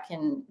 sometimes that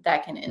can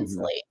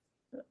insulate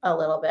a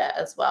little bit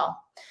as well.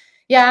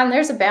 Yeah, and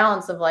there's a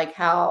balance of like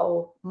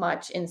how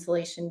much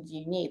insulation do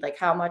you need? Like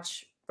how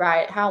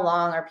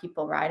long are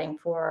people riding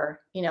for?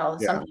 Some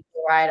Yeah,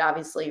 people ride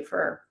obviously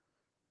for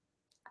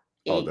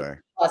all 8 day.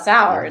 plus Yeah,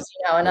 hours,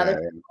 and other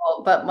yeah,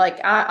 people, but like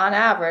on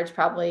average,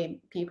 probably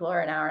people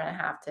are an hour and a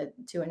half to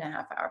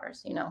 2.5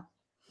 hours.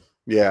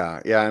 yeah,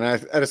 yeah. And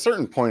at a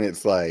certain point,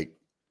 it's like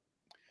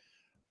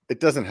it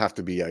doesn't have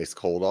to be ice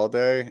cold all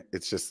day.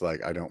 It's just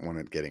like I don't want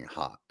it getting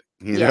hot.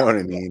 You Yeah. know what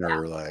I mean?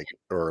 Or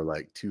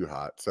like too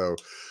hot. So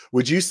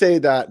would you say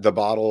that the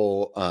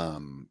bottle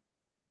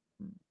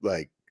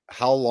like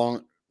how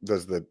long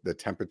does the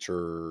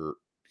temperature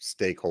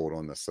stay cold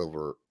on the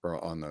silver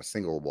or on the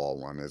single wall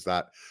one? Is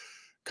that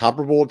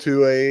comparable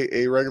to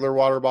a regular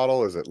water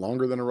bottle? Is it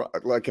longer than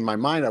like in my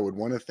mind I would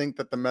want to think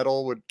that the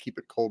metal would keep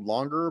it cold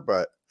longer,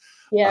 but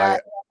Yeah,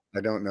 I I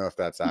don't know if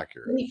that's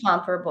accurate. pretty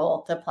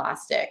comparable to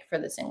plastic for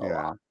the single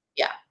Yeah. wall.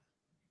 Yeah.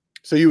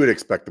 So you would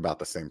expect about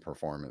the same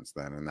performance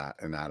then in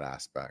that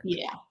aspect.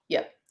 Yeah.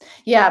 Yep.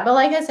 Yeah, but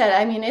like I said,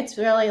 I mean, it's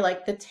really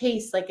like the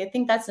taste. Like I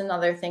think that's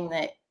another thing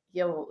that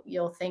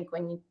you'll think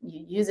when you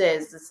use it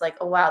is it's like,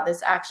 oh wow,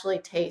 this actually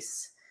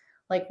tastes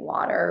like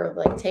water,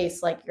 like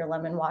tastes like your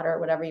lemon water or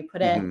whatever you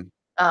put in.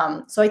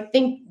 Mhm. So I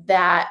think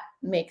that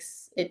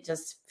makes it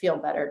just feel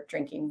better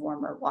drinking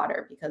warmer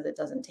water because it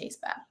doesn't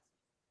taste bad.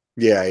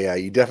 Yeah, yeah,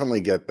 you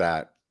definitely get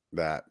that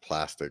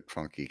plastic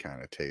funky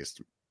kind of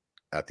taste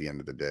at the end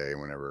of the day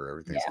whenever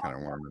everything's Yeah. kind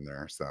of warm in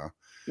there. So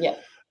Yeah.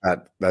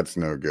 that's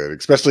no good,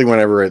 especially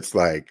whenever it's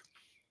like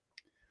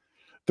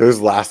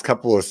those last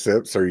couple of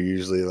sips are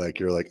usually like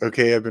you're like,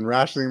 okay, I've been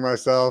rationing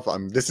myself.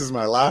 This is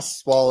my last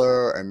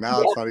swallow, and now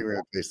Yeah. it's not even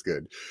gonna taste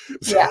good.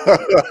 Yeah.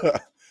 So,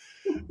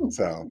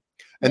 so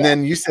and Yeah.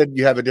 then you said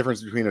you have a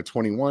difference between a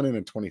 21 and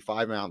a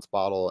 25-ounce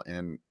bottle.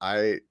 And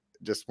I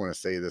just want to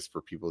say this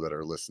for people that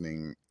are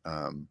listening.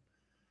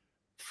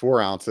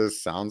 4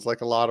 ounces sounds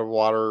like a lot of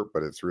water,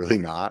 but it's really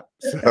not.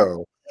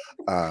 So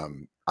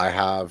I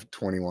have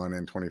 21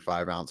 and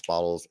 25-ounce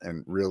bottles,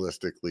 and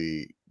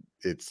realistically,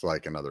 it's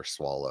like another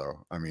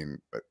swallow. I mean,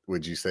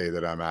 would you say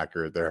that I'm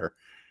accurate there?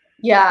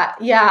 Yeah,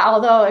 yeah,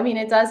 although, I mean,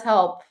 it does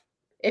help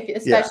Yeah,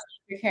 especially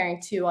if you're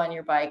carrying 2 on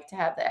your bike to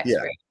have the yeah,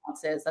 extra 8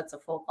 ounces, that's a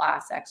full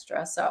glass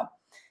extra, so,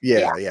 yeah,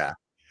 yeah, yeah,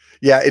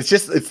 yeah.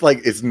 It's like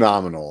it's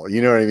nominal.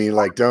 You know what I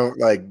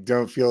mean?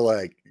 Don't feel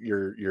like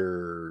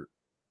you're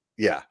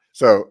yeah.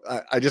 So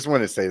I just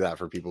want to say that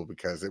for people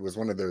because it was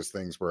one of those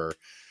things where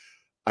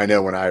I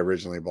know when I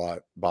originally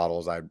bought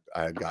bottles, I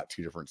had got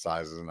two different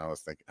sizes, and I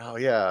was thinking, oh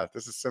yeah,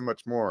 this is so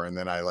much more. And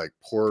then I like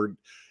poured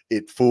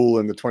it full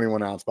in the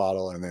 21-ounce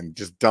bottle, and then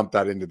just dumped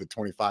that into the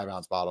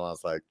 25-ounce bottle. I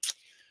was like,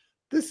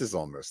 this is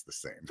almost the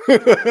same.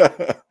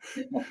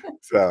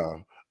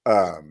 So,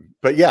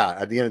 but yeah,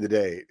 at the end of the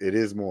day, it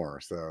is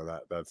more. So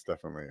that's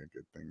definitely a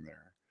good thing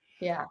there.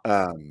 yeah.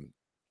 Um,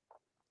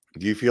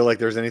 do you feel like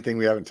there's anything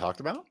we haven't talked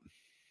about?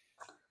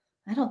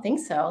 I don't think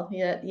so.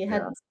 You had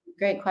Yeah.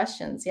 great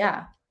questions,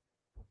 yeah.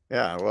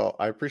 Yeah, well,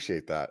 I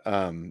appreciate that.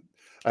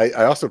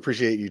 I also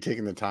appreciate you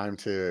taking the time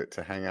to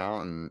hang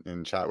out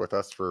and chat with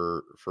us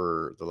for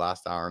the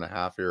last hour and a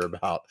half here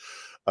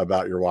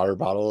about your water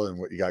bottle and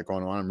what you got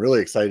going on. I'm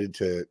really excited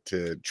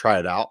to try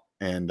it out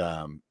and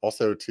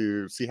also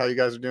to see how you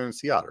guys are doing in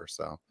Sea Otter.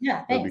 So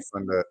Yeah, it'll be thanks.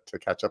 fun to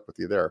catch up with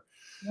you there.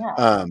 Yeah.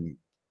 Um,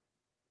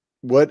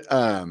 what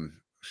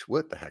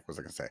the heck was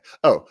I gonna say?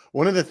 Oh,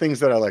 one of the things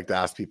that I like to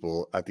ask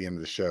people at the end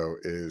of the show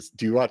is,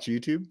 do you watch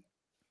YouTube?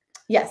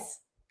 Yes.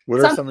 What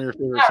are Some some of your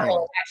favorite not really,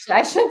 channels? actually,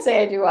 I shouldn't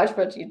say I do watch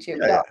much YouTube,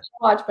 Yeah, no, yeah. I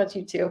watch much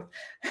YouTube.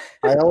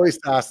 I always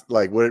ask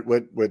like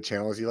what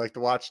channels you like to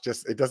watch.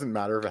 Just it doesn't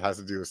matter if it has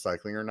to do with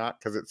cycling or not,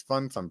 because it's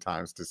fun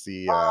sometimes to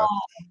see Oh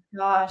if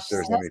gosh,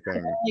 there's that's a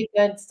anything. really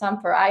good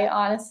stumper. I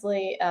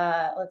honestly,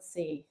 let's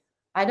see.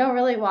 I don't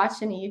really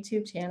watch any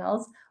YouTube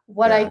channels.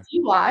 What I Yeah,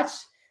 do watch,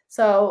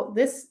 so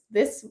this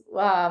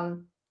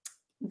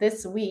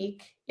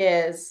week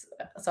is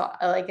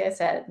like I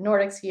said,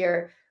 Nordic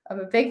skier. I'm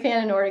a big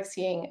fan of Nordic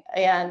skiing,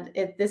 and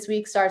this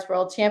week starts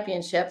World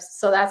Championships,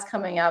 so that's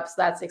coming up. So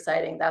that's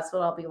exciting. That's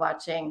what I'll be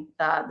watching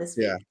this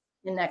yeah, week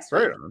and next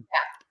right week. on.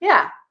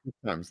 Yeah,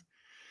 Sometimes.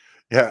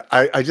 Yeah,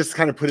 I just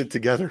kind of put it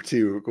together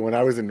too. When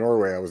I was in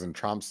Norway, I was in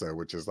Tromsø,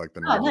 which is like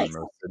the yeah. Oh, nice.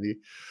 northernmost city.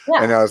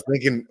 And Yeah, I was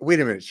thinking, wait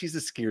a minute, she's a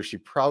skier. She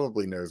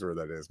probably knows where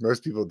that is.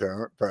 Most people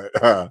don't, but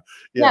yeah.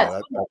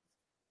 yeah,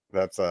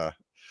 that's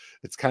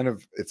it's kind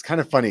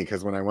of funny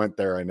because when I went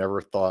there, I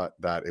never thought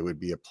that it would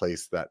be a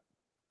place that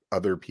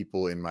other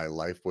people in my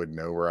life would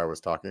know where I was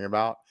talking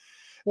about.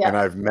 And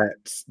Yeah. I've met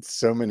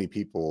so many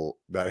people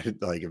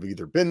that like have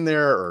either been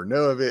there or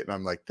know of it. And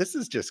I'm like, this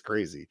is just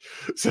crazy.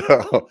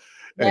 So,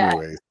 Yeah.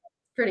 anyways,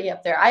 Pretty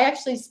up there. I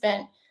actually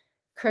spent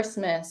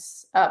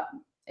Christmas up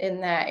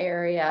in that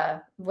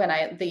area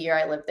the year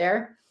I lived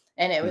there,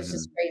 and it was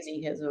just mhm,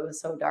 crazy because it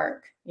was so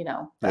dark, but it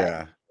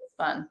yeah, was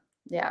fun.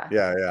 Yeah.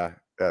 yeah, yeah.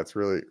 That's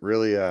really,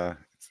 really,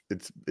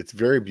 it's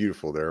very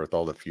beautiful there with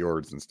all the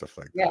fjords and stuff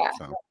like that. Yeah.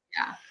 So,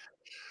 Yeah.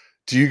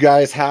 do you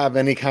guys have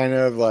any kind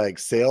of like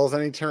sales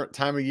any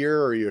time of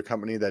year, or are you a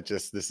company that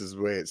just this is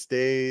the way it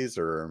stays,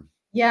 or?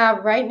 Yeah,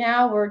 right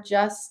now we're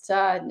just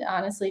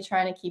honestly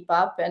trying to keep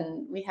up,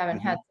 and we haven't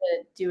had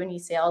to do any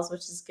sales,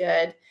 which is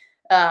good.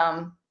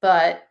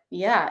 But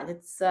yeah,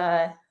 it's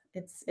a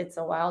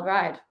wild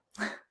ride.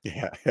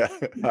 Yeah, yeah,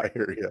 I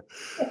hear you.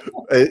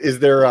 Is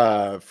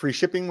there free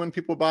shipping when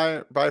people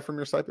buy from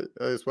your site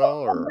as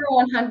well, Over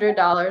or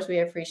 $100, we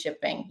have free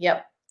shipping.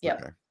 Yep,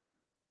 yep. okay?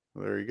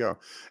 Well, there you go.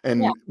 Yeah.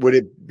 And would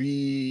it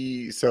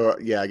be so?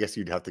 Yeah, I guess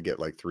you'd have to get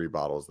like 3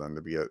 bottles then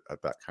to be at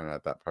that kind of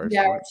at that price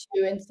Yeah, point.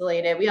 we're 2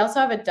 insulated. We also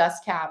have a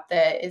dust cap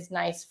that is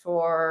nice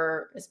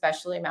for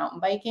especially mountain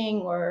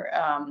biking or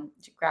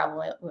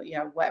gravel,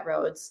 wet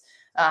roads.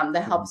 That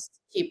Mhm. helps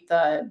keep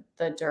the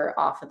dirt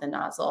off of the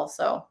nozzle.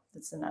 So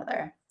it's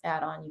another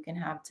add-on you can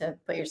have to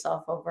put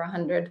yourself over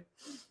 100.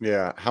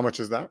 Yeah, how much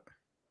is that?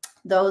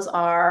 Those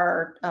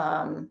are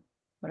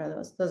what are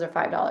those? Those are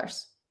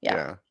 $5. Yeah.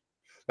 Yeah,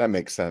 that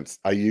makes sense.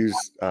 I use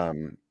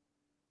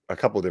a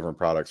couple different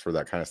products for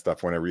that kind of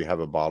stuff. Whenever you have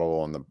a bottle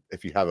on the,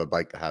 if you have a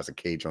bike that has a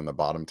cage on the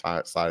bottom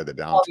side of the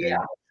down Oh tube,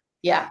 yeah.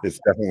 Yeah. it's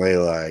definitely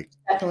like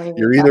Definitely need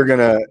you're that. either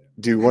gonna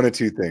do one of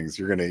two things.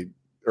 You're gonna,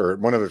 or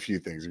one of a few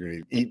things. You're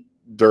gonna eat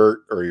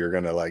dirt, or you're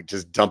gonna like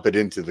just dump it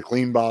into the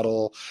clean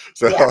bottle.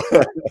 So, Yeah.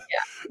 Yeah.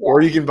 or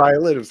you can buy a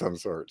lid of some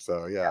sort.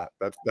 So, yeah,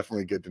 that's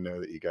definitely good to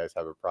know that you guys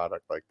have a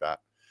product like that.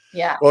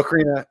 Yeah. Well,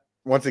 Karina,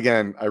 once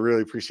again, I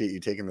really appreciate you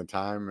taking the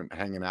time and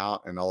hanging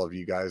out, and all of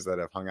you guys that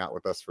have hung out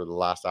with us for the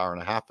last hour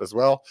and a half as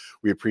well.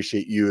 We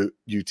appreciate you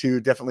too.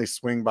 Definitely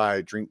swing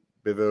by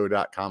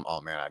drinkbivo.com. Oh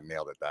man, I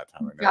nailed it that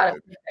time. I know I Got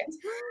did. it.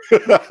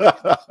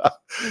 Perfect.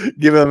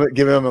 give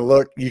them a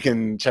look. You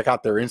can check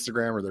out their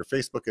Instagram or their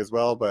Facebook as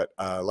well. But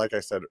like I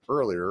said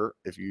earlier,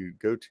 if you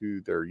go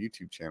to their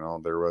YouTube channel,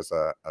 there was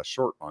a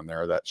short on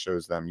there that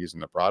shows them using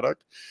the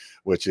product,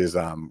 which is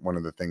one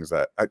of the things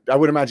that I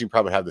would imagine you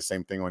probably have the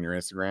same thing on your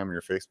Instagram and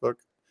your Facebook.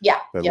 Yeah.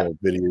 That Yep. little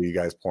video you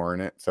guys pouring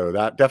it. So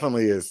that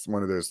definitely is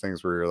one of those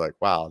things where you're like,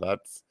 wow,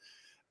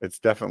 it's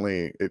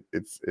definitely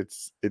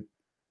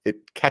it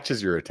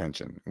catches your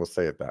attention. We'll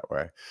say it that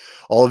way.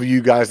 All of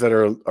you guys that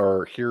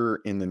are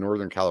here in the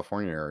Northern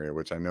California area,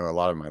 which I know a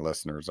lot of my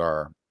listeners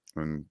are,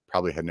 and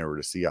probably heading over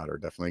to Sea Otter,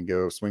 definitely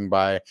go swing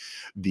by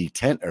the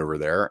tent over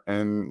there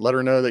and let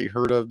her know that you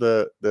heard of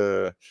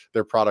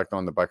their product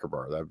on the Biker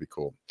Bar. That would be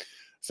cool.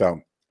 So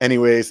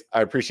anyways,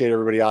 I appreciate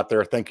everybody out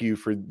there. Thank you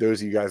for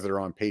those of you guys that are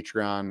on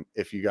Patreon.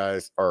 If you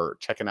guys are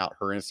checking out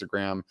her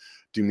Instagram,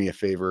 do me a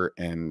favor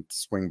and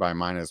swing by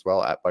mine as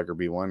well at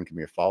BikerB1. Give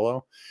me a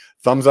follow.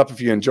 Thumbs up if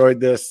you enjoyed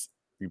this.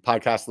 You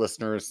podcast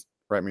listeners,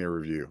 write me a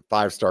review.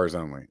 5 stars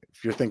only.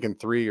 If you're thinking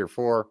 3 or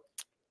 4,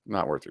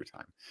 not worth your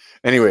time.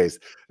 Anyways,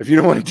 if you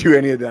don't want to do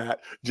any of that,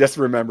 just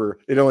remember,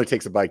 it only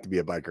takes a bike to be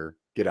a biker.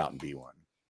 Get out and be one.